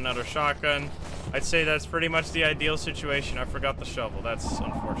 I got another shotgun. I'd say that's pretty much the ideal situation. I forgot the shovel. That's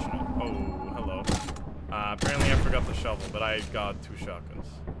unfortunate. Oh, hello. Apparently I forgot the shovel, but I got 2 shotguns.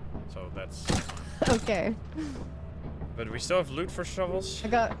 So that's... Okay. But we still have loot for shovels.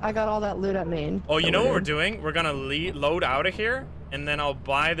 I got all that loot at main. Oh, you know what we're doing? We're gonna load out of here, and then I'll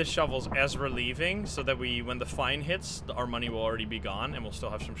buy the shovels as we're leaving, so that when the fine hits, our money will already be gone, and we'll still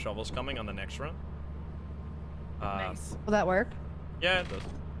have some shovels coming on the next run. Nice. Will that work? Yeah, it does.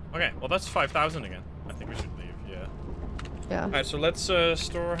 Okay, well that's 5,000 again. I think we should leave. Yeah. Yeah. All right, so let's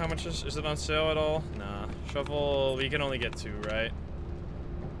store. How much is it on sale at all? Nah. Shovel. We can only get 2, right?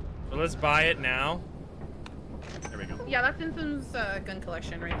 So let's buy it now. There we go. Yeah, that's Insom's gun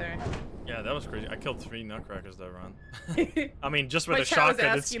collection right there. Yeah, that was crazy. I killed 3 nutcrackers that run. I mean, just with My a chat was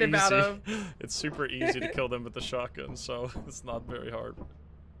shotgun, it's asking easy. about 'em. It's super easy to kill them with the shotgun, so it's not very hard.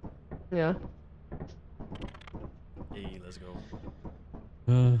 Yeah. Hey, let's go.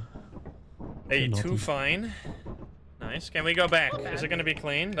 Uh, Hey, 2 nothing. fine. Nice. Can we go back? Is it gonna be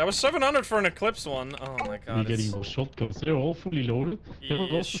clean? That was 700 for an Eclipse one. Oh my god. We're getting those shotguns. They're all fully loaded. There was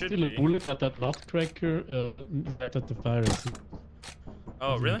Yeah, also should still a be. bullet at that nutcracker right at the fire exit.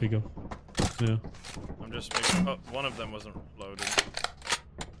 Oh, really? Pick up. Yeah. I'm just making... Oh, one of them wasn't loaded.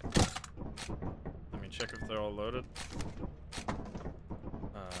 Let me check if they're all loaded.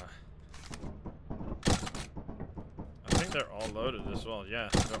 I think they're all loaded as well. Yeah,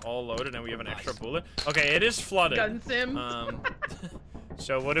 they're all loaded, and we have an extra bullet. Okay, it is flooded. Gun sim.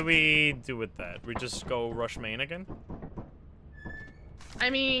 So what do we do with that? We just go rush main again?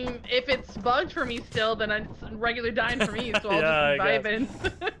 I mean, if it's bugged for me still, then it's regular dying for me, so I'll Yeah, just I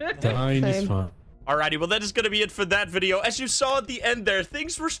vibing. Dying is Same. fine. Alrighty, well that is going to be it for that video. As you saw at the end there,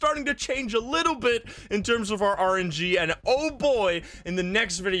 things were starting to change a little bit in terms of our RNG, and oh boy, in the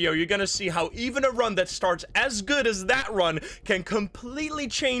next video, you're going to see how even a run that starts as good as that run can completely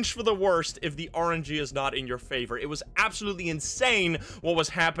change for the worst if the RNG is not in your favor. It was absolutely insane what was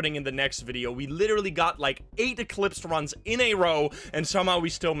happening in the next video. We literally got like 8 Eclipsed runs in a row, and somehow we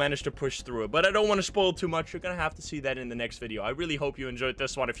still managed to push through it. But I don't want to spoil too much. You're going to have to see that in the next video. I really hope you enjoyed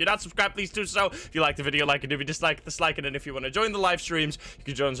this one. If you're not subscribed, please do so. If you like the video, like it. If you dislike it. And if you want to join the live streams, you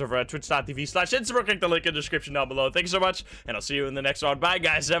can join us over at twitch.tv/Instagram. Click the link in the description down below. Thank you so much, and I'll see you in the next one. Bye,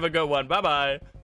 guys. Have a good one. Bye-bye.